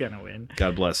 Pitt's going to win.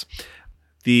 God bless.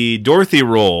 The Dorothy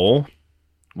role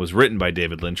was written by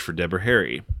David Lynch for Deborah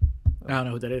Harry. I don't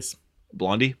know who that is.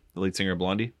 Blondie, the lead singer of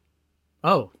Blondie.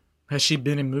 Oh, has she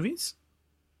been in movies?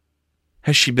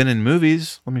 Has she been in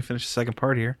movies? Let me finish the second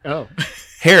part here. Oh.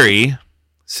 Harry,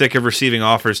 sick of receiving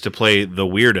offers to play the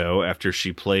weirdo after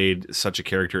she played such a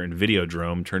character in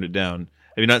Videodrome, turned it down.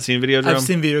 Have you not seen Videodrome? I've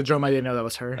seen Videodrome. I didn't know that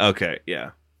was her. Okay,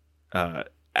 yeah.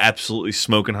 Absolutely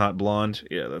smoking hot blonde.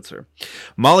 Yeah, that's her.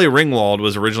 Molly Ringwald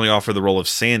was originally offered the role of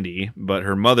Sandy, but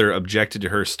her mother objected to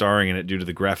her starring in it due to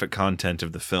the graphic content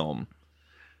of the film.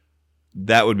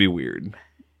 That would be weird.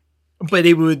 But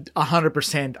it would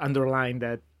 100% underline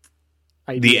that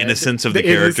idea. The innocence of the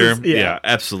character. Innocence, yeah,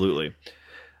 absolutely.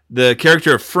 The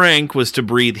character of Frank was to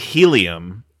breathe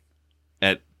helium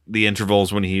at the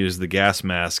intervals when he used the gas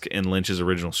mask in Lynch's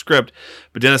original script,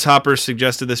 but Dennis Hopper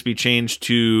suggested this be changed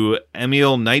to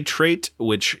amyl nitrate,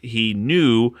 which he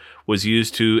knew was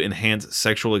used to enhance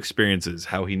sexual experiences.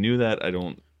 How he knew that, I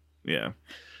don't... Yeah.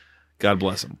 God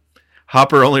bless him.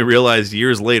 Hopper only realized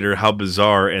years later how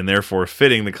bizarre and therefore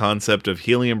fitting the concept of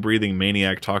helium-breathing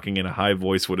maniac talking in a high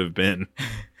voice would have been.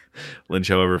 Lynch,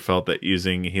 however, felt that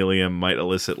using helium might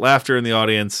elicit laughter in the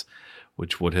audience,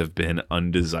 which would have been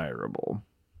undesirable.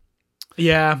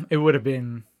 Yeah, it would have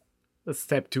been a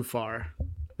step too far.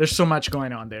 There's so much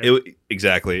going on there.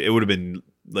 Exactly. It would have been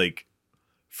like,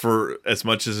 for as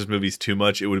much as this movie's too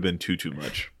much, it would have been too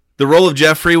much. The role of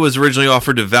Jeffrey was originally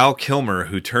offered to Val Kilmer,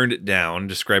 who turned it down,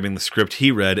 describing the script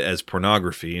he read as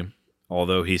pornography,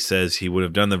 although he says he would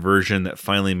have done the version that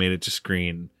finally made it to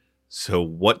screen. So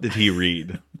what did he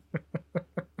read?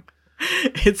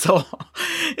 He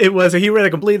read a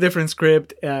completely different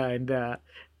script, and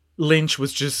Lynch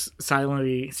was just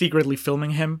secretly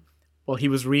filming him while he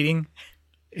was reading.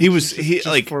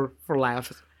 For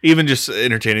laughs. Even just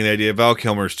entertaining the idea. Val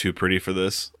Kilmer's too pretty for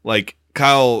this. Like,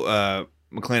 Kyle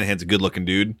McClanahan's a good-looking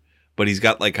dude, but he's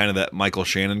got like kind of that Michael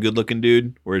Shannon good-looking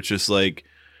dude, where it's just like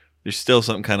there's still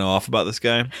something kind of off about this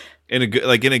guy.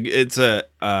 It's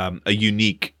a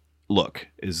unique look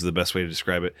is the best way to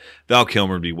describe it. Val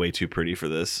Kilmer would be way too pretty for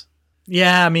this.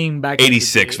 Yeah, I mean, back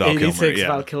 86 Val Kilmer. 86 Yeah.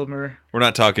 Val Kilmer. We're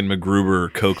not talking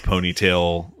MacGruber, Coke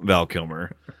ponytail Val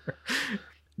Kilmer.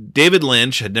 David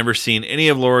Lynch had never seen any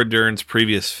of Laura Dern's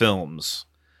previous films.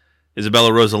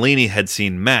 Isabella Rossellini had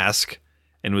seen Mask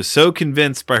and was so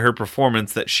convinced by her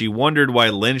performance that she wondered why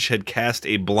Lynch had cast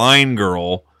a blind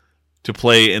girl to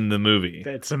play in the movie.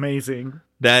 That's amazing.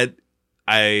 That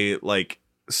I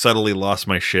subtly lost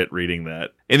my shit reading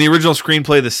that. In the original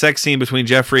screenplay, the sex scene between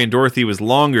Jeffrey and Dorothy was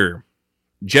longer.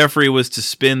 Jeffrey was to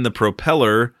spin the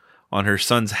propeller on her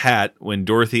son's hat when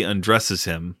Dorothy undresses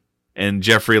him, and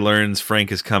Jeffrey learns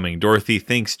Frank is coming. Dorothy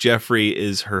thinks Jeffrey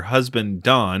is her husband,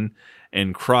 Don,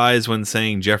 and cries when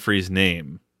saying Jeffrey's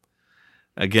name.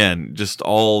 Again, just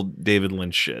all David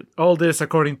Lynch shit. All this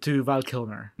according to Val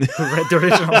Kilmer, who read the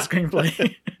original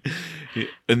screenplay.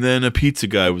 And then a pizza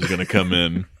guy was going to come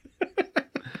in.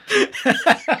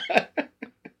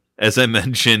 As I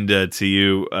mentioned to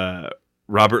you,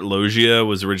 Robert Loggia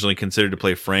was originally considered to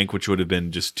play Frank, which would have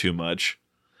been just too much.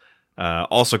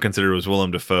 Also considered was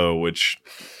Willem Dafoe, which...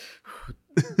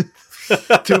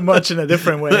 too much in a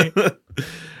different way.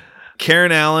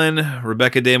 Karen Allen,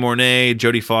 Rebecca De Mornay,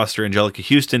 Jodie Foster, Angelica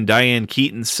Houston, Diane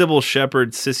Keaton, Sybil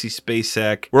Shepherd, Sissy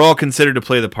Spacek were all considered to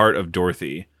play the part of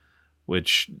Dorothy,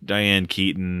 which Diane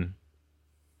Keaton,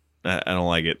 I don't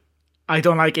like it. I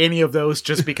don't like any of those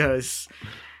just because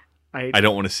I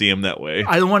don't want to see him that way.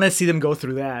 I don't want to see them go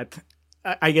through that.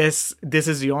 I guess this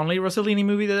is the only Rossellini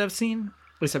movie that I've seen.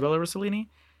 Isabella Rossellini.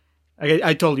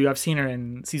 I told you I've seen her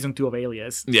in season 2 of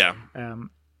Alias. Yeah.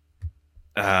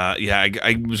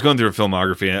 I was going through a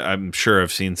filmography. I'm sure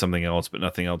I've seen something else, but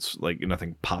nothing else,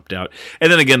 nothing popped out.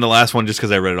 And then again, the last one, just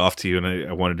because I read it off to you, and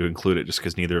I wanted to include it just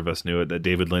because neither of us knew it, that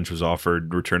David Lynch was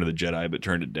offered Return of the Jedi, but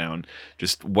turned it down.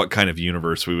 Just what kind of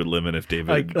universe we would live in if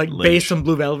David Lynch... based on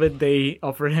Blue Velvet, they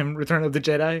offered him Return of the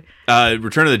Jedi?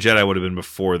 Return of the Jedi would have been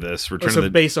before this.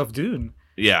 Based off Dune.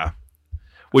 Yeah.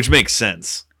 Which makes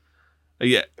sense.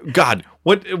 Yeah, God,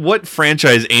 what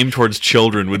franchise aimed towards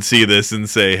children would see this and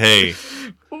say, "Hey,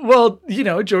 Well,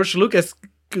 George Lucas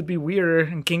could be weirder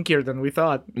and kinkier than we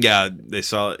thought. yeah, they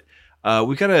saw it.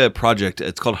 We got a project.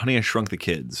 It's called Honey, I Shrunk the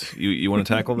Kids. You want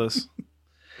to tackle this?"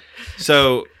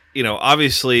 So,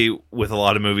 obviously, with a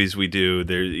lot of movies we do,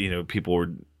 there, people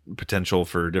were potential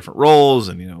for different roles,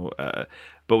 and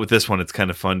but with this one, it's kind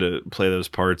of fun to play those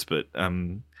parts. But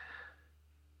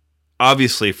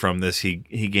obviously, from this, he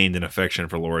gained an affection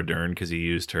for Laura Dern because he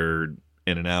used her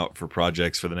in and out for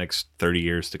projects for the next 30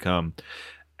 years to come.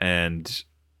 And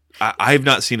I've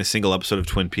not seen a single episode of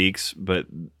Twin Peaks, but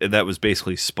that was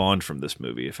basically spawned from this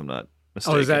movie, if I'm not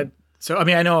mistaken. Oh, is that so? I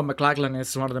mean, I know McLachlan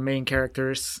is one of the main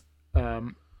characters.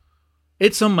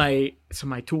 It's on my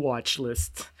to watch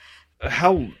list.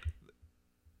 How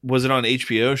was it on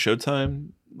HBO, Showtime?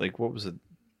 Like, what was it?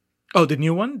 Oh, the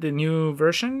new one, the new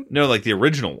version. No, like the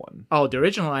original one. Oh, the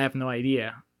original. I have no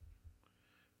idea.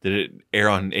 Did it air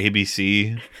on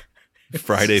ABC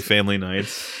Friday family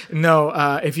nights? No,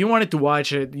 if you wanted to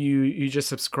watch it, you just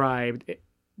subscribed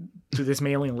to this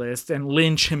mailing list, and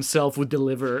Lynch himself would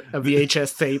deliver a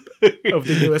VHS tape of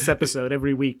the newest episode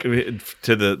every week.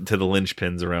 To the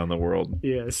linchpins around the world.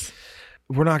 Yes.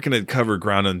 We're not going to cover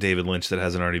ground on David Lynch that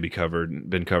hasn't already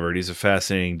been covered. He's a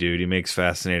fascinating dude. He makes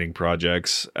fascinating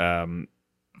projects.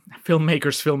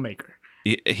 Filmmaker's filmmaker.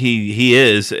 He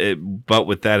is, but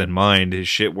with that in mind, his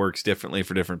shit works differently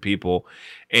for different people.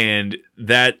 And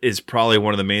that is probably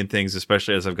one of the main things,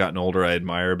 especially as I've gotten older, I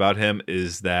admire about him,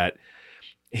 is that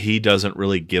he doesn't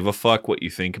really give a fuck what you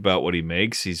think about what he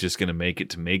makes. He's just going to make it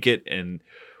to make it. And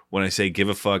when I say give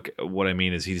a fuck, what I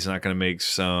mean is he's not going to make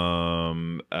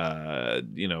some,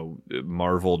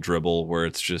 Marvel dribble where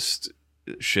it's just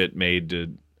shit made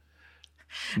to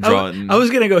draw. I was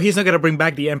going to go, he's not going to bring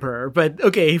back the Emperor. But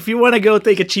okay, if you want to go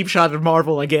take a cheap shot at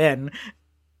Marvel again.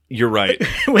 You're right.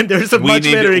 When there's a much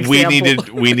better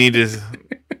example. We need to.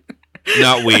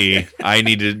 Not we. I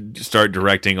need to start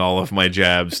directing all of my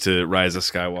jabs to Rise of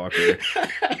Skywalker.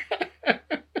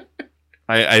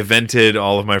 I vented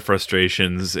all of my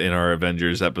frustrations in our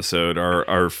Avengers episode, our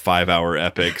 5-hour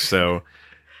epic. So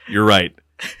you're right.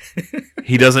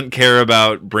 He doesn't care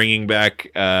about bringing back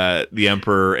the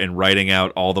Emperor and writing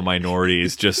out all the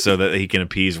minorities just so that he can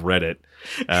appease Reddit.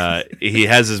 He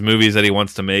has his movies that he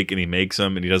wants to make, and he makes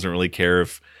them, and he doesn't really care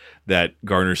if that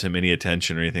garners him any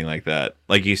attention or anything like that.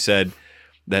 Like you said,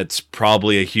 that's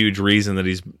probably a huge reason that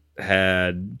he's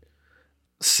had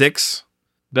 6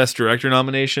 Best Director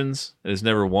nominations and has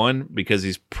never won, because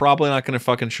he's probably not going to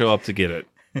fucking show up to get it.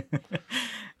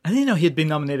 I didn't know he'd been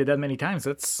nominated that many times.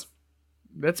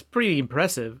 That's pretty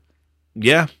impressive.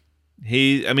 Yeah.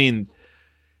 He's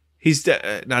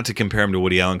not to compare him to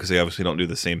Woody Allen, because they obviously don't do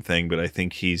the same thing, but I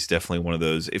think he's definitely one of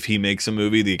those. If he makes a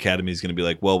movie, the Academy is going to be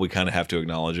like, well, we kind of have to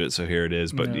acknowledge it, so here it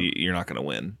is, but you're not going to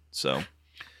win. So,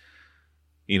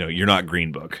 you're not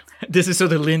Green Book. This is so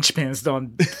the linchpins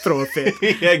don't throw a fit.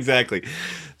 Yeah, exactly.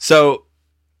 So,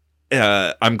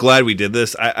 I'm glad we did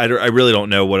this. I really don't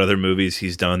know what other movies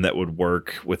he's done that would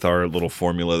work with our little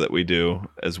formula that we do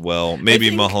as well. Maybe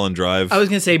Mulholland Drive. I was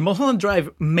going to say Mulholland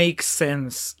Drive makes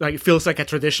sense. Like, it feels like a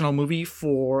traditional movie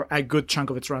for a good chunk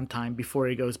of its runtime before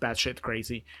it goes batshit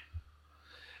crazy.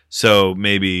 So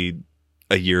maybe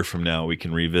a year from now we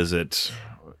can revisit,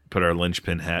 put our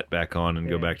linchpin hat back on, and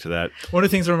go back to that. One of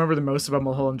the things I remember the most about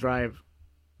Mulholland Drive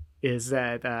is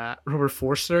that Robert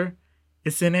Forster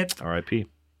is in it. R.I.P.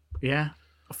 Yeah,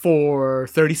 for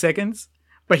 30 seconds,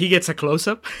 but he gets a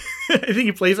close-up. I think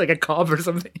he plays like a cop or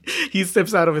something. He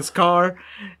steps out of his car,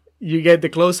 you get the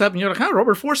close-up, and you're like,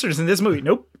 Robert Forster's in this movie.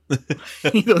 Nope.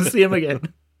 You don't see him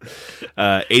again.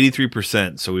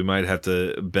 83%, so we might have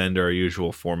to bend our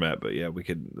usual format, but yeah, we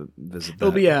could visit that.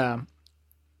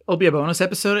 It'll be a bonus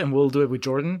episode, and we'll do it with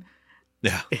Jordan.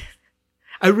 Yeah.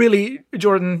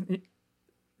 Jordan,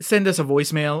 send us a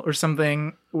voicemail or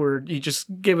something, or you just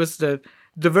give us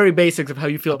the very basics of how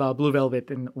you feel about Blue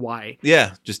Velvet and why.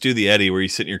 Yeah, just do the Eddie where you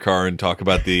sit in your car and talk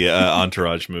about the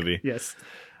Entourage movie. Yes.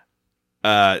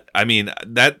 That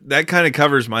kind of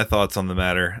covers my thoughts on the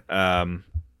matter.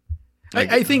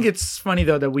 I think it's funny,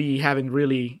 though, that we haven't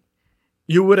really...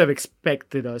 You would have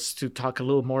expected us to talk a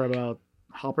little more about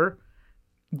Hopper,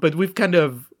 but we've kind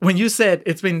of... When you said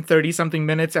it's been 30-something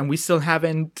minutes and we still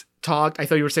haven't talked... I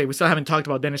thought you were saying we still haven't talked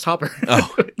about Dennis Hopper.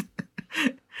 Oh.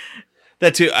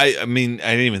 That too. I didn't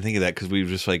even think of that, because we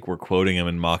just we're quoting him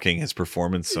and mocking his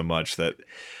performance so much that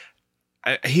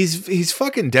he's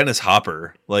fucking Dennis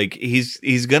Hopper. Like,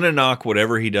 he's gonna knock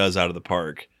whatever he does out of the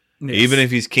park. Yes. Even if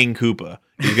he's King Koopa,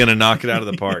 he's gonna knock it out of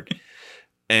the park.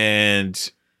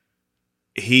 And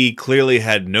he clearly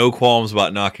had no qualms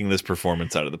about knocking this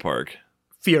performance out of the park.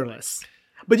 fearless.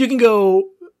 But you can go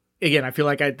again. I feel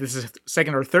like this is the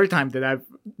second or third time that I've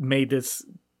made this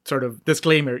sort of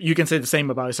disclaimer. You can say the same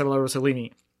about Isabella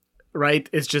Rossellini, right?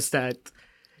 It's just that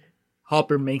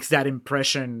Hopper makes that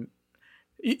impression.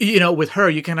 You know, with her,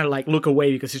 you kind of like look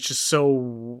away because it's just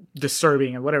so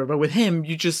disturbing and whatever. But with him,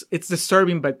 it's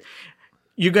disturbing, but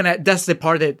that's the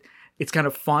part that it's kind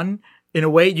of fun in a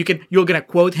way. You're gonna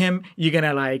quote him. You're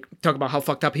gonna like talk about how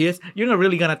fucked up he is. You're not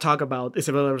really gonna talk about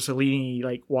Isabella Rossellini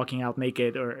like walking out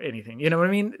naked or anything. You know what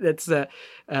I mean? That's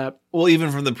well,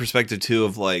 even from the perspective too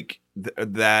of like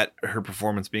that her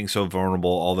performance being so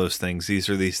vulnerable, all those things. These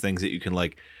are these things that you can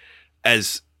like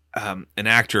as an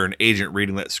actor, an agent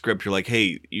reading that script, you're like,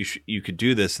 hey, you could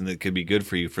do this and it could be good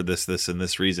for you for this, and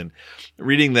this reason.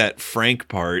 Reading that Frank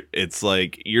part, it's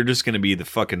like you're just going to be the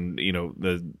fucking,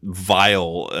 the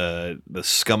vile, the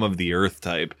scum of the earth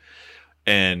type.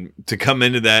 And to come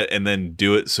into that and then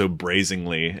do it so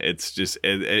brazenly, it's just,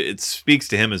 it speaks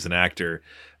to him as an actor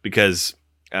because,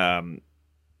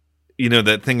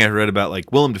 that thing I read about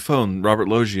like Willem Dafoe and Robert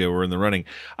Loggia were in the running.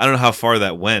 I don't know how far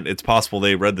that went. It's possible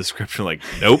they read the script and like,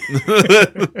 nope.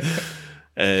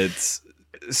 It's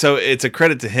a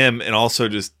credit to him. And also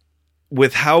just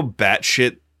with how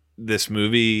batshit this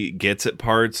movie gets at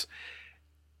parts,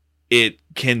 it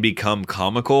can become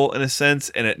comical in a sense.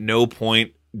 And at no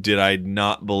point did I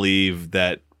not believe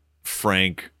that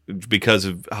Frank, because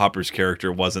of Hopper's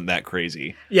character, wasn't that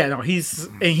crazy. Yeah, no, he's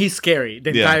scary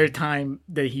the entire time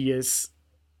that he is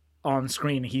on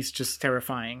screen. He's just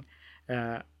terrifying,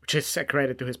 which is a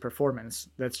credit to his performance.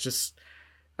 That's just,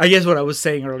 I guess what I was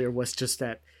saying earlier was just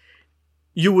that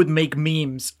you would make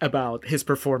memes about his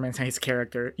performance and his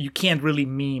character. You can't really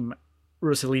meme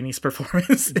Rossellini's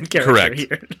performance and character Correct.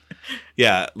 here.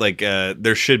 Yeah, like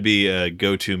there should be a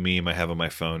go-to meme I have on my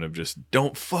phone of just,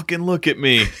 don't fucking look at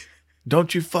me.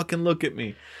 Don't you fucking look at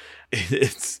me.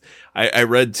 I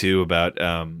read too about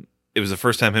it was the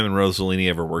first time him and Rossellini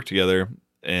ever worked together,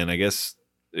 and I guess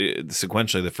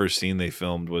sequentially the first scene they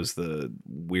filmed was the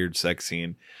weird sex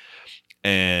scene,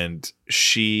 and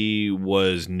she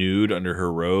was nude under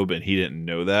her robe and he didn't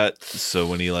know that. So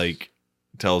when he like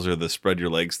tells her the spread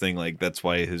your legs thing, like that's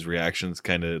why his reaction's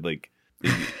kind of like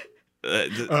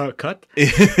Cut.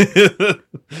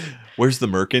 Where's the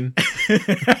merkin?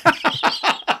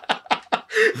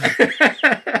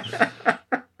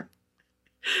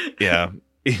 Yeah.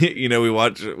 We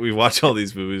watch all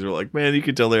these movies. We're like, man, you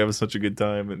can tell they're having such a good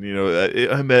time, and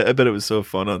I bet it was so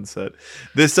fun on set.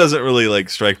 This doesn't really like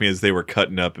strike me as they were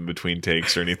cutting up in between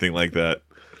takes or anything like that.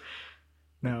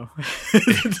 No,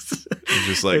 It's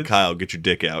just like, Kyle, get your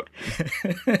dick out.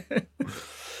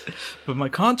 but my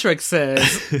contract says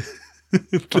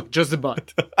just the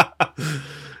butt.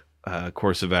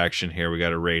 Course of action here. We got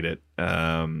to rate it.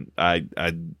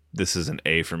 This is an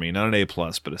A for me, not an A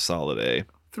plus, but a solid A.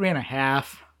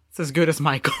 3.5. It's as good as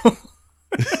Michael.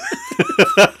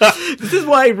 This is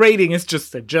why rating is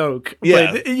just a joke.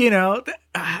 Yeah. But,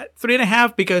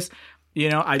 3.5 because, I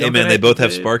don't. Hey man, they both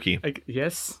have Sparky.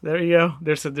 Yes, there you go.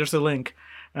 There's a link.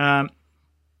 I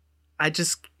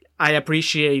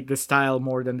appreciate the style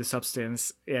more than the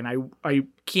substance, and I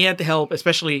can't help,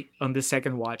 especially on this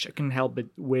second watch, I can't help but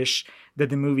wish that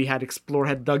the movie had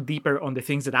dug deeper on the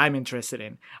things that I'm interested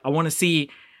in. I want to see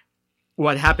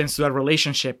what happens to that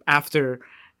relationship after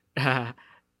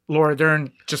Laura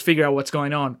Dern just figure out what's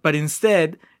going on. But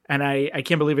instead, and I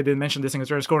can't believe I didn't mention this in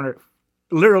Turner's Corner,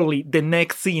 literally the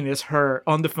next scene is her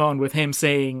on the phone with him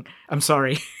saying, I'm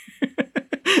sorry.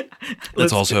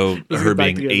 That's also her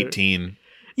being together. 18.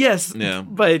 Yes, yeah.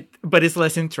 but it's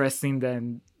less interesting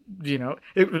than,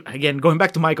 again, going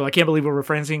back to Michael, I can't believe we're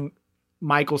referencing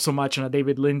Michael so much on a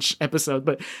David Lynch episode,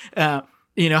 but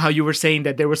how you were saying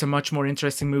that there was a much more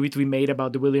interesting movie to be made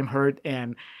about the William Hurt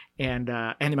and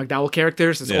Andy McDowell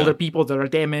characters as older people that are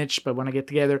damaged but want to get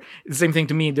together. The same thing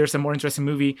to me. There's a more interesting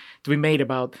movie to be made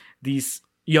about these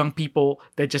young people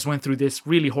that just went through this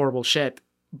really horrible shit,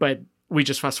 but we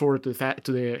just fast forward to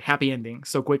the happy ending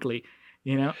so quickly.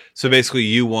 So basically,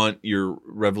 you want your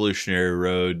Revolutionary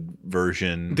Road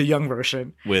version, the young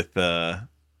version, with Kyle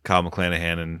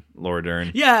MacLachlan and Laura Dern.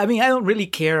 Yeah, I mean, I don't really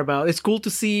care about. It's cool to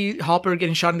see Hopper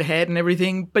getting shot in the head and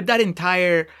everything, but that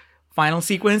entire final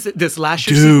sequence, this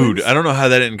slasher sequence, I don't know how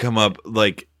that didn't come up.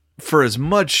 Like, for as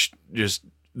much just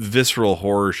visceral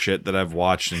horror shit that I've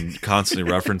watched and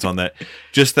constantly reference on that,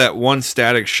 just that one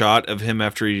static shot of him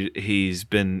after he's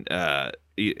been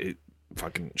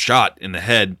fucking shot in the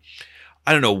head.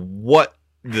 I don't know what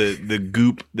the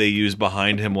goop they used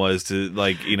behind him was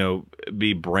to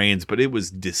be brains, but it was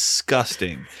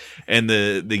disgusting. And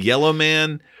the yellow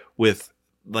man with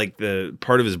like the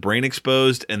part of his brain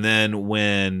exposed, and then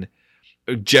when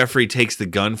Jeffrey takes the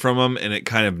gun from him and it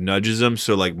kind of nudges him,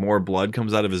 so like more blood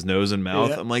comes out of his nose and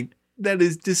mouth. Yeah. I'm like, that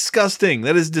is disgusting.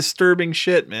 That is disturbing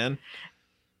shit, man.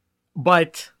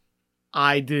 But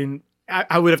I didn't.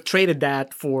 I would have traded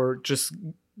that for just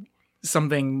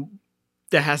something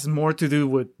that has more to do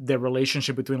with the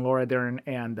relationship between Laura Dern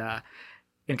and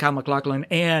Kyle MacLachlan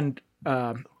and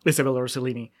Isabella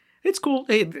Rossellini. It's cool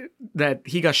that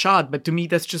he got shot, but to me,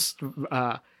 that's just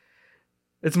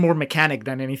it's more mechanic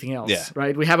than anything else, Yeah.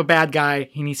 right? We have a bad guy;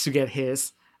 he needs to get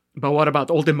his. But what about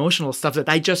all the emotional stuff that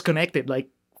I just connected like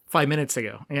 5 minutes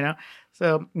ago? You know,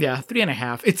 so yeah,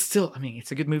 3.5. It's still, I mean,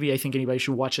 it's a good movie. I think anybody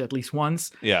should watch it at least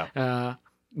once. Yeah.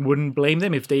 Wouldn't blame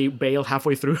them if they bail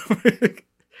halfway through.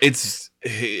 It's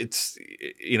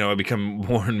I become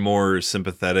more and more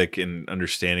sympathetic and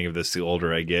understanding of this the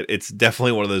older I get. It's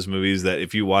definitely one of those movies that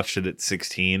if you watched it at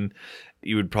 16,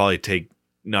 you would probably take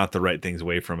not the right things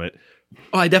away from it.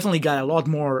 Oh, I definitely got a lot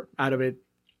more out of it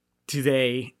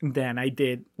today than I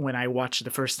did when I watched it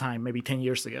the first time, maybe 10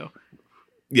 years ago.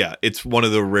 Yeah, it's one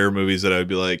of the rare movies that I would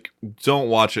be like, don't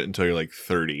watch it until you're like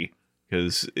 30,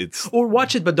 because it's Or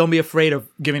watch it, but don't be afraid of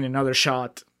giving another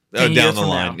shot. 10 down years the from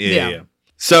line. now. Yeah.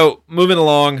 So moving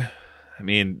along, I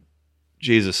mean,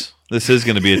 Jesus, this is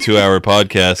going to be a 2-hour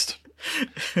podcast.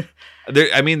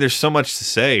 There's so much to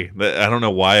say that I don't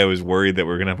know why I was worried that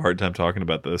we're going to have a hard time talking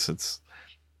about this.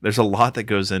 There's a lot that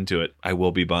goes into it. I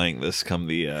will be buying this come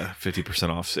the 50%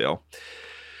 off sale.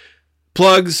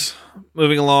 Plugs,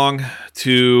 moving along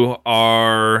to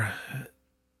our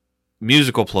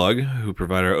musical plug, who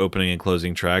provide our opening and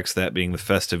closing tracks, that being the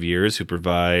Festive Years, who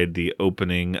provide the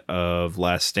opening of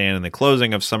Last Stand and the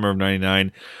closing of Summer of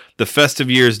 99.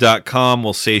 TheFestiveYears.com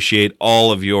will satiate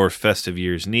all of your Festive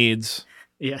Years needs.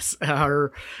 Yes,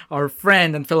 our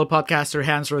friend and fellow podcaster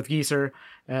Hans Rothgieser,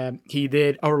 he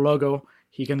did our logo.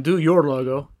 He can do your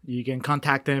logo. You can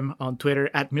contact him on Twitter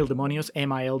at Mildemonios,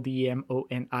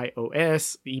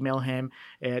 MILDMONIOS. Email him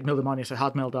at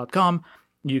mildemonios@hotmail.com.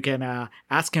 You can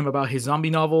ask him about his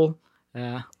zombie novel,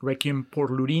 Requiem por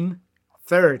Lurin,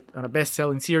 third on a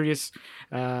best-selling series.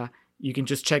 You can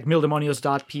just check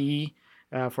mildemonios.pe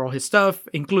for all his stuff,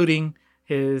 including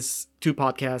his 2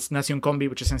 podcasts, Nacion Combi,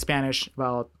 which is in Spanish,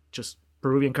 about just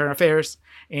Peruvian current affairs,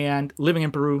 and Living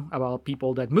in Peru, about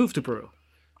people that moved to Peru.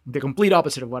 The complete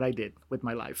opposite of what I did with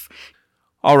my life.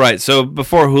 All right, so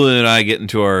before Julian and I get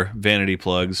into our vanity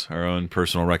plugs, our own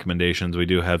personal recommendations, we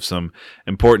do have some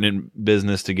important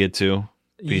business to get to.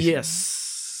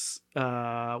 Yes.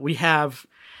 We have,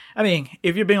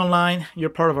 if you've been online, you're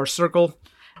part of our circle.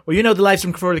 Well, you know the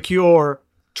Livestream for the Cure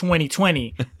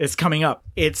 2020 is coming up.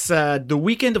 It's the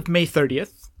weekend of May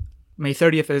 30th. May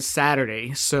 30th is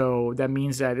Saturday, so that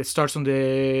means that it starts on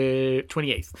the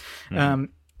 28th.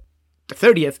 The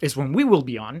 30th is when we will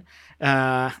be on.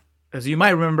 As you might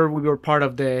remember, we were part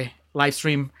of the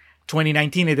Livestream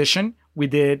 2019 edition. We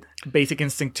did Basic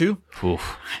Instinct 2.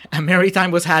 Oof. A merry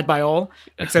time was had by all,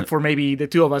 except for maybe the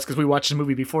 2 of us, because we watched the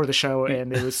movie before the show,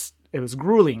 and it was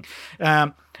grueling.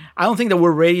 I don't think that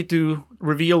we're ready to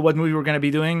reveal what movie we're going to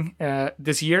be doing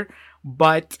this year,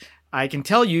 but I can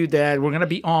tell you that we're going to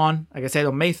be on, like I said,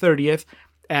 on May 30th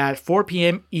at 4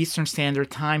 p.m. Eastern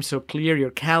Standard Time, so clear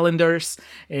your calendars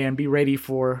and be ready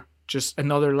for just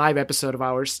another live episode of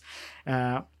ours.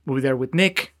 We'll be there with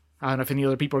Nick. I don't know if any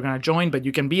other people are going to join, but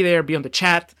you can be there, be on the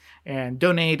chat, and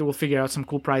donate. We'll figure out some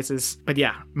cool prizes. But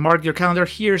yeah, mark your calendar.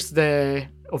 Here's the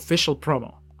official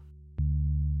promo.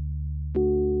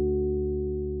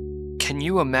 Can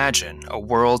you imagine a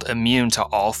world immune to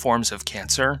all forms of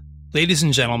cancer? Ladies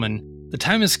and gentlemen, the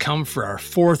time has come for our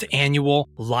 4th annual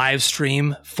live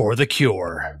stream for the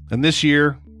cure. And this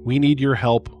year, we need your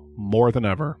help more than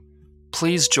ever.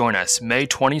 Please join us May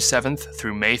 27th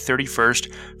through May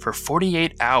 31st for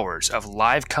 48 hours of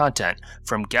live content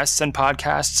from guests and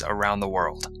podcasts around the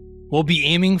world. We'll be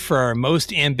aiming for our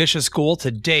most ambitious goal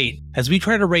to date as we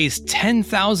try to raise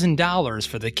 $10,000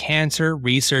 for the Cancer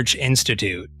Research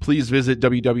Institute. Please visit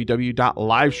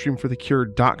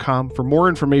www.livestreamforthecure.com for more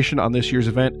information on this year's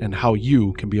event and how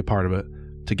you can be a part of it.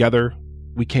 Together,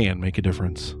 we can make a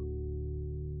difference.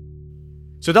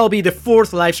 So that'll be the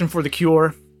 4th Livestream for the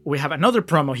Cure. We have another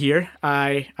promo here.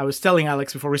 I was telling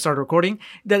Alex before we started recording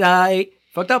that I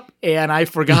fucked up and I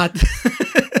forgot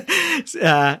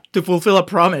to fulfill a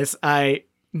promise I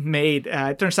made.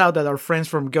 It turns out that our friends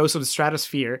from Ghosts of the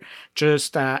Stratosphere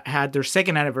just had their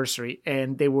 2nd anniversary,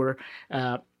 and they were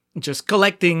just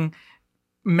collecting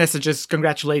messages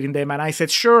congratulating them, and I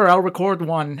said, sure, I'll record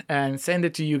one and send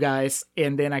it to you guys.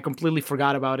 And then I completely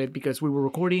forgot about it because we were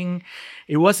recording.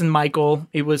 It wasn't Michael.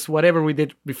 It was whatever we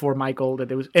did before Michael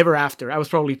that it was ever after. I was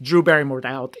probably Drew Barrymore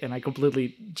out, and I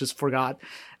completely just forgot.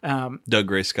 Doug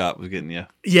Gray Scott was getting you.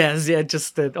 Yes, yeah,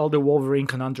 just all the Wolverine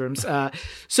conundrums.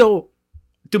 So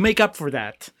to make up for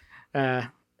that,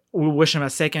 we wish them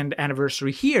a second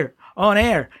anniversary here on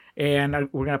air, and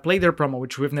we're going to play their promo,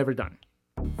 which we've never done.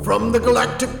 From the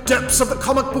galactic depths of the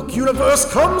comic book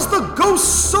universe comes the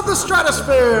ghosts of the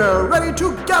stratosphere, ready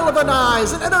to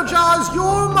galvanize and energize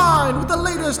your mind with the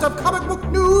latest of comic book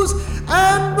news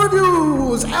and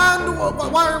reviews. And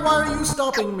why are you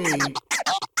stopping me?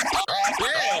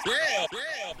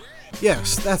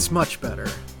 Yes, that's much better.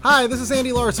 Hi, this is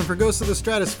Andy Larson for Ghosts of the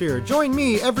Stratosphere. Join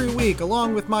me every week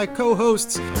along with my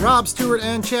co-hosts Rob Stewart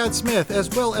and Chad Smith,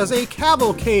 as well as a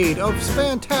cavalcade of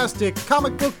fantastic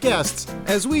comic book guests,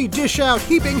 as we dish out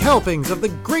heaping helpings of the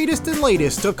greatest and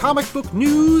latest of comic book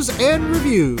news and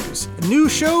reviews. New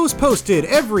shows posted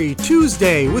every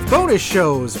Tuesday with bonus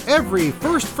shows every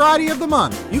first Friday of the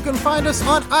month. You can find us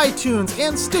on iTunes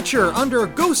and Stitcher under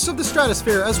Ghosts of the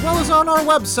Stratosphere, as well as on our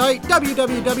website,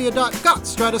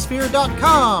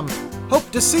 www.gotstratosphere.com.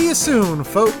 Hope to see you soon,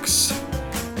 folks.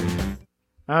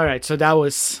 All right, so that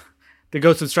was the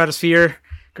Ghosts of the Stratosphere.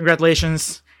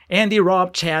 Congratulations, Andy,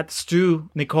 Rob, Chad, Stu,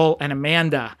 Nicole, and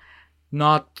Amanda.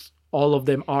 Not all of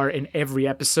them are in every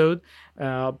episode,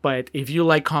 but if you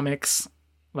like comics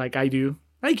like I do,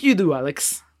 like you do,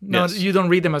 Alex, no, Yes. You don't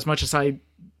read them as much as I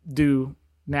do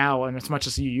now and as much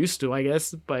as you used to, I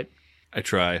guess, but I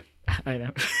try. I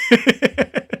know.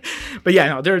 But yeah,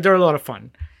 no, they're a lot of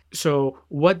fun. So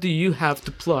what do you have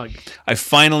to plug? I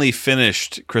finally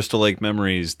finished Crystal Lake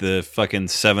Memories, the fucking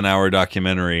 7-hour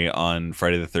documentary on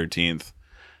Friday the 13th.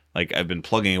 Like, I've been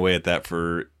plugging away at that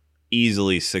for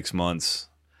easily 6 months.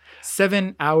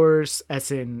 7 hours as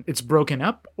in it's broken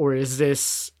up, or is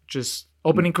this just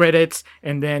opening credits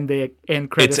and then the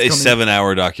end credits? It's a coming?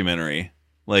 7-hour documentary.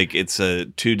 Like, it's a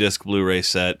 2-disc Blu-ray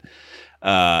set.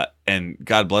 And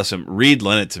God bless him, Reed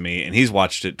lent it to me, and he's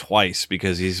watched it twice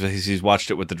because he's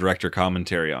watched it with the director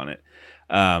commentary on it.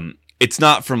 It's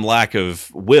not from lack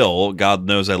of will. God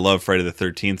knows I love Friday the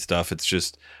 13th stuff. It's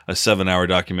just a 7-hour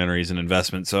documentary is an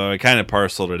investment. So I kind of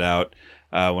parceled it out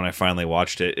when I finally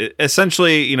watched it.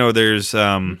 Essentially, you know, there's...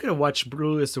 You could have watched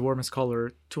Blue is the Warmest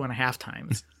Color 2.5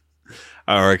 times.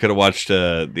 Or I could have watched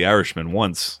The Irishman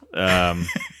once.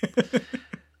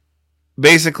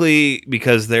 Basically,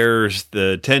 because there's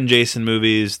the 10 Jason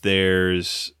movies,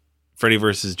 there's Freddy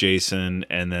vs. Jason,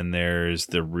 and then there's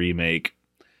the remake.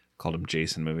 Called them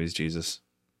Jason movies, Jesus.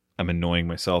 I'm annoying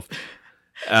myself.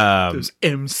 Those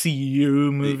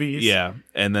MCU movies. Yeah,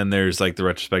 and then there's like the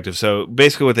retrospective. So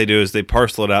basically what they do is they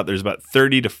parcel it out. There's about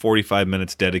 30 to 45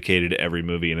 minutes dedicated to every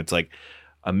movie, and it's like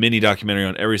a mini documentary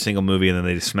on every single movie, and then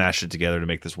they smash it together to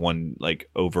make this one like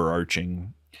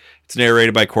overarching. It's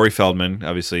narrated by Corey Feldman,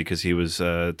 obviously, because he was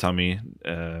Tommy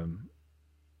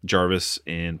Jarvis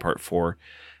in Part 4.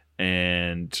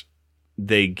 And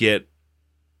they get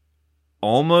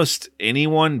almost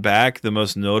anyone back. The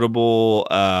most notable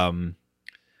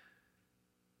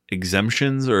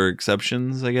exemptions or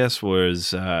exceptions, I guess,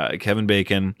 was Kevin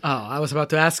Bacon. Oh, I was about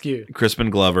to ask you.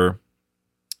 Crispin Glover.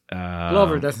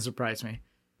 Glover doesn't surprise me.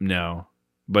 No.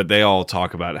 But they all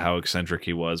talk about how eccentric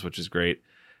he was, which is great.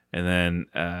 And then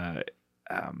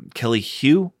Kelly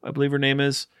Hugh, I believe her name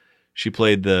is. She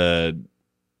played the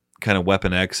kind of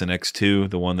Weapon X in X2,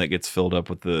 the one that gets filled up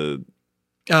with the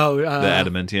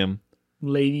adamantium.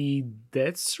 Lady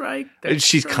Deathstrike?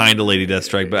 She's kind of Lady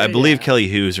Deathstrike, but I believe Kelly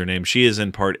Hugh is her name. She is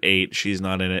in Part 8. She's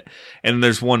not in it. And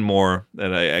there's one more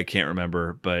that I can't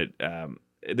remember, but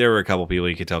there were a couple people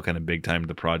you could tell kind of big time to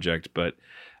the project. But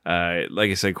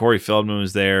like I said, Corey Feldman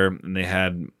was there, and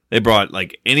they brought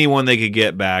like anyone they could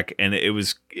get back, and it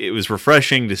was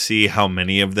refreshing to see how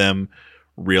many of them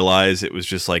realize it was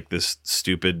just like this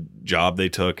stupid job they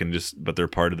took, but they're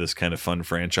part of this kind of fun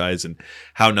franchise, and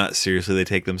how not seriously they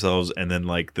take themselves. And then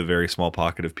like the very small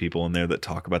pocket of people in there that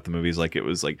talk about the movies like it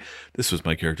was like, this was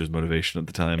my character's motivation at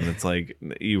the time, and it's like,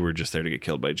 you were just there to get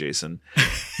killed by Jason.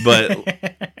 But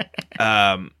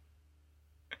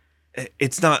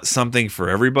it's not something for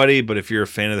everybody, but if you're a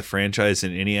fan of the franchise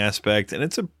in any aspect, and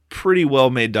it's a pretty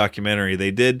well-made documentary.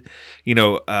 They did,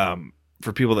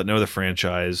 for people that know the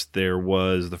franchise, there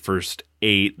was the first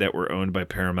 8 that were owned by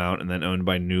Paramount and then owned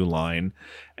by New Line,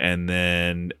 and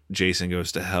then Jason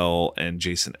Goes to Hell and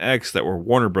Jason X that were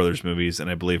Warner Brothers movies, and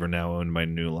I believe are now owned by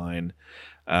New Line,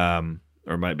 or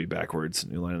it might be backwards,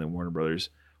 New Line and then Warner Brothers.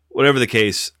 Whatever the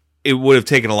case, it would have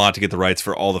taken a lot to get the rights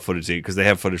for all the footage because they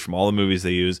have footage from all the movies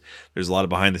they use. There's a lot of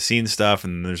behind the scenes stuff,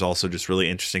 and there's also just really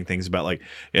interesting things about like,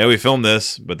 yeah, we filmed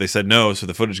this, but they said no, so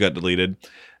the footage got deleted,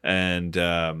 and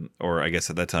or I guess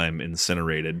at that time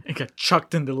incinerated. It got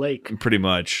chucked in the lake. Pretty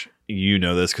much. You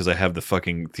know this because I have the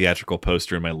fucking theatrical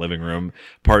poster in my living room.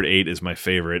 Part 8 is my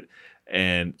favorite,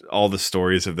 and all the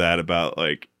stories of that about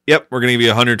like, yep, we're gonna give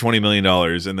you $120 million,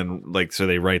 and then like, so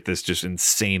they write this just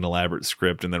insane elaborate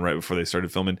script, and then right before they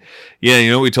started filming, yeah,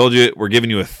 you know what we told you, we're giving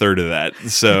you a third of that.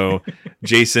 So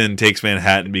Jason Takes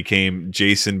Manhattan became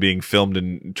Jason being filmed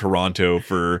in Toronto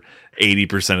for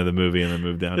 80% of the movie, and then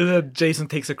moved down. Jason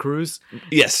Takes a Cruise.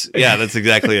 Yes, yeah, that's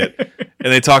exactly it.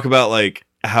 And they talk about like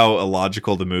how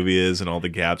illogical the movie is and all the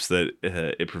gaps that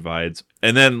it provides,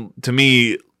 and then to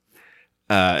me,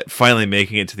 finally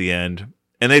making it to the end.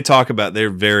 And they talk about, they're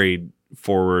very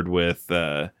forward with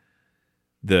the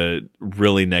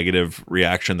really negative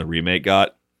reaction the remake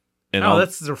got. And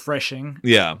that's refreshing.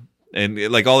 Yeah. And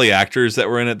like all the actors that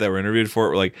were in it that were interviewed for it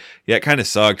were like, yeah, it kind of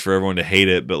sucked for everyone to hate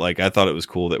it, but like I thought it was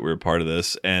cool that we were part of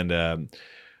this. And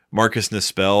Marcus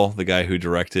Nispel, the guy who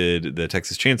directed the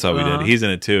Texas Chainsaw we did, he's in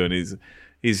it too. And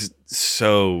he's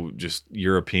so just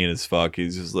European as fuck.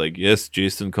 He's just like, yes,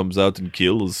 Jason comes out and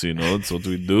kills, you know, that's what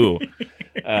we do.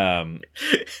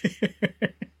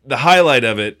 The highlight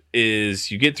of it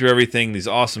is you get through everything, these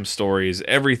awesome stories,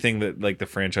 everything that like the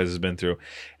franchise has been through,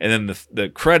 and then the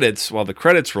credits, while the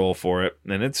credits roll for it,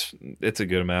 and it's a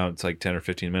good amount, it's like 10 or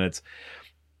 15 minutes.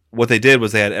 What they did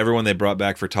was they had everyone they brought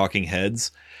back for Talking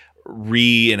Heads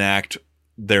reenact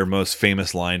their most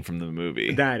famous line from the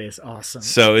movie. That is awesome.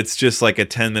 So it's just like a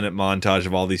 10-minute montage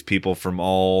of all these people from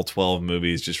all 12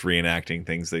 movies just reenacting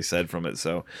things they said from it.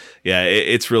 So yeah,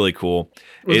 it's really cool.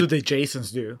 What do the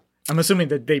Jasons do? I'm assuming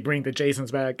that they bring the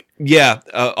Jasons back. Yeah.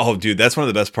 Oh, dude, that's one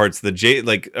of the best parts.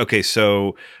 Okay,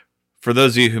 so for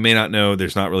those of you who may not know,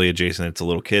 there's not really a Jason. It's a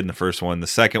little kid in the first one. The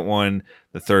second one,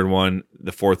 the third one,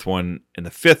 the fourth one, and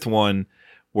the fifth one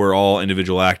were all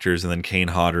individual actors, and then Kane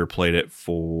Hodder played it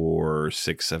for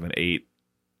 6, 7, 8,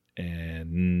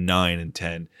 and 9, and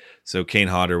 10. So Kane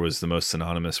Hodder was the most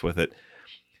synonymous with it.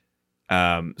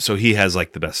 So he has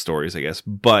like the best stories, I guess.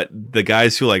 But the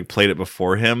guys who like played it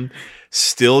before him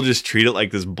still just treat it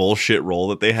like this bullshit role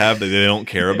that they have that they don't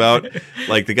care about.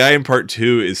 Like the guy in part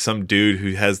 2 is some dude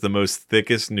who has the most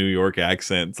thickest New York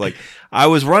accent. It's like, I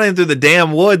was running through the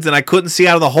damn woods and I couldn't see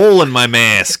out of the hole in my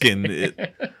mask.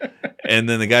 And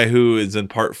then the guy who is in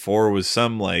part 4 was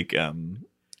some like,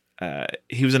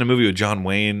 he was in a movie with John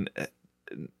Wayne.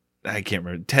 I can't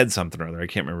remember, Ted something or other. I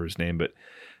can't remember his name, but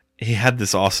he had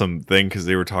this awesome thing because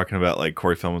they were talking about like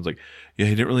Corey Feldman's like, yeah,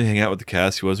 he didn't really hang out with the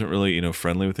cast. He wasn't really,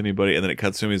 friendly with anybody. And then it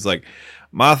cuts to him. He's like,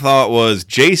 my thought was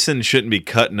Jason shouldn't be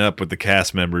cutting up with the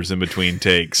cast members in between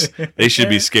takes. They should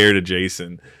be scared of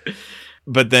Jason.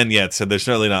 But then, yeah, so there's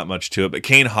really not much to it. But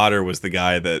Kane Hodder was the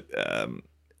guy that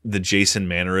the Jason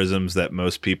mannerisms that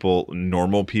most people,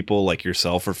 normal people like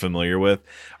yourself, are familiar with,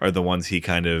 are the ones he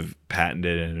kind of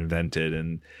patented and invented.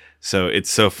 And so it's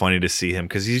so funny to see him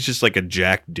because he's just like a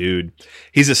jacked dude.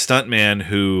 He's a stuntman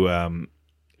who,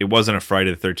 it wasn't a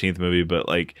Friday the 13th movie, but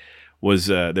like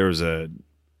there was a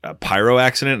pyro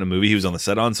accident in a movie he was on the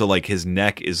set on. So like his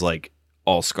neck is like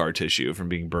all scar tissue from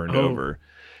being burned over.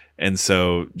 And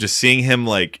so just seeing him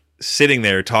like sitting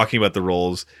there talking about the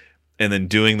roles and then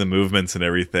doing the movements and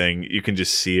everything, you can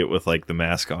just see it with like the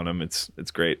mask on him. It's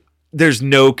great. There's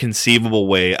no conceivable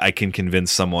way I can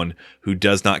convince someone who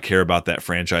does not care about that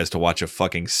franchise to watch a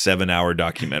fucking 7-hour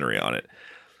documentary on it.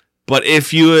 But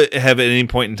if you have at any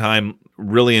point in time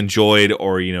really enjoyed,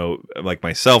 or, like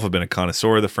myself, have been a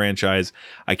connoisseur of the franchise,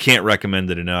 I can't recommend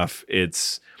it enough.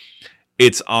 It's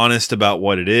honest about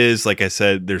what it is. Like I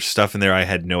said, there's stuff in there I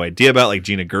had no idea about, like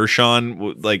Gina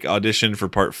Gershon like auditioned for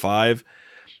part 5.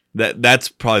 That's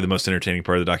probably the most entertaining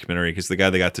part of the documentary, because the guy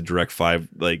that got to direct 5,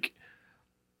 like,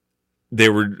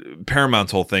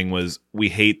 Paramount's whole thing was, we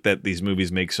hate that these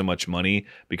movies make so much money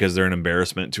because they're an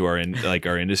embarrassment to our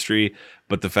industry,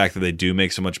 but the fact that they do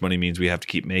make so much money means we have to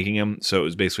keep making them. So it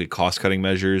was basically cost cutting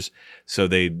measures. So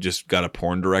they just got a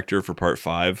porn director for part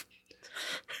 5.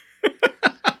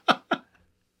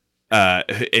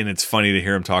 And it's funny to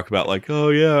hear him talk about like, oh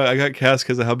yeah, I got cast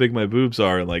because of how big my boobs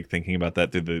are, and like thinking about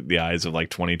that through the eyes of like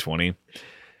 2020.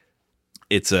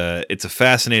 It's a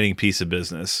fascinating piece of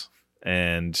business.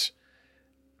 And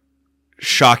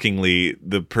shockingly,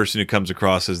 the person who comes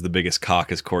across as the biggest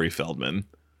cock is Corey Feldman.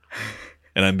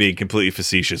 And I'm being completely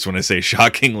facetious when I say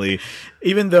shockingly.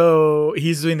 Even though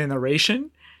he's doing the narration?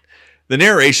 The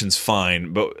narration's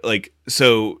fine, but like,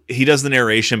 so he does the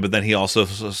narration, but then he also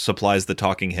supplies the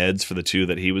talking heads for the 2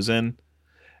 that he was in.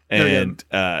 And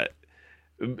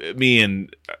me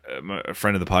and a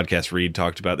friend of the podcast, Reed,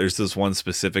 talked about, there's this one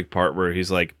specific part where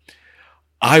he's like,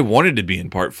 I wanted to be in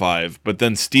part 5, but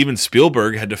then Steven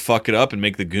Spielberg had to fuck it up and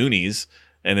make the Goonies.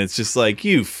 And it's just like,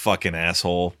 you fucking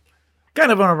asshole.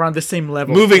 Kind of on around the same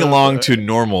level. Moving along to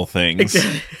normal things.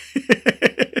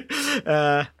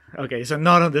 Okay, so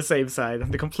not on the same side.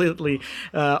 On the completely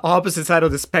opposite side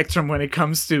of the spectrum when it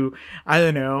comes to, I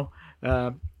don't know,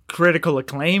 critical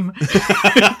acclaim.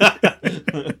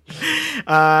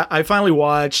 I finally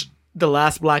watched The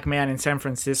Last Black Man in San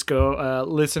Francisco.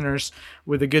 Listeners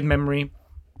with a good memory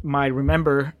might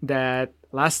remember that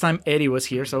last time Eddie was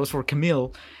here, so it was for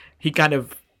Camille, he kind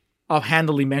of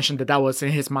offhandedly mentioned that was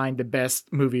in his mind the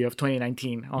best movie of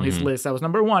 2019 on his list. That was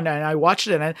number 1, and I watched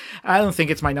it, and I don't think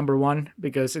it's my number 1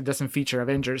 because it doesn't feature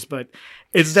Avengers, but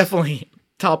it's definitely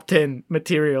top 10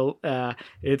 material.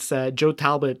 It's Joe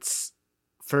Talbot's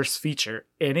first feature,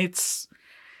 and it's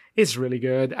really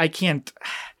good.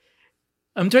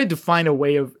 I'm trying to find a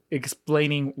way of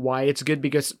explaining why it's good,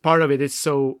 because part of it is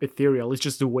so ethereal. It's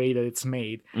just the way that it's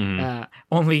made.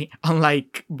 Only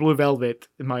unlike Blue Velvet,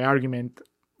 in my argument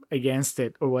against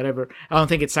it or whatever, I don't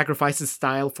think it sacrifices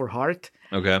style for heart.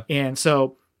 Okay. And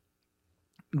so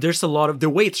there's a lot of, the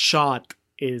way it's shot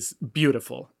is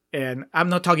beautiful. And I'm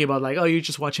not talking about like, oh, you're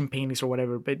just watching paintings or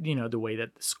whatever, but you know, the way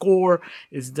that the score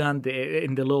is done,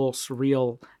 in the little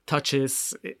surreal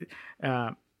touches.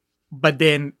 But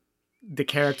then the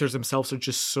characters themselves are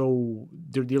just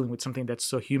they're dealing with something that's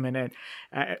so human. And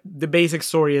the basic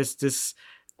story is this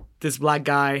black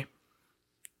guy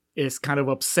is kind of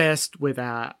obsessed with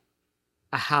a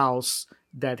house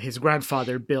that his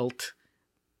grandfather built,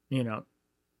 you know,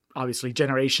 obviously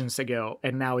generations ago,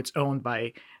 and now it's owned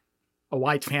by a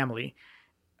white family.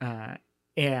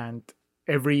 And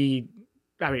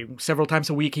several times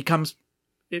a week he comes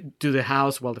to the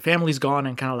house while the family's gone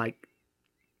and kind of like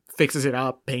fixes it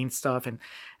up, paints stuff, and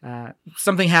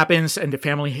something happens and the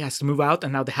family has to move out,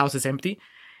 and now the house is empty.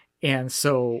 And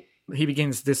so he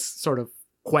begins this sort of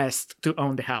quest to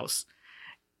own the house.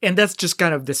 And that's just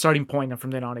kind of the starting point, and from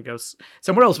then on it goes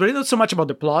somewhere else. But it's not so much about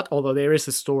the plot, although there is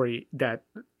a story that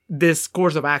this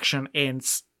course of action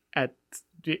ends at,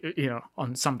 you know,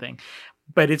 on something.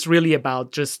 But it's really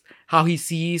about just how he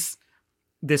sees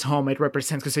this home it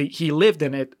represents, because he lived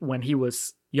in it when he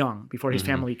was young, before his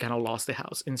family kind of lost the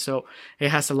house. And so it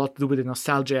has a lot to do with the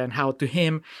nostalgia and how to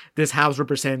him this house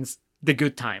represents the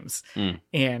good times.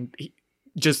 And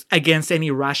just against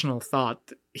any rational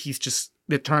thought, he's just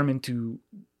determined to,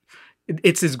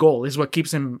 it's his goal, is what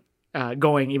keeps him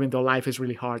going, even though life is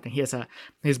really hard. And he has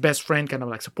his best friend kind of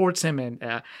like supports him,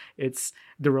 and it's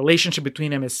the relationship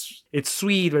between them it's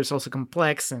sweet, but it's also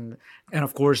complex. And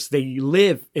of course they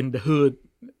live in the hood,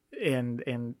 and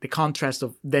the contrast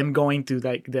of them going to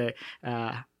like the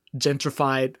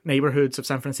gentrified neighborhoods of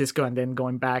San Francisco and then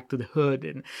going back to the hood.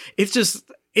 And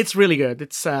it's really good.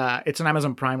 It's on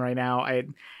Amazon Prime right now.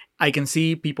 I can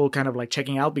see people kind of like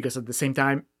checking out, because at the same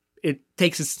time it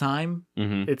takes its time.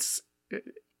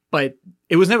 But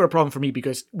it was never a problem for me,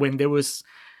 because when there was,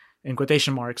 in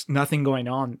quotation marks, nothing going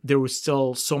on, there was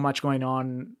still so much going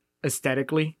on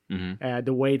aesthetically.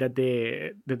 The way that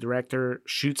the director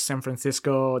shoots San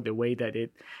Francisco, the way that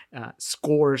it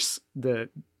scores the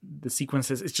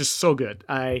sequences, it's just so good.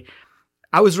 I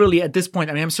was really, at this point,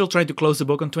 I mean, I'm still trying to close the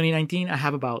book on 2019. I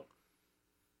have about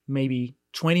maybe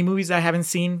 20 movies I haven't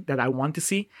seen that I want to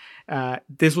see.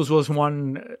 This was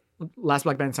one. Last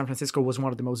Black Man in San Francisco was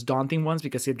one of the most daunting ones,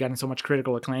 because it had gotten so much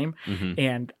critical acclaim,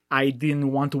 and I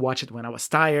didn't want to watch it when I was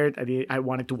tired. I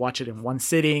wanted to watch it in one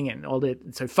sitting, and all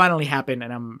that. So it finally happened,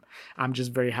 and I'm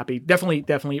just very happy.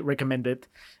 Definitely recommend it.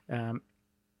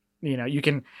 You know, you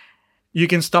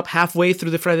can stop halfway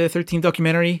through the Friday the 13th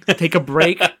documentary, take a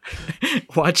break,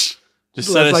 watch.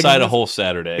 Just set aside a whole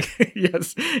Saturday.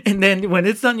 Yes, and then when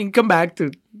it's done, you can come back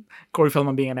to Corey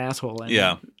Feldman being an asshole.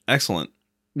 And, excellent.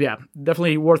 Yeah,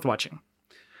 definitely worth watching.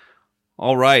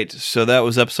 All right, so that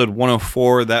was episode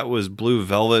 104. That was Blue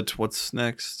Velvet. What's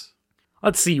next?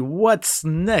 Let's see, what's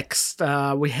next?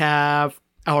 We have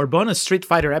our bonus Street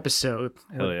Fighter episode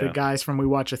with the guys from We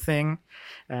Watch a Thing.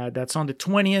 That's on the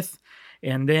 20th.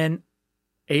 And then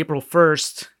April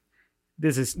 1st,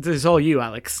 this is all you,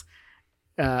 Alex.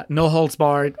 No Holds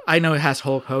Barred. I know it has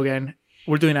Hulk Hogan.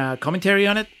 We're doing a commentary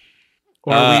on it.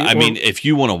 I mean, if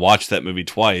you want to watch that movie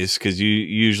twice, because you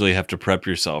usually have to prep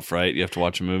yourself, right? You have to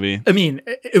watch a movie. I mean,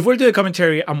 if we're doing a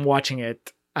commentary, I'm watching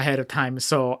it ahead of time,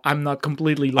 so I'm not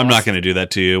completely lost. I'm not going to do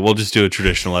that to you. We'll just do a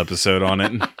traditional episode on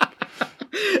it.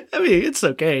 I mean, it's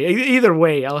okay. Either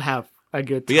way, I'll have a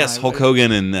good time. But yes, Hulk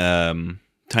Hogan and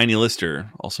Tiny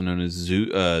Lister, also known as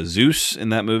Zeus in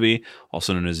that movie,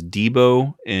 also known as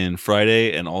Debo in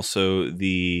Friday, and also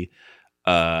the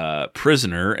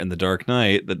prisoner in The Dark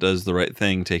Knight that does the right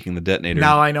thing, taking the detonator.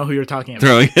 Now I know who you're talking about.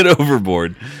 Throwing it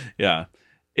overboard. Yeah.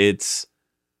 It's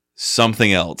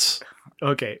something else.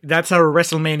 Okay, that's our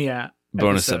WrestleMania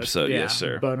bonus episode. Yes,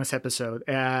 sir. Bonus episode.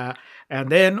 And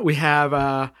then we have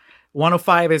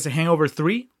 105 is Hangover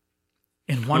 3.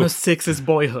 And 106 is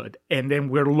Boyhood. And then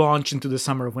we're launched into the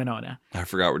Summer of Winona. I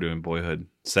forgot we're doing Boyhood.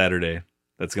 Saturday.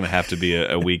 That's going to have to be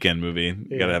a weekend movie.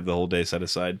 You got to have the whole day set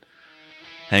aside.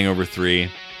 Hangover 3,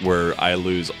 where I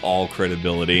lose all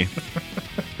credibility.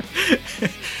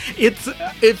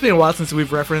 It's been a while since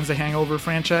we've referenced the Hangover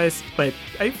franchise, but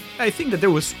I think that there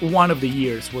was one of the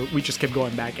years where we just kept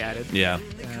going back at it. Yeah.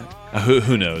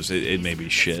 Who knows? It may be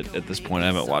shit at this point. I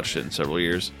haven't watched it in several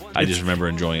years. I just remember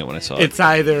enjoying it when I saw it. It's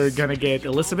either going to get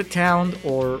Elizabethtown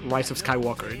or Rise of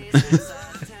Skywalker.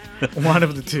 One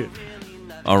of the two.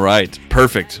 All right.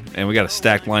 Perfect. And we got a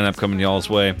stacked lineup coming y'all's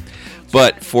way.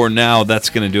 But for now, that's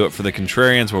going to do it for the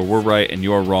Contrarians, where we're right and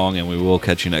you're wrong, and we will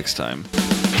catch you next time.